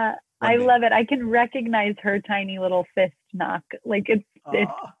yeah, I love it. I can recognize her tiny little fist knock. Like it's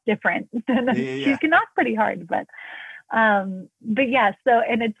different. She can knock pretty hard, but yeah. So,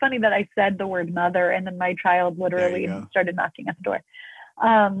 and it's funny that I said the word mother, and then my child literally started knocking at the door.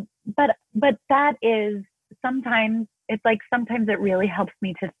 But that is sometimes it really helps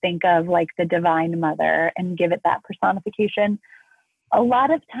me to think of like the Divine Mother and give it that personification. A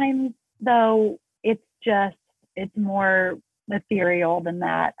lot of times though, it's more ethereal than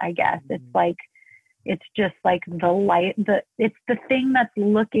that, I guess. It's just like the light, it's the thing that's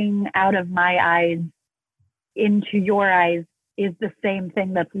looking out of my eyes into your eyes is the same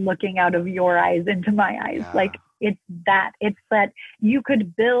thing that's looking out of your eyes into my eyes. Like it's that you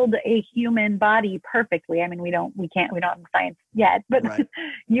could build a human body perfectly. I mean, we don't have science yet, but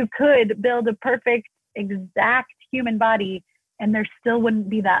you could build a perfect, exact human body, and there still wouldn't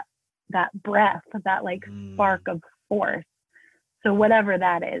be that breath, that like spark of force. So whatever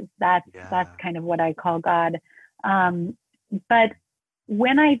that is, that's kind of what I call God. But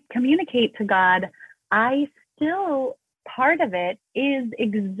when I communicate to God, I still, part of it is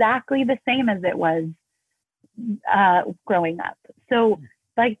exactly the same as it was growing up. So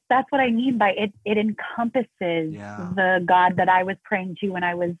like, that's what I mean by it. It encompasses the God that I was praying to when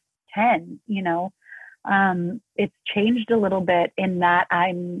I was 10, you know. It's changed a little bit in that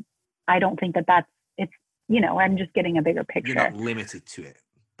I don't think that's, it's, you know, I'm just getting a bigger picture. You're not limited to it,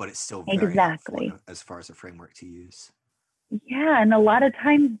 but it's still very helpful as far as a framework to use. Yeah. And a lot of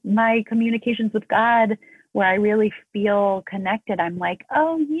times my communications with God, where I really feel connected, I'm like,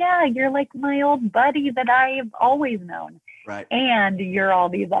 oh yeah, you're like my old buddy that I've always known. Right. And you're all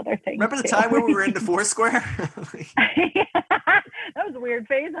these other things. Remember the time when we were in the Foursquare? That was a weird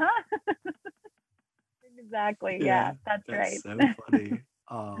phase, huh? Exactly. Yeah, that's right. So funny.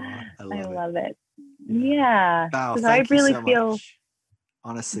 Oh, I love it. Yeah. Val, thank I really you so much.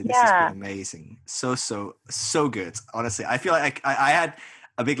 Honestly, this has been amazing. So good. Honestly, I feel like I had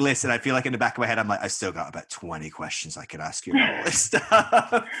a big list, and I feel like in the back of my head, I'm like, I still got about 20 questions I could ask you about all this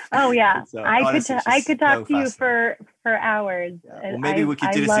stuff. Oh yeah. So, I could talk to you for hours. Yeah. Well, maybe we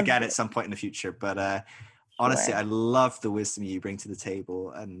could do this again at some point in the future, but honestly, I love the wisdom you bring to the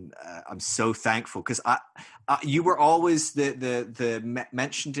table, and I'm so thankful because you were always the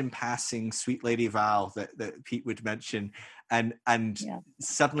mentioned in passing sweet Lady Val that Pete would mention, and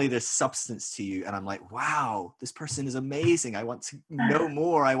suddenly there's substance to you, and I'm like, wow, this person is amazing. I want to know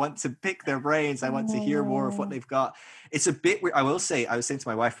more. I want to pick their brains. I want to hear more of what they've got. It's a bit weird. I will say, I was saying to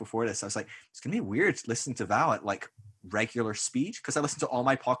my wife before this, I was like, it's gonna be weird listening to Val at like regular speed, because I listen to all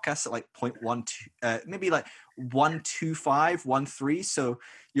my podcasts at like 0.12, maybe like 125, 13. So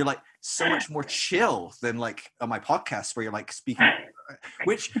you're like so much more chill than like on my podcast where you're like speaking,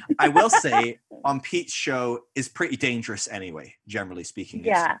 which I will say on Pete's show is pretty dangerous anyway, generally speaking.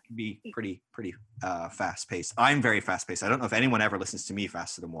 It can be pretty fast paced. I'm very fast paced. I don't know if anyone ever listens to me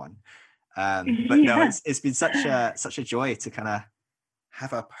faster than one. But no, it's been such a joy to kind of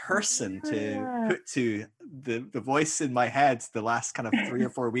have a person to put to the voice in my head the last kind of 3 or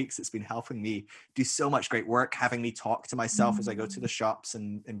 4 weeks. It's been helping me do so much great work, having me talk to myself as I go to the shops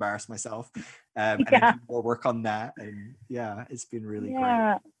and embarrass myself, and then do more work on that. And it's been really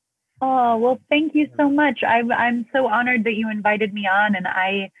great. Oh, well, thank you so much. I'm so honored that you invited me on, and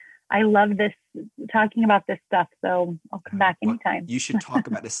I love this, talking about this stuff. So I'll come back anytime. You should talk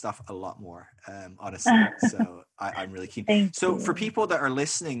about this stuff a lot more, honestly. So I'm really keen. Thank you. For people that are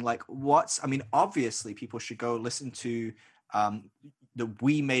listening, like obviously people should go listen to the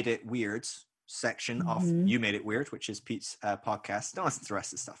We Made It Weird section of You Made It Weird, which is Pete's podcast. Don't listen to the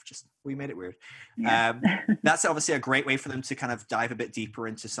rest of the stuff, just We Made It Weird. That's obviously a great way for them to kind of dive a bit deeper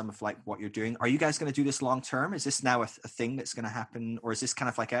into some of like what you're doing. Are you guys going to do this long term? Is this now a thing that's going to happen, or is this kind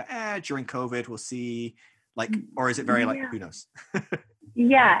of like during COVID we'll see, like, or is it very like who knows?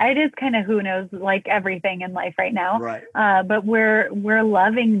 It is kind of who knows, like everything in life right now, right? But we're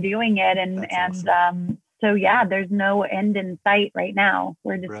loving doing it, and awesome. So there's no end in sight right now.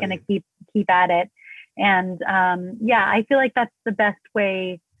 We're just going to keep at it. And I feel like that's the best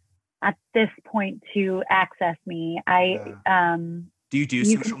way at this point to access me. Do you do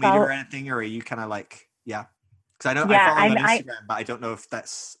social media or anything, or are you kind of like, because I know I follow you on Instagram, but I don't know if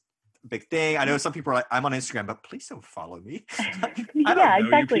that's a big thing. I know some people are like, I'm on Instagram, but please don't follow me. Like, I don't know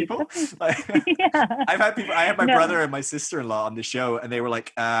exactly. You people. Like, I had my brother and my sister-in-law on the show, and they were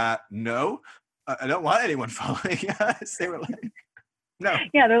like, no, I don't want anyone following us. They were like, no.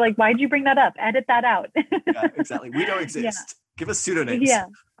 Yeah, they're like, why'd you bring that up? Edit that out. Exactly. We don't exist. Give us pseudonyms.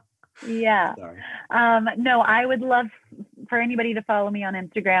 Yeah. Sorry. No, I would love for anybody to follow me on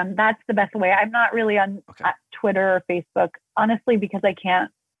Instagram. That's the best way. I'm not really on Twitter or Facebook, honestly, because I can't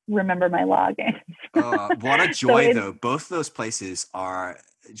remember my login. What a joy, though. Both of those places are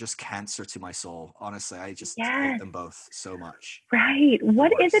just cancer to my soul. Honestly, I just hate them both so much. Right.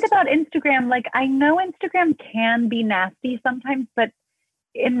 What is it about Instagram? Like, I know Instagram can be nasty sometimes, but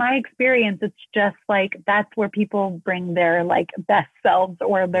in my experience, it's just like that's where people bring their like best selves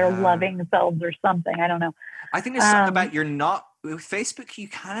or their loving selves or something. I don't know. I think there's something about you're not with Facebook. You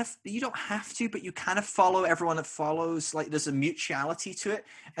don't have to, but you kind of follow everyone that follows. Like there's a mutuality to it,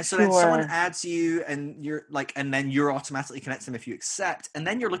 and so then someone adds you, and you're like, and then you're automatically connected to them if you accept, and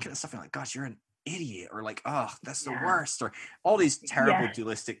then you're looking at stuff and you're like, gosh, you're an idiot, or like, oh, that's the worst, or all these terrible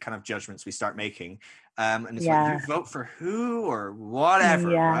dualistic kind of judgments we start making. And it's like, you vote for who or whatever,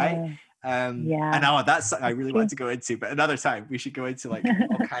 right? I know that's something I really want to go into, but another time we should go into like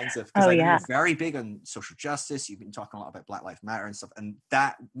all kinds of, because you're very big on social justice. You've been talking a lot about Black Lives Matter and stuff, and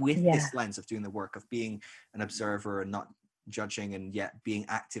that with this lens of doing the work of being an observer and not judging and yet being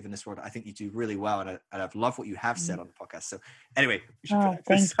active in this world, I think you do really well, and I've loved what you have said on the podcast. So anyway, we should put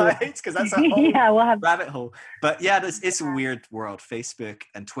that aside because that's a whole rabbit hole. But it's a weird world, Facebook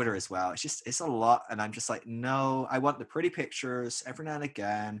and Twitter as well. It's a lot, and I'm just like, no, I want the pretty pictures every now and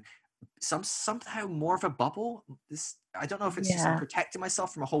again. Somehow more of a bubble. I don't know if it's just I'm protecting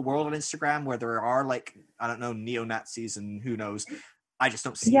myself from a whole world on Instagram where there are like, I don't know, neo-Nazis and who knows. I just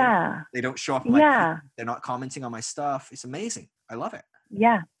don't see them. They don't show up. They're not commenting on my stuff. It's amazing. I love it.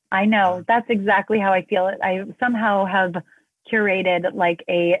 Yeah, I know. That's exactly how I feel. I somehow have curated like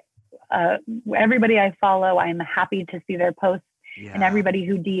everybody I follow, I'm happy to see their posts. And everybody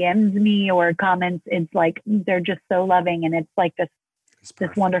who DMs me or comments, it's like, they're just so loving. And it's like this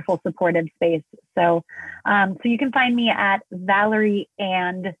wonderful supportive space. So you can find me at Valerie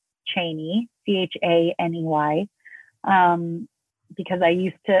and Chaney, Chaney. Because I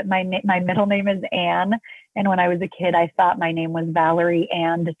used to, my middle name is Anne. And when I was a kid, I thought my name was Valerie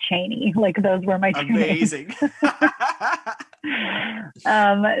and Chaney. Like those were my two names. Amazing.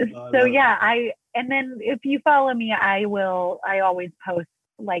 And then if you follow me, I always post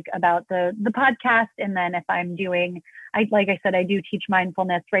like about the podcast. And then if I'm doing, like I said, I do teach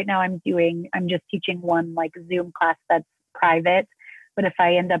mindfulness. Right now I'm just teaching one like Zoom class that's private. But if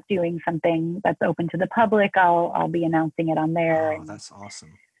I end up doing something that's open to the public, I'll be announcing it on there. Oh, that's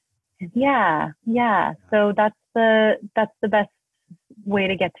awesome. Yeah. So that's the best way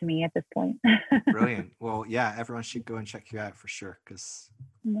to get to me at this point. Brilliant. Well, yeah, everyone should go and check you out for sure, because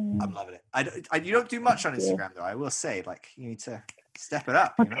I'm loving it. You don't do much on Instagram though. I will say, like, you need to step it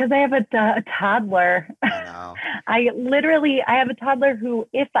up. Well, because I have a toddler. I know. I have a toddler who,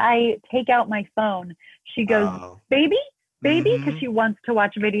 if I take out my phone, she goes, baby, because she wants to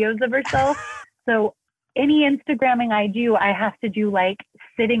watch videos of herself. So any Instagramming I do, I have to do like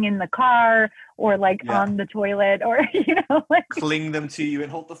sitting in the car or like on the toilet, or like cling them to you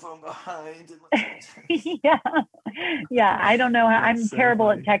and hold the phone behind. I don't know how. I'm so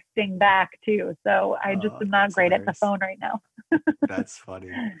terrible at texting back too, so I just am not great at the phone right now. That's funny.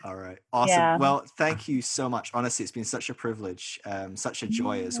 All right, awesome. Well, thank you so much. Honestly, it's been such a privilege, such a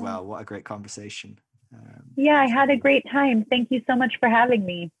joy as well. What a great conversation. I had a great time. Thank you so much for having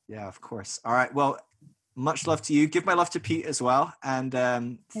me. Yeah, of course. All right. Well, much love to you. Give my love to Pete as well. And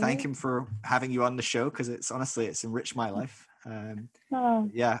thank him for having you on the show, because it's enriched my life. And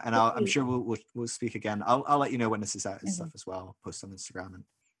I'm sure we'll speak again. I'll let you know when this is out and stuff as well. I'll post on Instagram and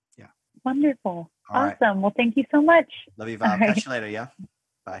Wonderful. Awesome. Right. Well, thank you so much. Love you, Val. Catch you later. Yeah.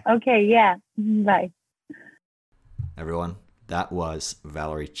 Bye. Okay. Yeah. Bye. Everyone, that was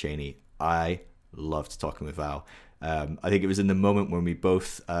Valerie Chaney. I loved talking with Val. I think it was in the moment when we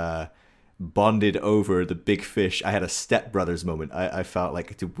both bonded over the big fish. I had a stepbrothers moment. I felt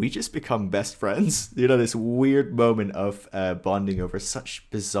like, did we just become best friends? This weird moment of bonding over such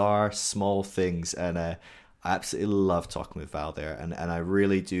bizarre small things. And I absolutely love talking with Val there. And I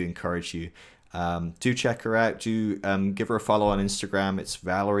really do encourage you, do check her out. Do give her a follow on Instagram. It's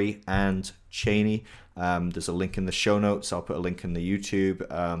Valerie and Chaney. There's a link in the show notes. I'll put a link in the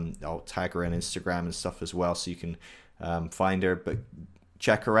YouTube. I'll tag her on Instagram and stuff as well, so you can find her. But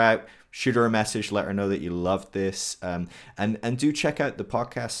check her out. Shoot her a message. Let her know that you loved this. And do check out the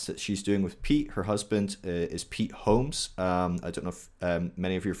podcast that she's doing with Pete. Her husband is Pete Holmes. I don't know if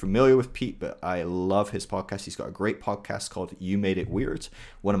many of you are familiar with Pete, but I love his podcast. He's got a great podcast called You Made It Weird.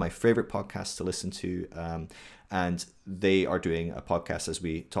 One of my favorite podcasts to listen to. And they are doing a podcast, as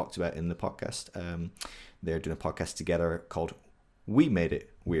we talked about in the podcast. They're doing a podcast together called We Made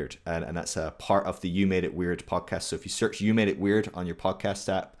It Weird. And that's a part of the You Made It Weird podcast. So if you search You Made It Weird on your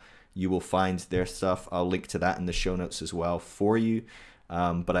podcast app, you will find their stuff. I'll link to that in the show notes as well for you.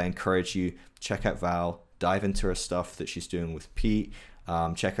 But I encourage you, check out Val, dive into her stuff that she's doing with Pete.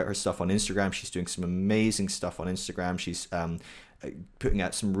 Check out her stuff on Instagram. She's doing some amazing stuff on Instagram. She's putting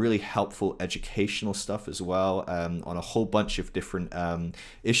out some really helpful educational stuff as well, on a whole bunch of different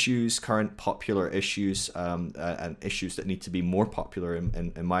issues, current popular issues, and issues that need to be more popular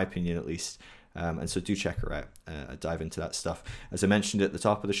in my opinion at least. And so do check her out, dive into that stuff. As I mentioned at the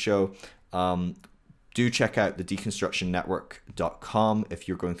top of the show, do check out the deconstructionnetwork.com if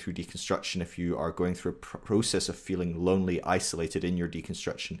you're going through deconstruction, if you are going through a process of feeling lonely, isolated in your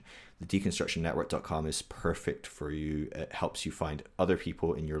deconstruction. The deconstructionnetwork.com is perfect for you. It helps you find other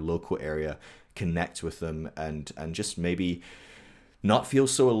people in your local area, connect with them, and just maybe not feel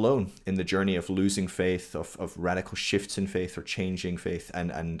so alone in the journey of losing faith, of radical shifts in faith or changing faith,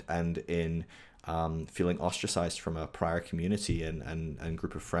 and in feeling ostracized from a prior community and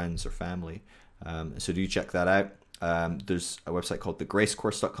group of friends or family. So do check that out. There's a website called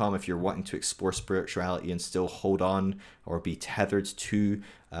thegracecourse.com if you're wanting to explore spirituality and still hold on or be tethered to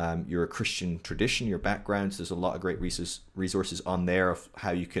your Christian tradition, your backgrounds. There's a lot of great resources on there of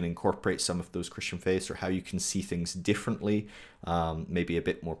how you can incorporate some of those Christian faiths or how you can see things differently, maybe a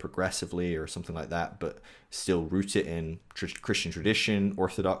bit more progressively or something like that, but still root it in Christian tradition,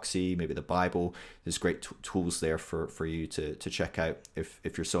 orthodoxy, maybe the Bible. There's great tools there for you to check out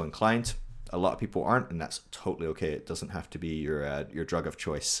if you're so inclined. A lot of people aren't, and that's totally okay. It doesn't have to be your drug of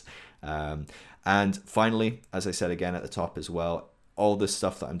choice. And finally, as I said again at the top as well, all this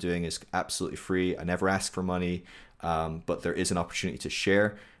stuff that I'm doing is absolutely free. I never ask for money, but there is an opportunity to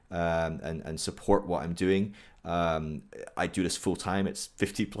share and support what I'm doing. I do this full time. It's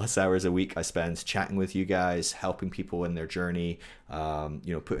 50 plus hours a week I spend chatting with you guys, helping people in their journey,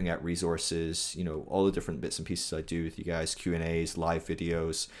 putting out resources, all the different bits and pieces I do with you guys, Q&As, live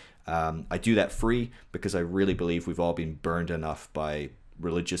videos. I do that free because I really believe we've all been burned enough by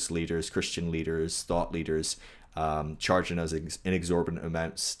religious leaders, Christian leaders, thought leaders, charging us inexorbitant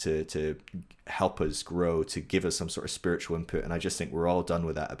amounts to help us grow, to give us some sort of spiritual input. And I just think we're all done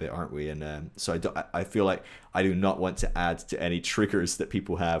with that a bit, aren't we? And so I feel like I do not want to add to any triggers that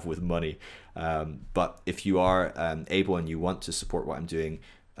people have with money. But if you are able and you want to support what I'm doing,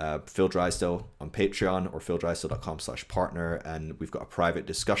 Phil Drysdale on Patreon or phildrysdale.com/partner, and we've got a private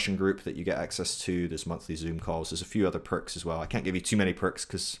discussion group that you get access to. There's monthly Zoom calls. There's a few other perks as well. I can't give you too many perks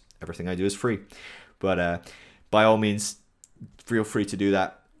because everything I do is free, but by all means feel free to do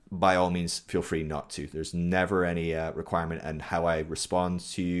that. By all means feel free not to. There's never any requirement, and how I respond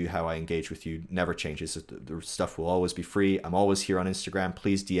to you, how I engage with you never changes. The stuff will always be free. I'm always here on Instagram.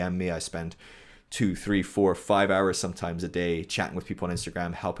 Please DM me. I spend 2, 3, 4, 5 hours sometimes a day chatting with people on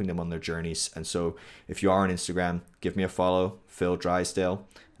Instagram, helping them on their journeys. And so if you are on Instagram, give me a follow, Phil Drysdale,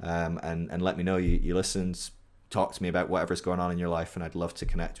 and let me know you listened. Talk to me about whatever's going on in your life, and I'd love to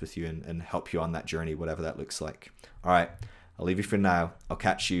connect with you and help you on that journey, whatever that looks like. All right, I'll leave you for now. I'll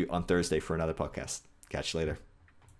catch you on Thursday for another podcast. Catch you later.